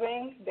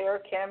loving,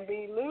 there can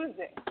be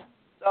losing.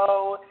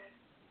 So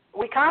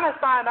we kind of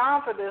signed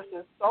on for this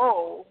as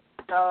souls,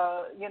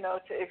 you know,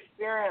 to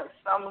experience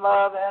some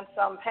love and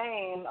some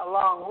pain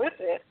along with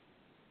it.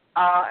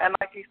 And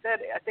like you said,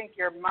 I think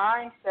your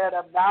mindset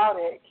about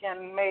it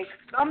can make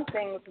some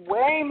things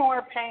way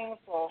more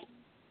painful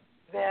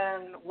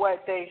than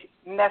what they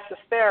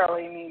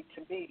necessarily need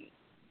to be.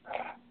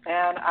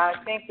 And I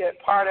think that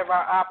part of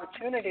our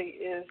opportunity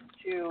is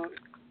to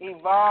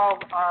evolve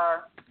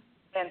our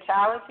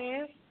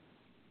mentalities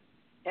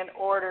in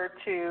order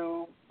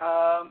to,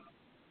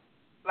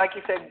 like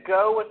you said,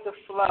 go with the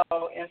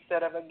flow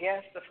instead of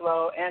against the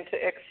flow, and to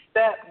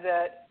accept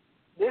that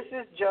this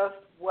is just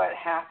what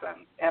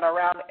happens. And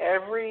around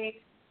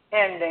every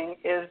ending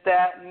is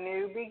that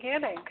new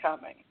beginning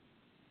coming,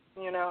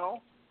 you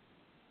know.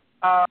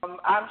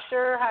 I'm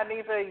sure,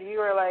 Hanifa, you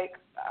are like,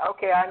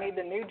 okay, I need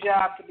the new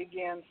job to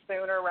begin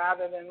sooner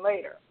rather than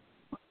later.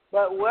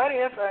 But what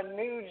if a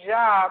new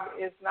job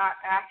is not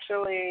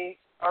actually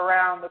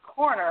around the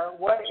corner?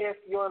 What if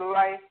your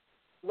life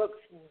looks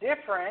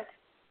different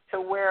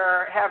to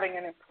where having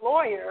an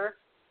employer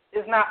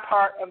is not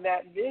part of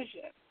that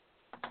vision,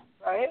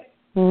 right?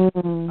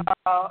 Mm-hmm.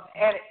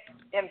 And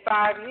in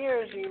 5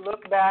 years, you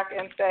look back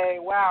and say,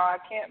 wow, I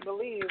can't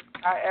believe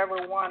I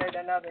ever wanted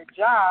another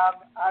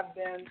job. I've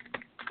been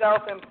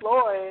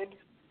self-employed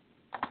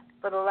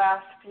for the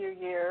last few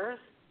years,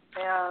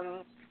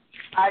 and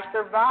I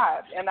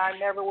survived. And I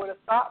never would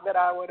have thought that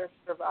I would have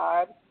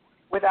survived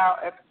without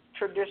a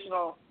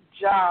traditional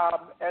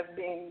job as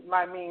being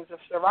my means of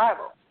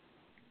survival.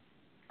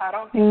 I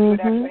don't think you would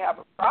actually have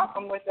a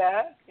problem with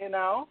that, you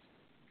know?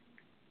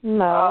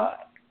 No.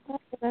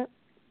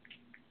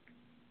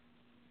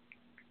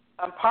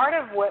 Part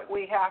of what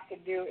we have to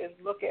do is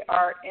look at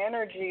our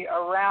energy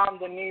around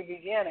the new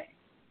beginning,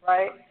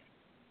 right?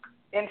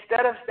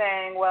 Instead of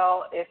saying,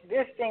 well, if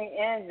this thing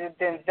ended,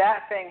 then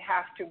that thing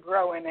has to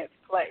grow in its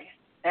place,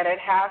 and it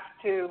has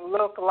to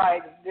look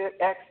like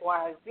X,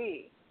 Y,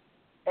 Z.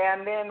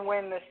 And then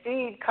when the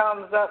seed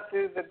comes up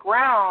through the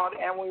ground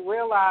and we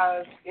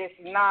realize it's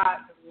not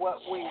what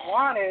we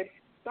wanted,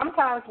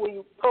 sometimes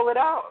we pull it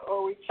out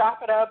or we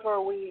chop it up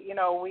or we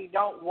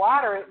don't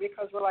water it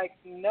because we're like,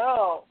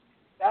 no,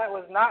 that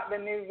was not the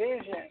new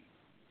vision.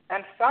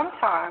 And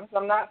sometimes,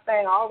 I'm not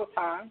saying all the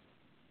time,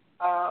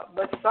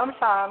 but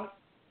sometimes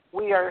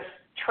we are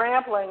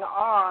trampling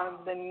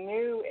on the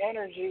new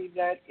energy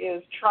that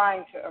is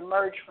trying to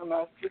emerge from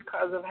us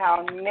because of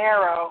how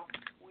narrow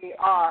we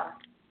are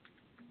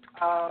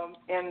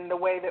in the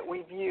way that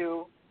we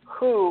view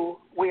who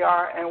we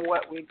are and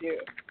what we do.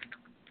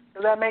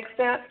 Does that make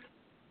sense?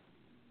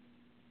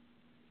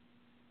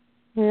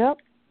 Yep.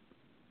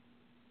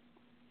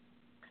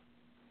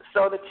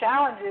 So the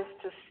challenge is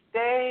to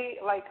stay,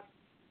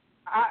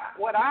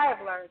 what I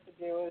have learned to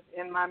do is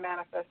in my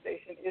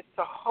manifestation is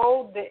to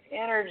hold the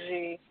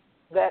energy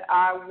that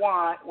I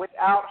want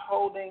without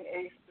holding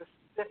a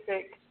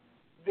specific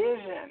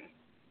vision.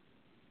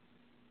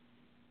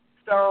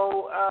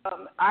 So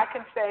I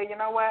can say, you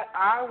know what,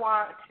 I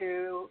want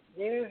to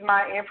use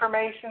my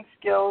information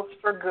skills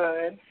for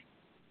good.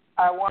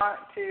 I want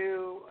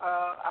to,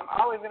 I'm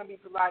always going to be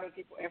providing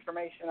people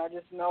information. I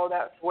just know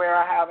that's where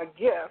I have a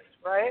gift,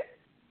 right?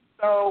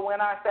 So when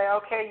I say,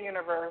 okay,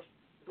 universe,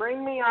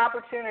 bring me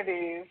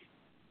opportunities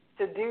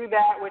to do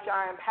that which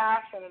I am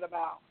passionate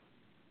about.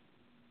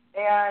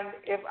 And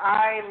if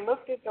I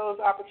looked at those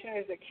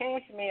opportunities that came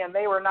to me and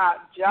they were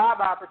not job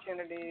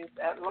opportunities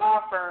at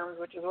law firms,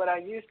 which is what I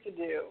used to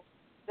do,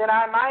 then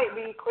I might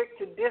be quick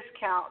to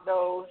discount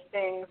those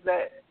things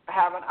that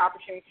have an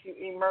opportunity to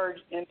emerge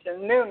into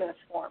newness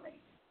for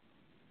me.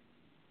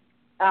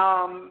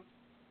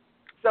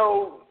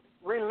 So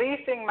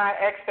releasing my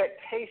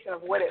expectation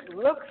of what it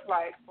looks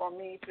like for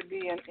me to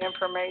be an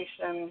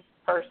information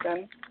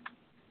person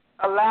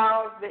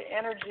allows the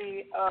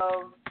energy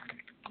of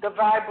the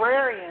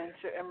Viberarian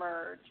to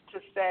emerge, to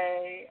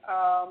say,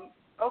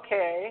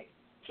 okay,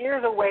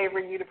 here's a way for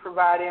you to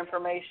provide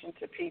information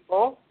to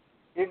people.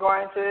 You're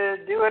going to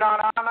do it on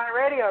an online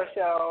radio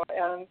show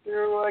and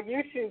through a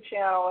YouTube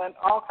channel and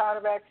all kinds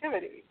of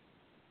activities.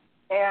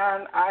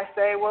 And I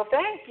say, well,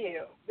 thank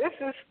you. This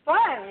is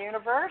fun,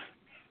 universe.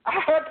 I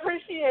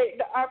appreciate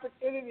the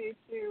opportunity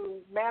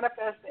to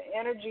manifest the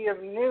energy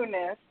of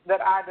newness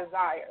that I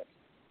desire.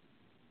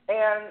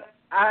 And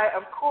I,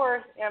 of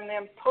course, am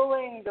then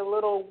pulling the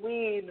little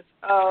weeds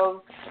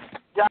of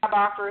job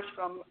offers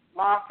from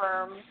law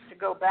firms to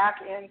go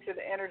back into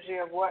the energy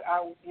of what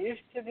I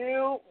used to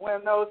do.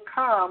 When those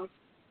come,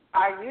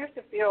 I used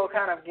to feel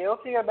kind of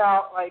guilty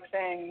about,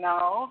 saying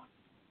no.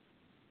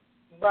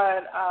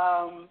 But,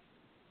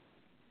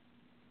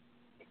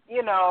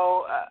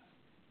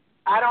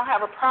 I don't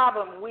have a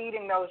problem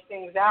weeding those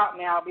things out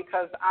now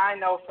because I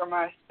know for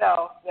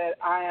myself that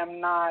I am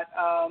not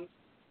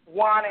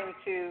wanting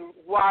to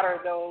water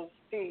those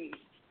seeds.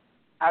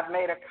 I've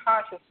made a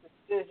conscious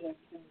decision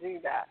to do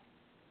that.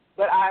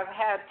 But I've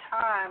had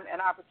time and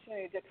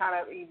opportunity to kind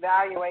of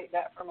evaluate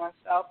that for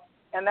myself.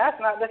 And that's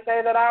not to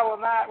say that I will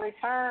not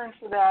return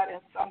to that in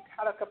some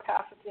kind of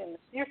capacity in the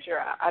future.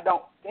 I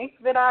don't think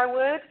that I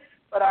would,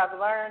 but I've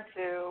learned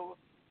to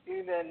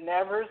do the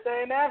never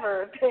say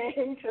never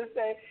thing, to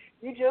say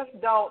you just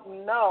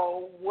don't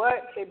know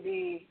what could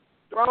be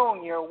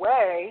thrown your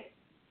way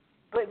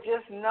but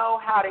just know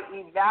how to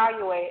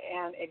evaluate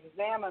and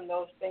examine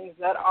those things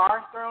that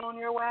are thrown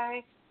your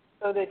way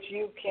so that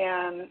you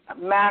can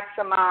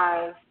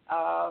maximize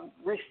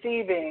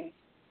receiving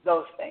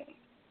those things.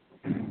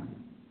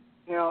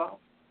 You know,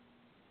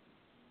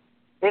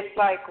 it's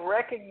like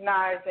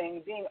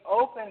recognizing, being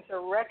open to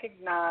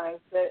recognize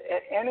that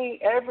at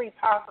every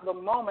possible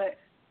moment,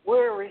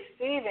 we're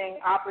receiving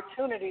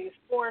opportunities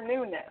for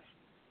newness.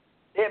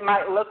 It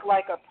might look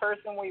like a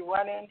person we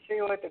run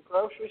into at the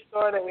grocery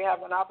store that we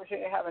have an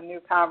opportunity to have a new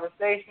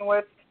conversation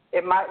with.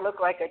 It might look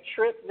like a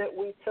trip that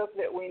we took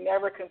that we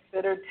never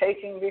considered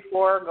taking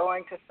before,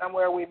 going to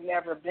somewhere we've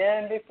never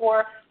been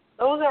before.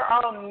 Those are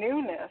all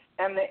newness,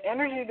 and the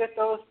energy that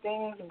those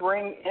things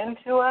bring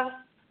into us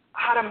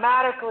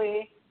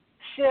automatically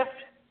shift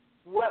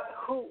what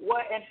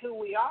and who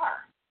we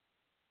are.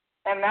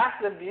 And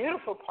that's the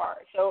beautiful part.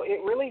 So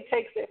it really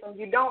takes it from,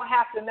 you don't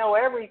have to know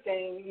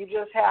everything, you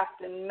just have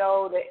to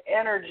know the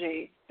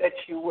energy that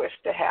you wish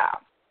to have,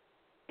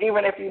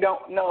 even if you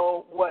don't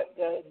know what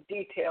the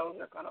details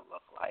are going to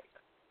look like.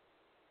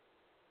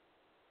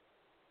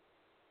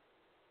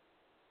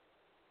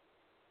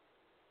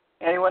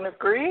 Anyone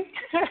agree?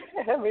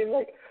 I mean,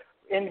 like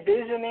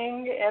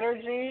envisioning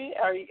energy.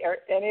 Are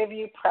any of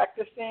you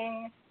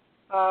practicing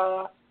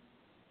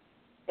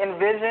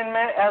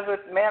envisionment as a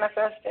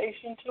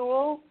manifestation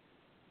tool?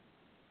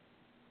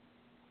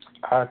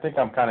 I think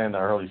I'm kind of in the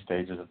early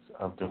stages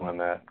of doing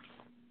that.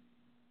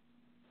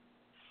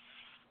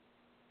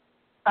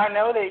 I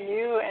know that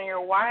you and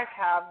your wife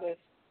have this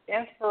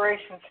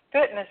Inspirations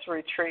Fitness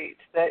retreat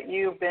that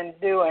you've been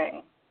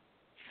doing,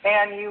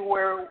 and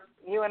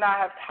you and I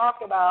have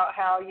talked about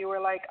how you were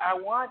like, I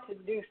want to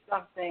do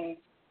something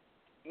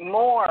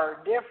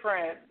more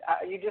different.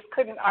 You just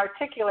couldn't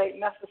articulate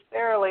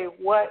necessarily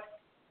what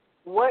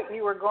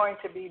you were going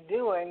to be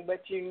doing,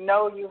 but you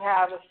know you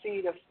have a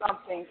seed of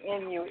something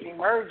in you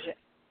emerging.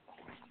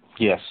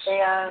 Yes.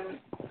 And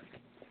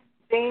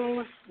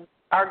things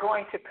are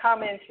going to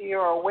come into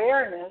your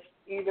awareness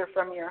either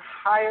from your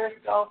higher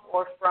self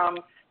or from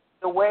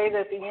the way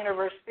that the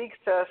universe speaks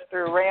to us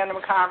through random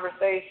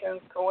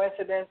conversations,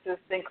 coincidences,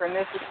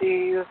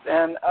 synchronicities,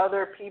 and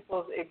other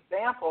people's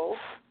examples.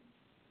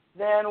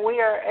 Then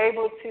we are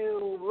able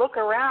to look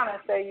around and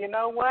say, you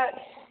know what?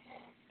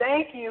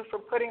 Thank you for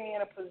putting me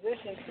in a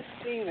position to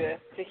see this,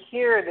 to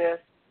hear this,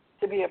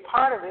 to be a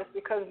part of this,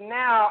 because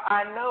now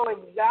I know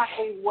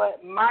exactly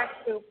what my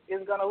soup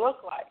is going to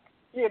look like.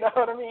 You know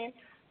what I mean?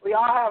 We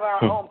all have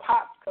our own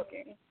pots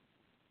cooking,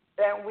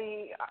 and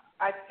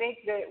I think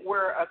that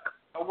we're a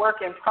work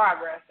in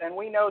progress, and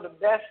we know the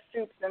best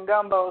soups and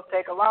gumbos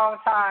take a long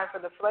time for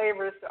the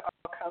flavors to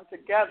all come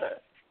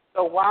together.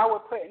 So while we're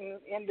putting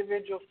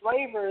individual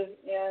flavors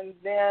in,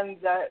 then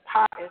the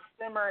pot is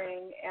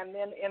simmering, and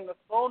then in the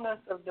fullness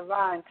of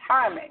divine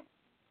timing,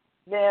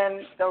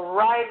 then the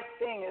right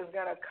thing is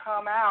going to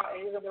come out,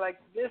 and you're going to be like,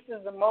 this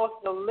is the most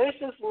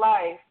delicious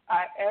life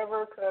I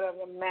ever could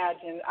have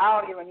imagined.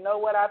 I don't even know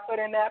what I put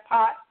in that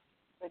pot,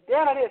 but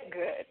damn, it is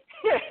good.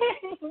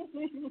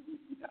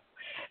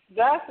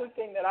 That's the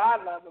thing that I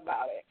love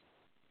about it,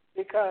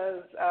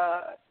 because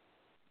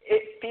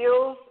it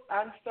feels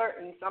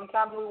uncertain.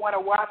 Sometimes we want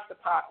to watch the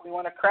pot. We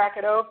want to crack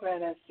it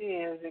open and see,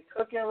 is it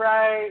cooking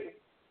right?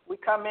 We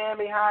come in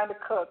behind the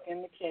cook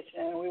in the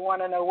kitchen. We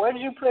want to know, what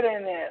did you put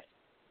in this?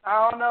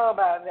 I don't know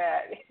about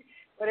that.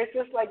 But it's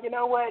just like, you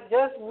know what,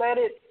 just let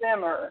it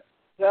simmer.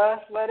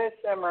 Just let it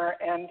simmer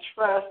and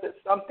trust that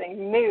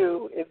something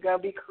new is going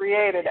to be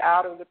created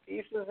out of the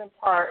pieces and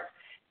parts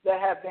that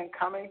have been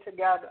coming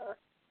together.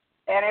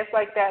 And it's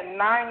like that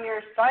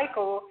 9-year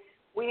cycle.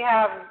 We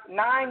have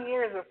 9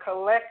 years of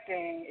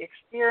collecting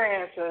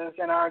experiences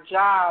in our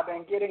job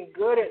and getting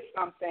good at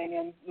something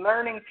and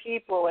learning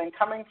people and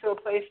coming to a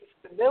place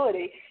of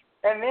stability.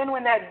 And then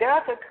when that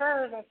death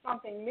occurs and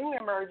something new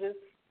emerges,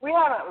 we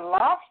haven't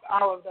lost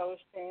all of those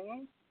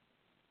things.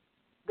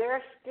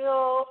 They're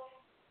still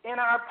in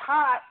our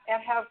pot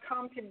and have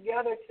come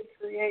together to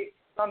create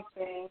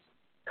something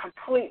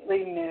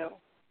completely new.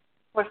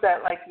 What's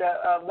that, like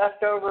the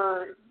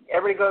leftover,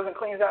 everybody goes and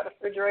cleans out the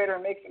refrigerator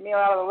and makes a meal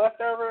out of the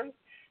leftovers?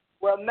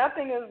 Well,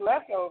 nothing is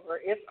left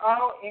over. It's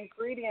all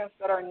ingredients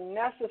that are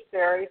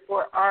necessary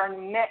for our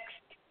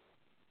next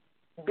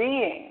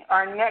being,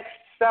 our next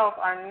self,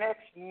 our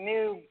next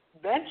new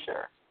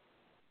venture.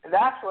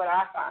 That's what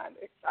I find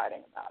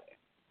exciting about it.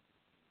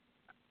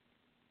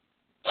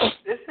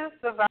 This is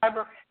the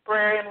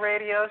Viberarian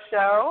Radio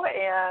Show,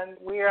 and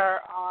we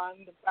are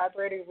on the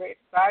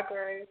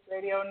Viberarian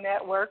Radio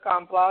Network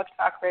on Blog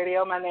Talk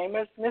Radio. My name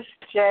is Miss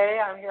J.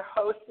 I'm your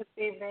host this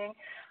evening.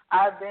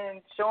 I've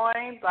been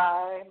joined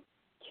by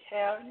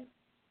Kim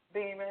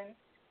Beeman,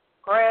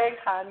 Greg,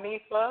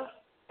 Hanifa,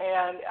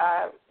 and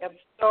I am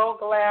so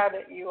glad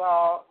that you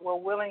all are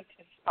willing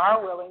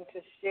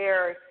to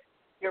share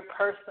your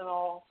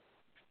personal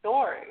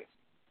story.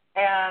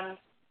 And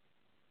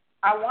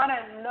I want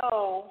to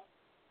know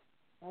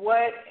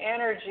what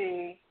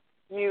energy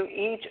you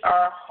each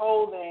are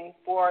holding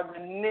for the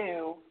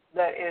new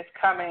that is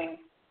coming,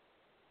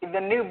 the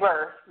new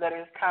birth that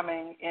is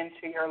coming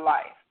into your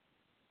life.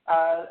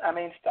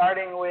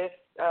 Starting with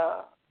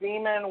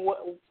Beeman,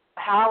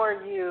 how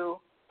are you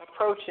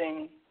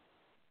approaching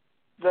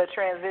the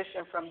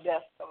transition from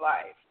death to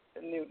life,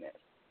 to newness?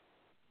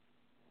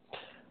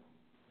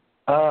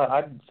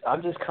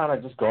 I'm just kind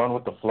of just going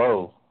with the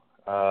flow.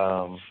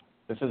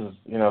 This is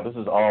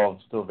all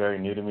still very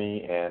new to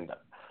me, and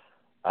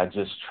I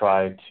just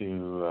try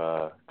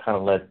to kind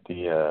of let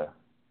the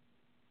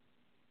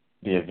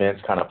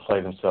events kind of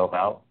play themselves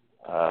out.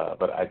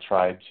 But I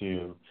try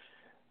to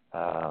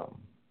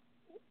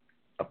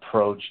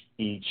approach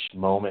each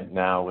moment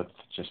now with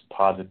just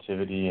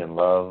positivity and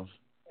love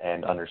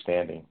and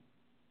understanding.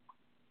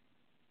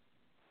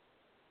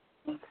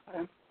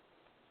 Okay.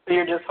 So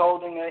you're just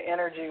holding an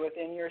energy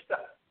within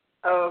yourself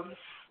of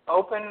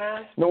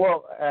openness,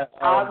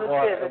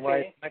 positivity.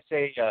 When I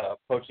say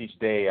approach each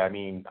day, I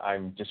mean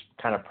I'm just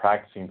kind of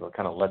practicing to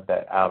kind of let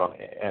that out on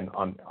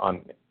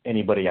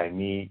anybody I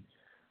meet,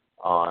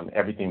 on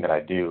everything that I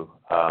do.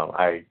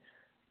 I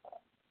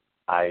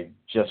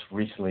just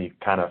recently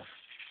kind of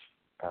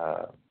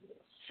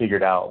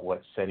figured out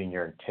what setting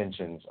your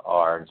intentions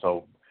are, and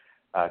so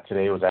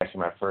today was actually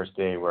my first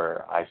day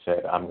where I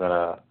said I'm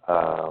gonna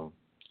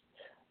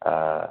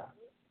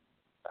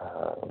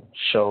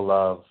show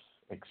love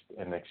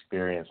and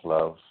experience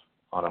love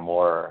on a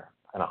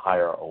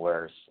higher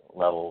awareness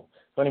level.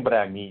 So anybody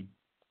I meet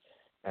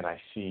and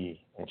I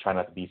see, and try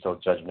not to be so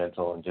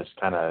judgmental and just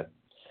kind of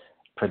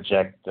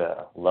project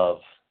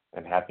love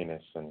and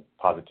happiness and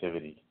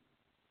positivity.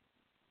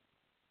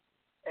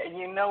 And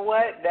you know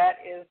what? That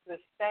is the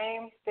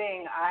same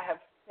thing I have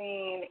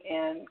seen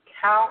in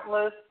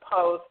countless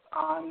posts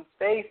on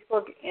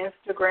Facebook,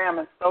 Instagram,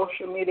 and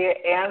social media,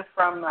 and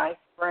from my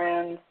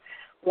friends.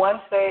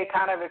 Once they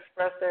kind of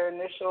express their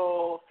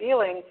initial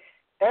feeling,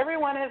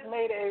 everyone has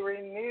made a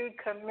renewed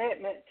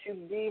commitment to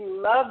be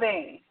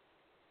loving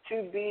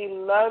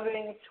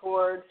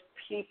towards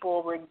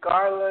people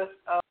regardless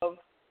of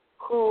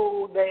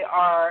who they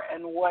are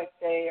and what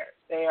they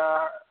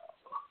are,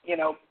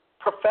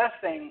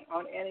 professing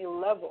on any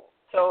level.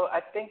 So I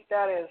think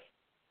that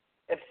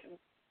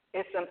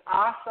it's an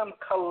awesome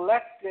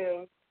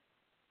collective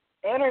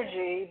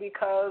energy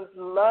because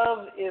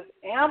love is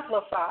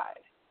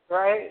amplified,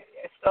 right?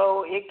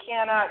 So it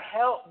cannot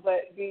help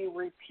but be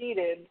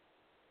repeated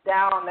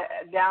down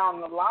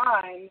the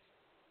line,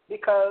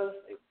 because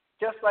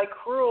just like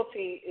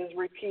cruelty is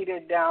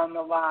repeated down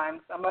the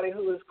line, somebody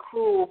who is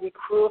cruel will be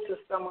cruel to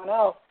someone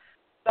else.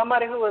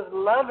 Somebody who is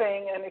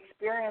loving and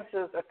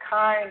experiences a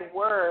kind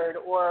word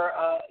or,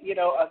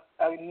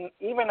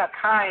 even a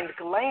kind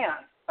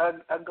glance,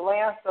 a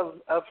glance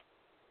of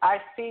I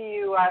see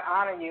you, I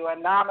honor you, a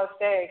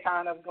namaste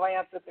kind of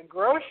glance at the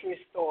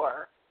grocery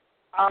store,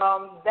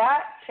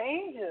 that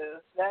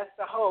changes. That's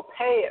the whole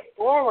pay it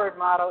forward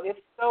model. It's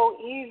so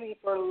easy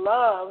for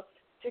love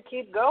to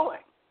keep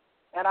going.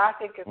 And I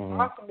think it's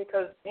awesome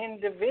because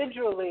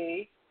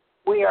individually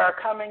we are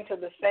coming to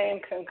the same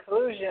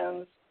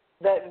conclusions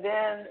that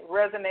then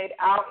resonate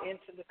out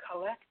into the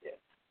collective,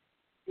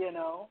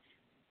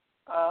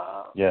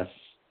 Yes.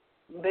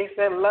 They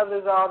said love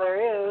is all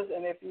there is,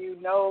 and if you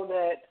know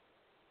that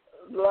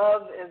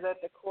love is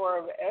at the core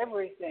of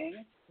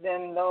everything,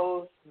 then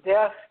those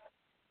deaths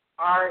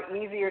are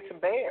easier to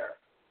bear,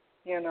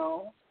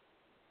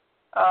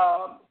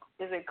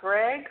 Is it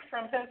Greg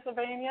from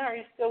Pennsylvania? Are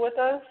you still with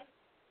us?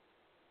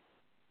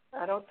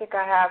 I don't think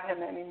I have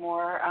him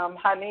anymore.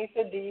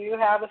 Hanisa, do you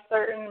have a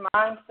certain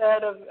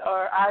mindset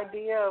or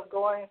idea of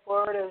going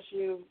forward as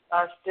you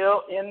are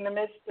still in the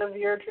midst of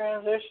your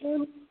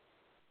transition?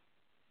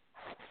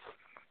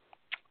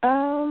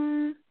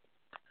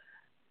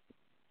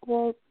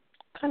 Well,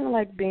 kind of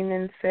like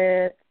Beeman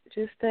said,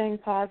 just staying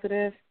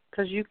positive,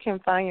 because you can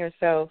find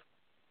yourself,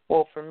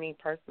 well, for me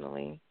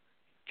personally,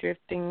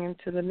 drifting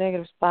into the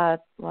negative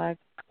spot, like,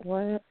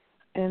 what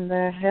in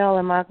the hell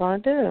am I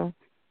going to do?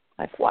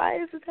 Like, why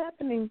is this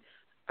happening?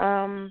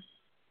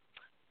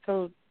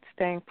 So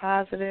staying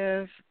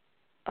positive,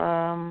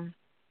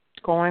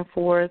 going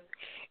forth,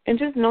 and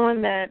just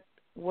knowing that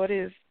what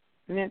is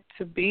meant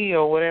to be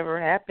or whatever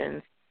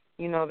happens,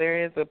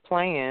 there is a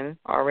plan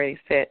already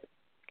set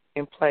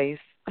in place,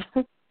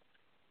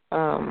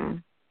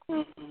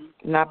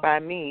 not by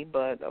me,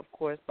 but, of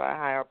course, by a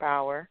higher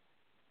power.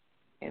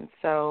 And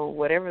so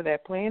whatever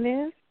that plan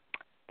is,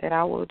 that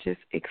I will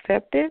just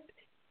accept it,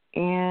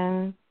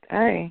 and,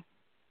 hey,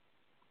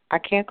 I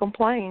can't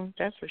complain,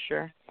 that's for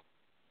sure.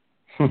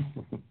 Well,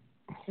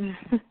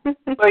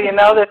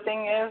 the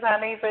thing is,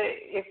 honey,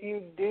 if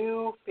you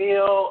do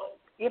feel,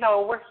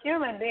 we're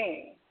human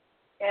beings,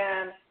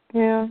 and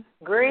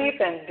grief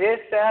and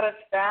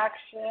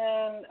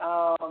dissatisfaction,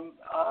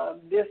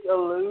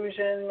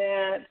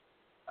 disillusionment,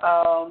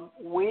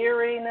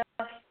 weariness,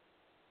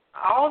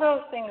 all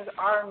those things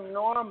are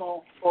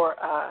normal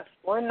for us.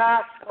 We're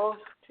not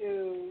supposed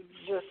to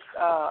just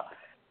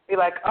be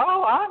like,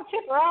 oh, I'm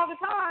chipper all the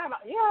time.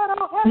 Yeah, I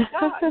don't have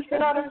touch. You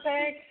know what I'm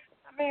saying?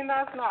 I mean,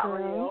 that's not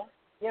real.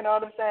 You know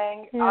what I'm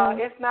saying?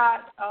 It's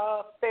not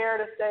fair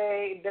to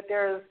say that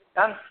there's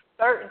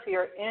uncertainty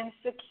or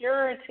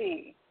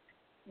insecurity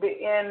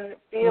in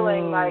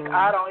feeling like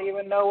I don't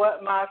even know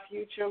what my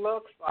future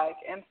looks like.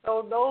 And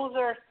so those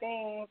are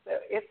things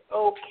that it's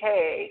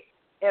okay,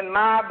 in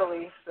my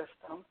belief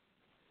system,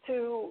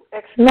 to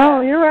accept.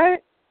 No, you're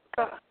right.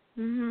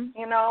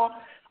 You know,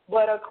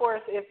 but of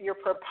course, if your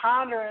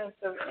preponderance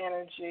of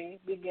energy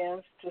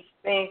begins to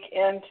sink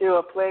into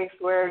a place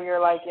where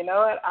you're like, you know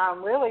what,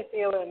 I'm really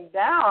feeling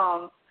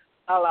down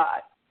a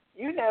lot,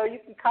 you know, you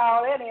can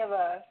call any of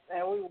us,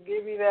 and we will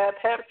give you that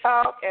pep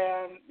talk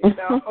and, you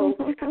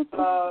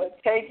know,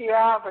 take you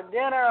out for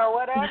dinner or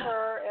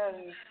whatever,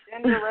 and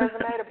send your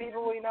resume to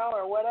people we know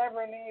or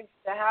whatever needs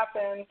to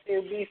happen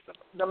to be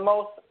the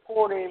most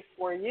supportive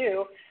for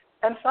you.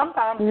 And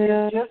sometimes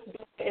you just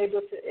be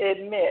able to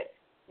admit,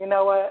 you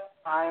know what,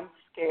 I'm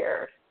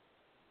scared.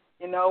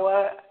 You know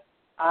what,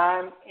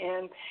 I'm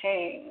in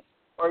pain.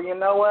 Or you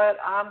know what,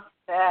 I'm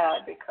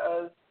sad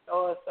because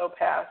so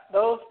passed.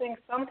 Those things,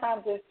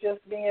 sometimes it's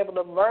just being able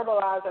to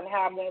verbalize and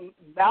have them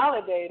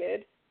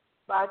validated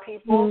by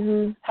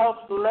people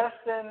helps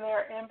lessen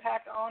their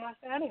impact on us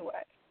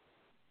anyway.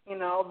 You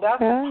know, that's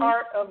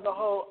part of the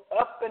whole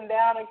up and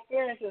down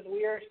experiences.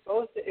 We are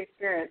supposed to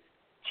experience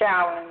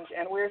challenge,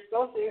 and we're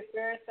supposed to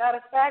experience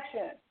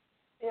satisfaction.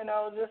 You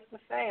know, just the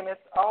same.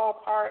 It's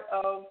all part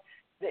of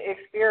the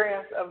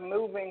experience of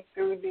moving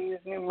through these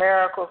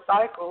numerical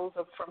cycles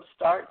of from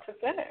start to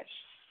finish.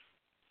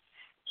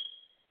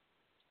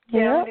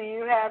 Kim, do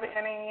you have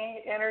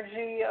any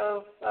energy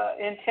of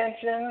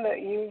intention that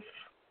you've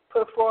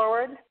put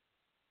forward?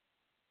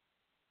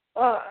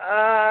 Well,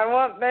 I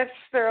won't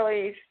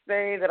necessarily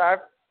say that I'm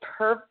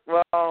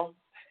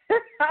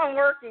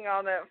working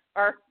on that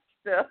part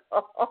still.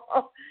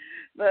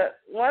 But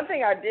one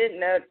thing I did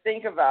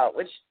think about,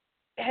 which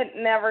had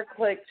never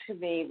clicked to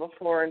me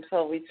before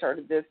until we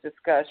started this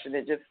discussion,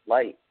 it just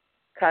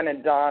kind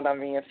of dawned on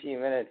me a few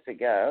minutes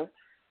ago.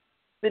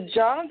 The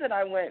job that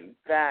I went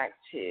back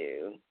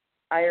to,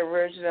 I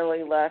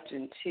originally left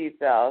in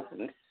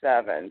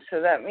 2007, so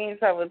that means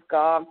I was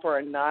gone for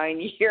a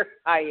 9-year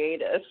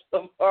hiatus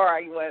before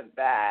I went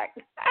back.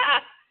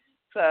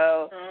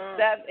 So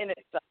that in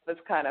itself is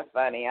kind of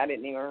funny. I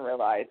didn't even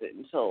realize it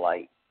until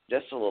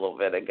just a little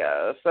bit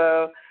ago.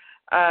 So,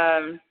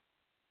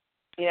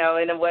 you know,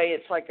 in a way,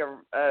 it's like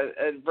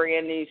a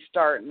brand new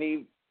start,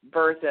 new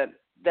birth at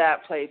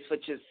that place,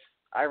 which is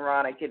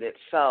ironic in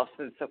itself,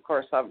 since of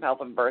course I'm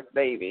helping birth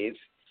babies.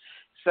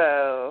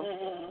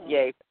 So,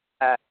 yay.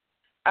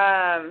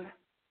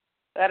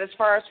 That as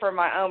far as for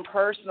my own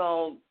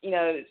personal, you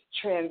know,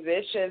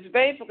 transitions,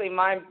 basically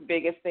my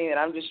biggest thing that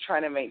I'm just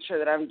trying to make sure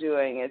that I'm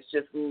doing is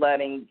just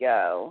letting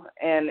go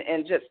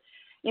and just,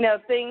 you know,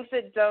 things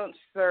that don't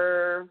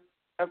serve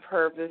a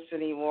purpose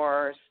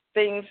anymore,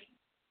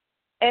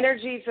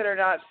 energies that are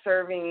not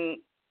serving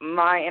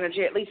my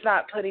energy, at least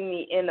not putting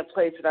me in the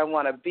place that I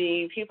want to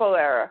be, people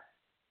that are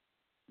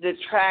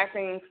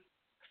detracting,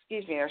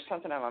 there's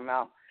something in my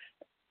mouth,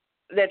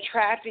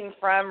 detracting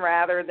from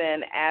rather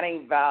than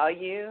adding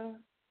value.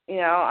 You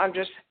know,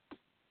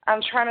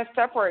 I'm trying to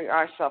separate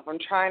myself. I'm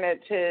trying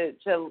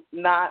to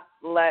not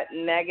let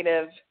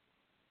negative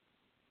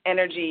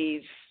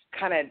energies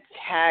kind of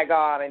tag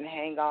on and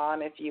hang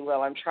on, if you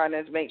will. I'm trying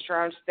to make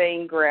sure I'm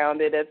staying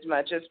grounded as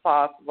much as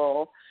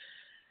possible.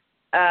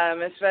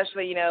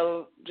 Especially, you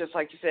know, just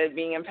like you said,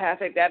 being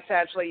empathic, that's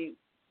actually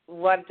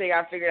one thing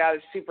I figured out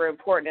is super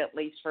important, at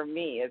least for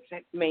me.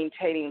 It's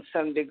maintaining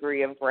some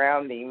degree of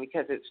grounding,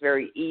 because it's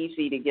very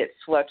easy to get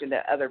swept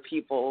into other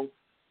people's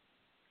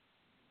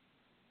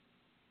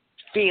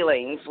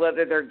feelings,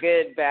 whether they're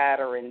good,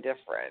 bad, or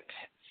indifferent.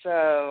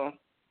 So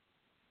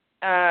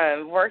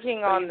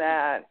working on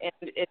that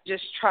and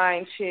just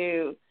trying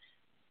to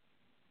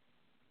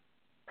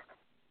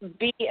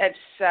be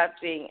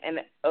accepting and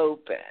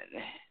open.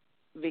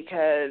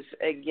 Because,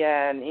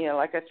 again, you know,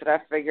 like I said, I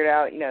figured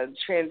out, you know,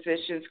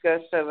 transitions go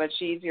so much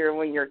easier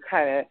when you're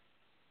kind of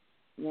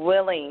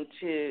willing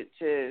to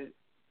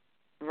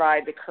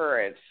ride the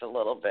currents a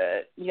little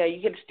bit. You know,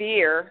 you can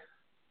steer.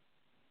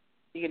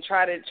 You can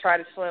try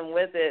to swim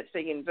with it so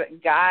you can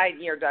guide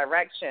your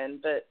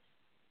direction. But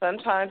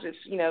sometimes it's,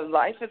 you know,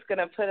 life is going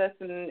to put us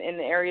in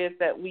areas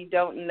that we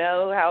don't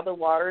know how the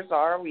waters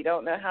are. We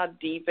don't know how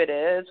deep it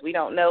is. We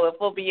don't know if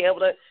we'll be able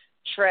to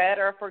tread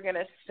or if we're going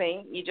to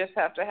sink. You just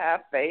have to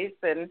have faith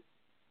and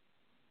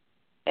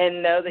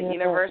know that the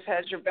universe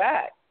has your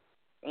back,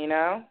 you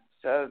know?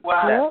 So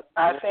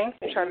I think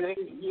that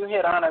you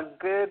hit on a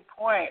good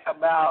point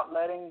about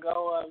letting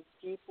go of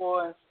people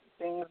and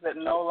things that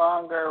no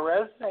longer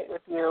resonate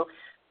with you.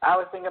 I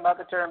was thinking about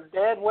the term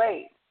dead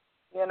weight,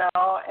 you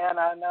know, and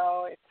I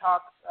know it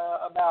talks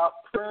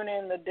about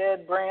pruning the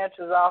dead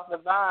branches off the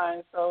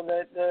vine so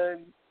that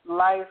the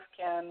life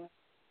can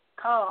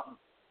come.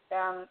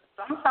 And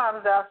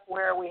sometimes that's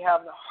where we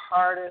have the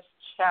hardest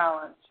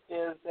challenge,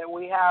 is that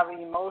we have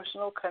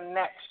emotional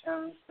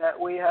connections that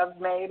we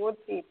have made with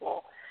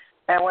people.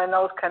 And when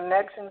those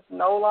connections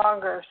no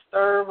longer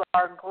serve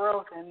our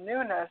growth and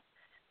newness,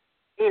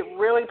 it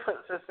really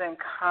puts us in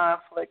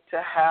conflict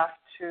to have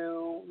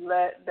to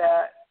let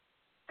that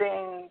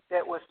thing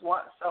that was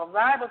once so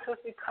valuable to us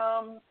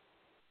become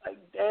like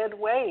dead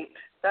weight.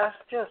 That's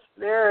just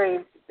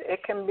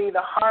it can be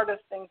the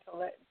hardest thing to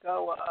let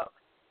go of.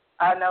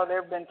 I know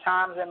there have been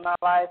times in my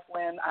life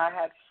when I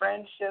had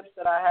friendships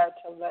that I had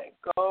to let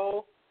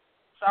go,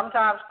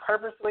 sometimes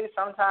purposely,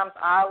 sometimes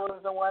I was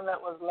the one that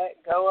was let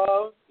go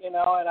of, and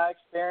I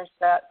experienced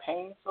that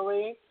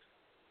painfully.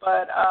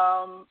 But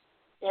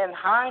in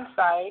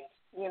hindsight,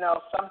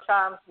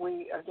 sometimes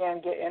we,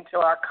 again, get into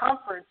our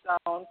comfort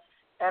zone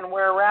and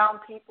we're around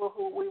people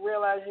who we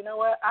realize,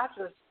 I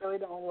just really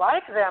don't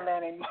like them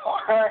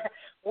anymore.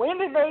 When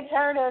did they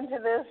turn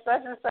into this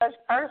such and such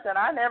person?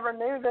 I never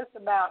knew this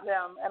about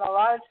them. And a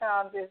lot of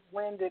times it's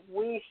when did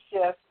we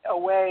shift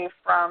away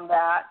from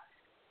that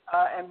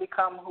and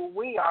become who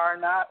we are,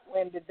 not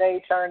when did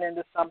they turn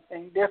into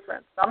something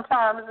different.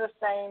 Sometimes the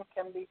same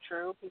can be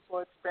true. People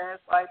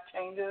experience life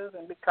changes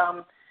and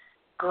become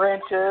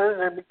Grinches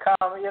or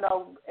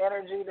become,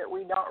 energy that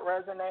we don't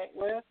resonate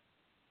with.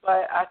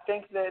 But I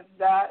think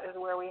that is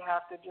where we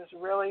have to just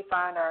really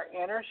find our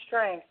inner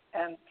strength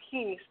and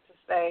peace to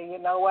say, you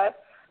know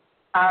what,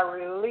 I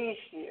release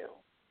you.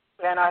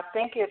 And I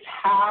think it's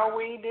how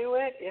we do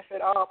it, if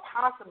at all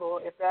possible,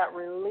 if that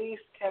release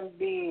can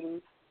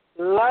be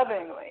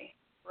lovingly,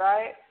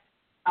 right?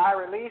 I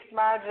released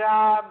my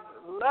job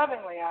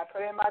lovingly. I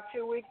put in my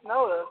 2 weeks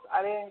notice.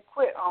 I didn't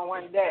quit on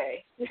one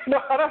day. You know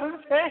what I'm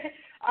saying?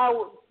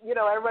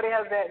 Everybody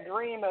has that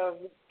dream of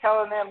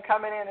telling them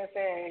coming in and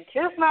saying,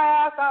 kiss my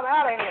ass, I'm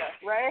out of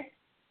here, right?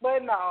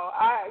 But no,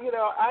 I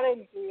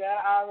didn't do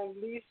that. I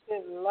released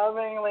it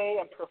lovingly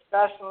and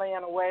professionally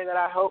in a way that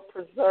I hope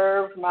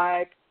preserved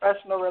my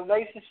professional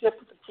relationship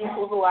with the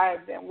people who I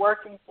have been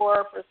working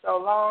for so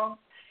long,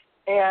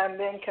 and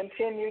then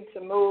continued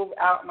to move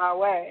out my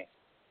way.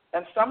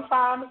 And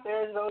sometimes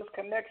there's those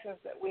connections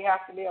that we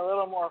have to be a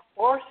little more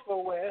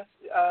forceful with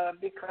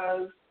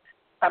because,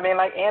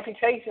 like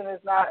amputation is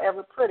not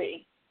ever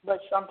pretty, but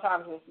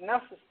sometimes it's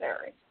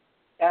necessary.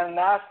 And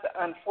that's the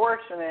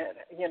unfortunate,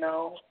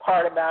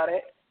 part about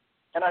it.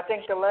 And I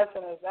think the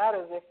lesson is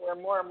if we're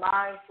more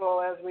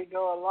mindful as we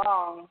go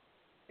along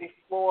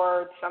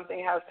before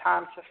something has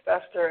time to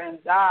fester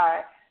and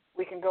die,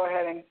 we can go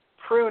ahead and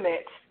prune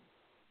it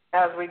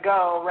as we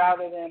go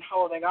rather than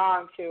holding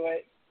on to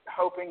it,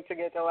 hoping to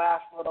get the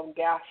last little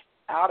gasp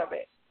out of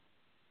it.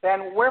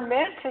 Then we're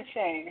meant to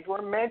change.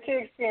 We're meant to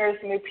experience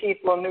new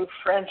people, new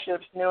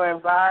friendships, new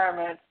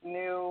environments,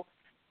 new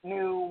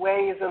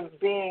ways of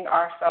being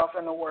ourselves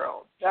in the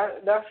world.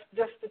 That's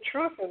just the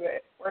truth of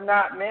it. We're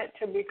not meant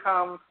to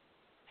become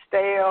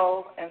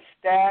stale and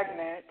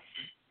stagnant.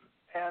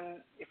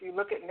 And if you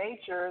look at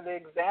nature, the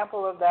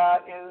example of that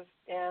is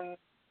in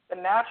the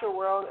natural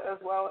world as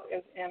well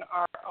as in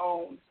our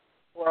own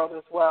world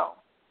as well.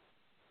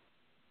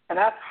 And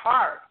that's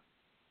hard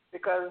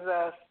because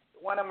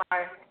one of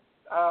my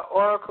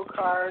oracle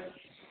cards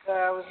that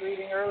I was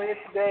reading earlier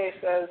today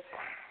says,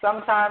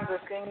 sometimes the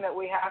thing that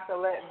we have to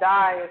let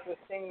die is the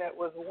thing that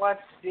was once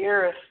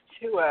dearest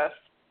to us,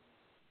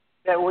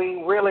 that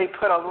we really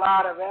put a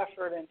lot of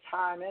effort and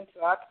time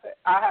into. I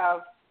have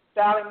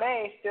Sally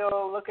Mae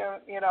still looking,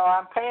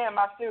 I'm paying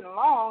my student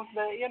loans,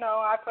 but,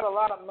 I put a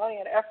lot of money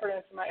and effort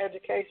into my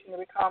education to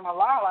become a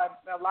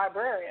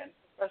librarian,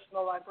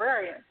 professional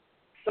librarian.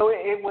 So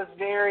it was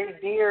very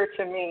dear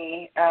to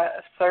me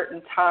at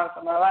certain times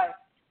of my life.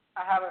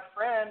 I have a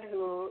friend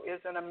who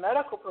is in a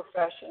medical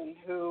profession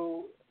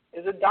who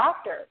is a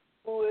doctor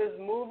who is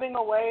moving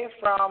away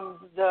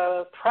from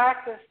the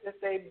practice that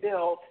they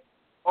built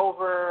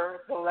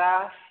over the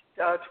last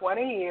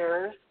 20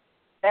 years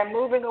and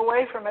moving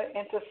away from it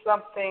into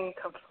something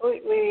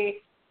completely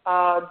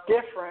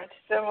different,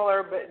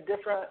 similar but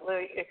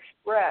differently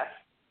expressed.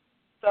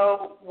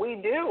 So we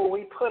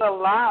put a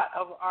lot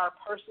of our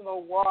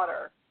personal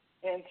water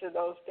into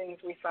those things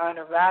we find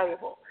are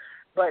valuable.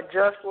 But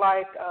just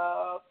like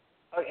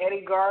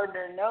Eddie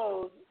Gardner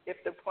knows, if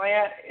the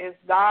plant is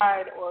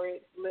died or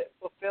it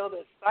fulfilled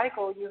its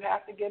cycle, you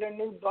have to get a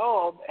new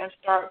bulb and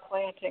start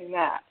planting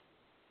that,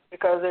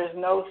 because there's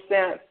no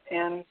sense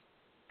in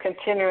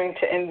continuing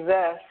to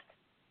invest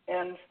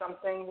in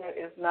something that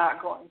is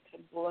not going to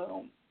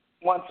bloom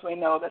once we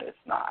know that it's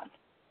not,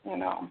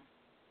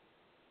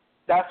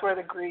 That's where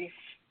the grief,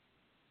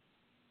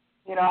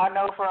 I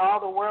know for all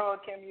the world,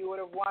 Kim, you would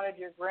have wanted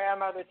your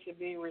grandmother to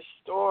be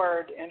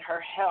restored in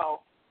her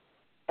health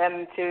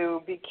and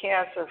to be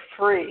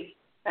cancer-free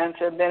and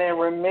to have been in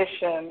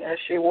remission as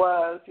she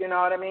was, you know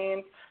what I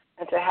mean,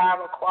 and to have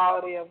a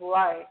quality of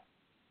life.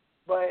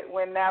 But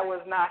when that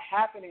was not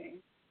happening,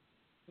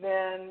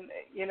 then,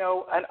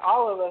 and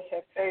all of us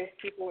have faced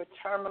people with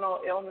terminal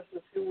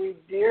illnesses who we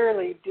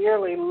dearly,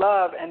 dearly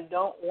love and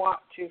don't want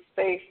to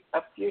face a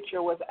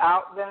future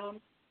without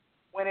them.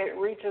 When it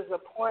reaches a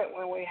point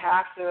when we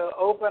have to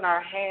open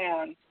our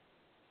hands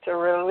to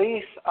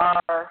release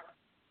our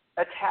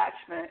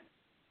attachment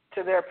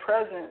to their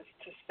presence,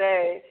 to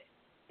say,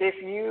 if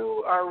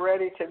you are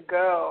ready to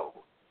go,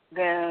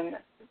 then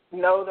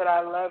know that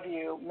I love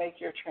you, make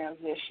your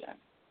transition.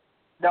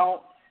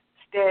 Don't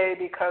stay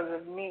because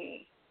of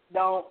me.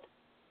 Don't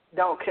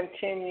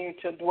continue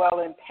to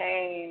dwell in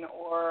pain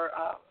or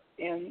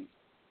in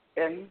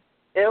and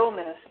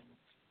illness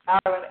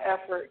out of an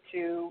effort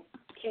to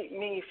keep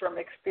me from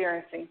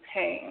experiencing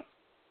pain.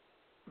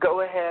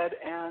 Go ahead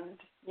and,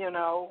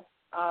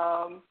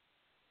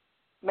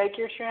 make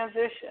your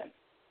transition.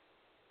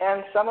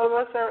 And some of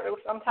us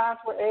sometimes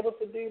we're able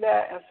to do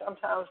that, and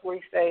sometimes we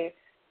say,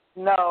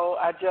 no,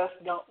 I just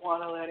don't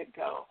want to let it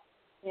go,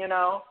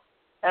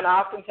 And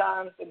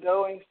oftentimes the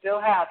going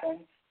still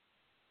happens,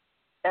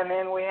 and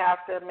then we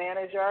have to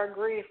manage our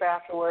grief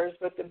afterwards.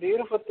 But the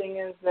beautiful thing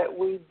is that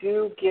we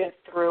do get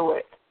through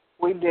it.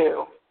 We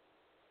do.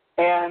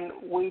 And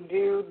we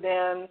do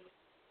then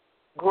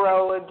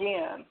grow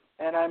again.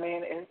 And,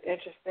 it's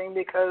interesting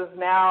because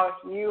now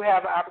you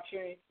have an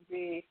opportunity to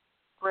be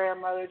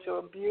grandmother to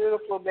a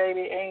beautiful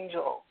baby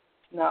angel,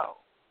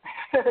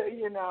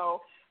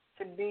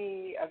 to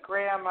be a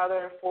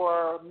grandmother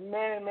for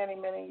many, many,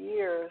 many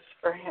years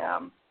for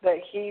him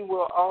that he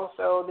will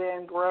also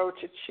then grow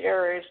to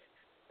cherish.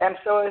 And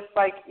so it's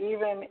like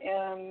even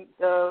in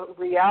the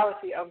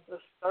reality of the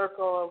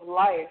circle of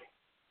life,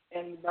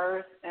 in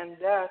birth and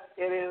death,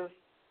 it is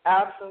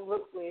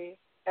absolutely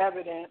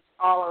evident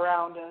all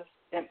around us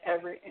in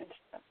every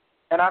instant.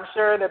 And I'm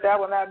sure that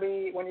will not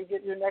be, when you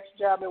get your next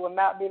job, it will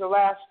not be the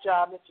last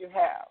job that you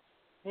have,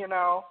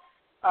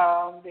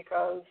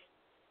 because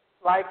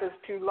life is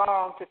too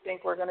long to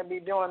think we're going to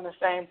be doing the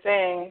same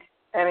thing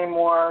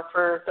anymore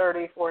for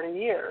 30, 40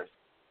 years.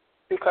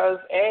 Because,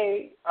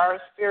 A, our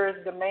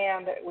spirits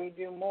demand that we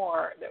do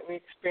more, that we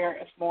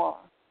experience more,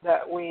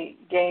 that we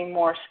gain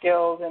more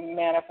skills and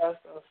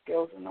manifest those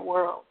skills in the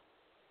world.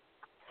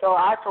 So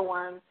I, for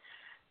one,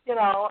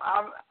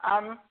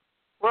 I'm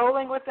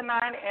rolling with the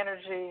 9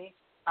 energy.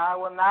 I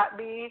will not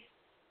be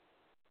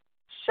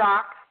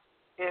shocked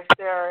if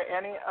there are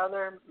any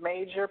other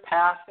major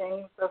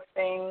passings of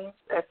things.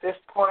 At this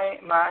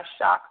point, my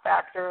shock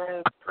factor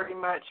has pretty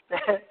much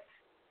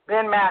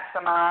been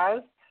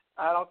maximized.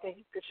 I don't think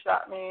you could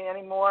shock me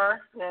any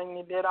more than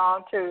you did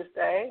on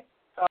Tuesday.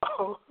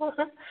 So,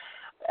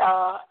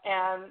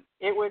 and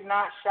it would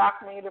not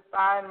shock me to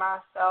find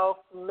myself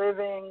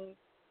living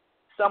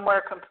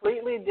somewhere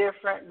completely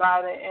different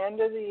by the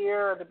end of the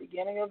year or the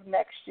beginning of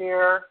next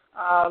year,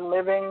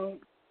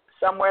 living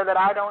somewhere that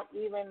I don't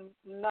even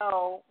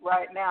know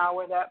right now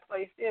where that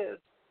place is,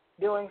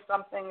 doing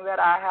something that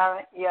I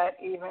haven't yet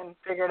even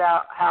figured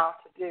out how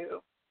to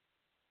do.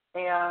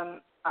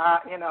 And,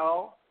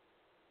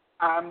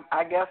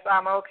 I guess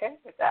I'm okay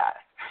with that.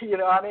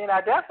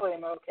 I definitely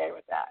am okay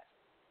with that.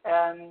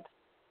 And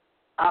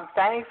I'm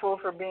thankful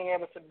for being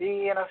able to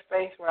be in a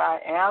space where I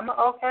am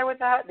okay with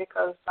that,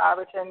 because 5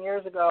 or 10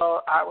 years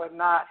ago, I would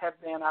not have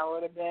been. I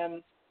would have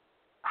been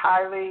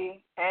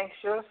highly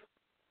anxious,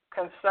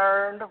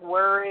 concerned,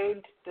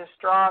 worried,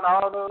 distraught,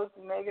 all those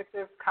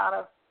negative kind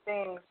of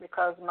things,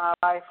 because my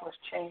life was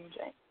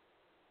changing.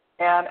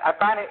 And I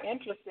find it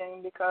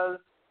interesting because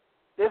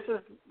this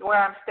is where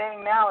I'm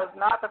staying now is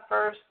not the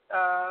first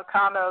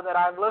condo that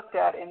I've looked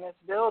at in this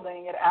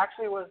building. It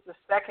actually was the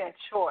second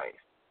choice.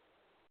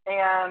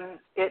 And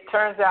it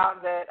turns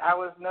out that I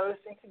was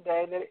noticing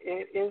today that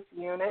it is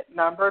unit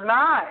number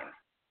 9.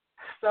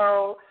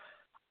 So,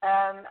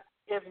 and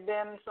it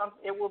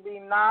will be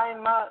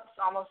 9 months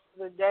almost to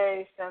the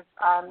day since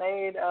I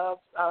made a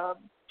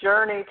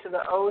journey to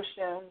the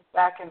ocean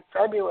back in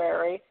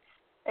February.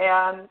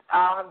 And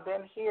I'll have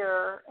been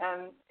here,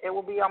 and it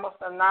will be almost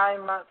a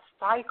 9-month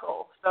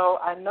cycle. So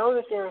I know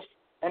that there's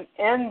an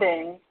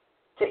ending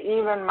to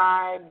even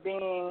my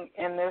being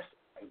in this,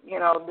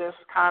 this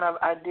kind of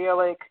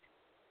idyllic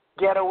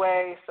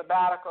getaway,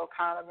 sabbatical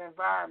kind of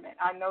environment.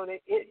 I know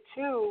that it,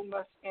 too,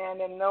 must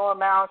end, and no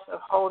amount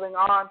of holding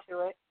on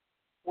to it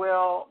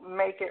will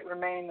make it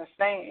remain the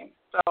same.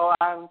 So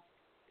I'm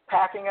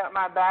packing up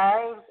my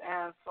bags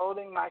and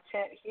folding my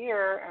tent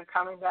here and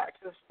coming back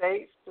to the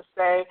States to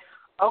say,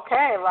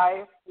 okay,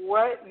 life,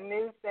 what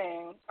new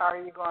thing are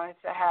you going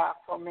to have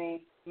for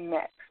me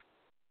next?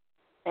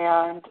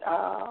 And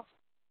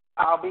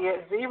I'll be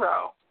at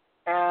 0,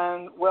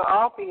 and we'll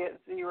all be at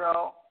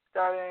 0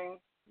 starting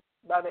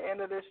by the end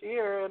of this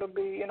year. It'll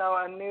be,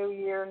 a new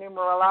year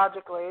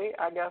numerologically.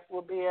 I guess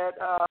we'll be at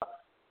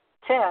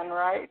 10,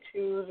 right?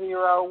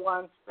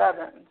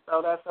 2017.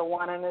 So that's a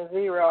 1 and a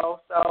 0.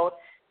 So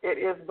it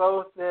is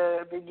both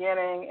the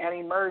beginning and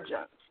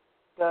emergence.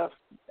 So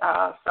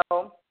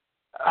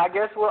I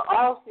guess we'll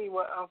all see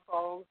what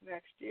unfolds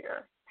next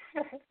year.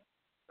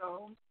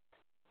 So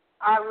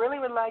I really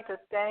would like to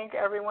thank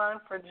everyone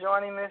for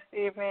joining this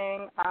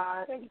evening.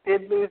 I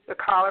did lose the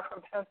caller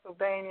from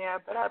Pennsylvania,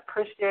 but I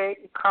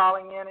appreciate you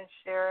calling in and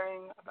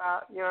sharing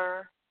about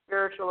your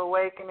spiritual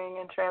awakening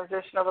and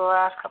transition over the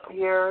last couple of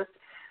years.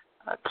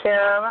 Kim,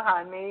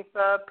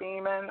 Hanifa,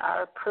 Beeman,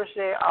 I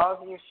appreciate all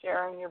of you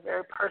sharing your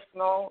very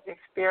personal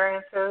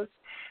experiences.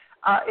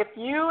 If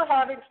you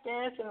have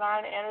experienced in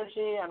 9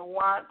 energy and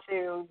want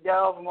to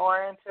delve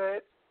more into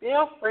it,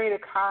 feel free to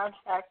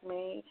contact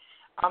me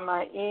on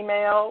my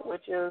email,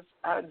 which is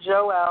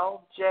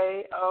Joelle,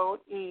 Joelle,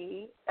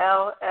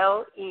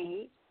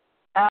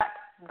 at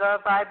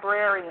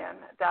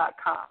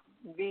theviberarian.com,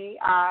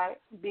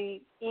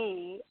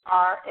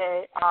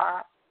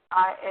 Viberarian.com.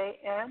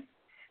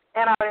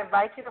 And I would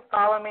invite you to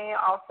follow me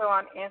also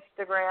on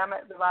Instagram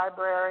at the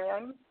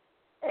Viberarian.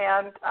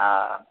 And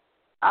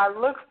I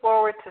look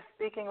forward to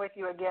speaking with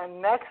you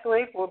again next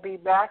week. We'll be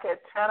back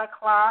at 10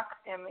 o'clock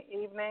in the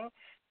evening.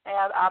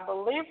 And I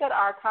believe that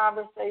our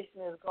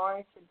conversation is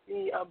going to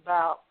be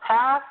about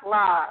past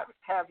lives.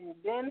 Have you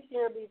been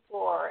here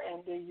before,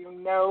 and do you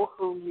know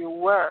who you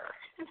were?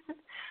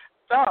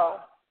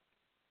 So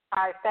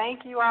I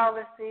thank you all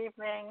this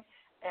evening,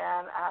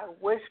 and I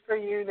wish for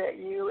you that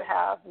you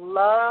have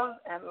love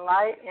and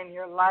light in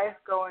your life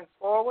going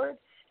forward,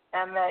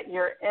 and that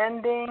your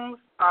endings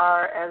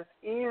are as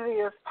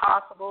easy as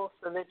possible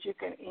so that you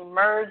can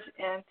emerge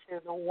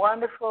into the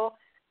wonderful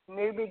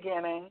new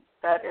beginning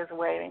that is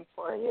waiting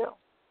for you.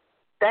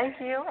 Thank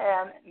you,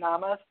 and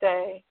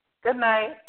namaste. Good night.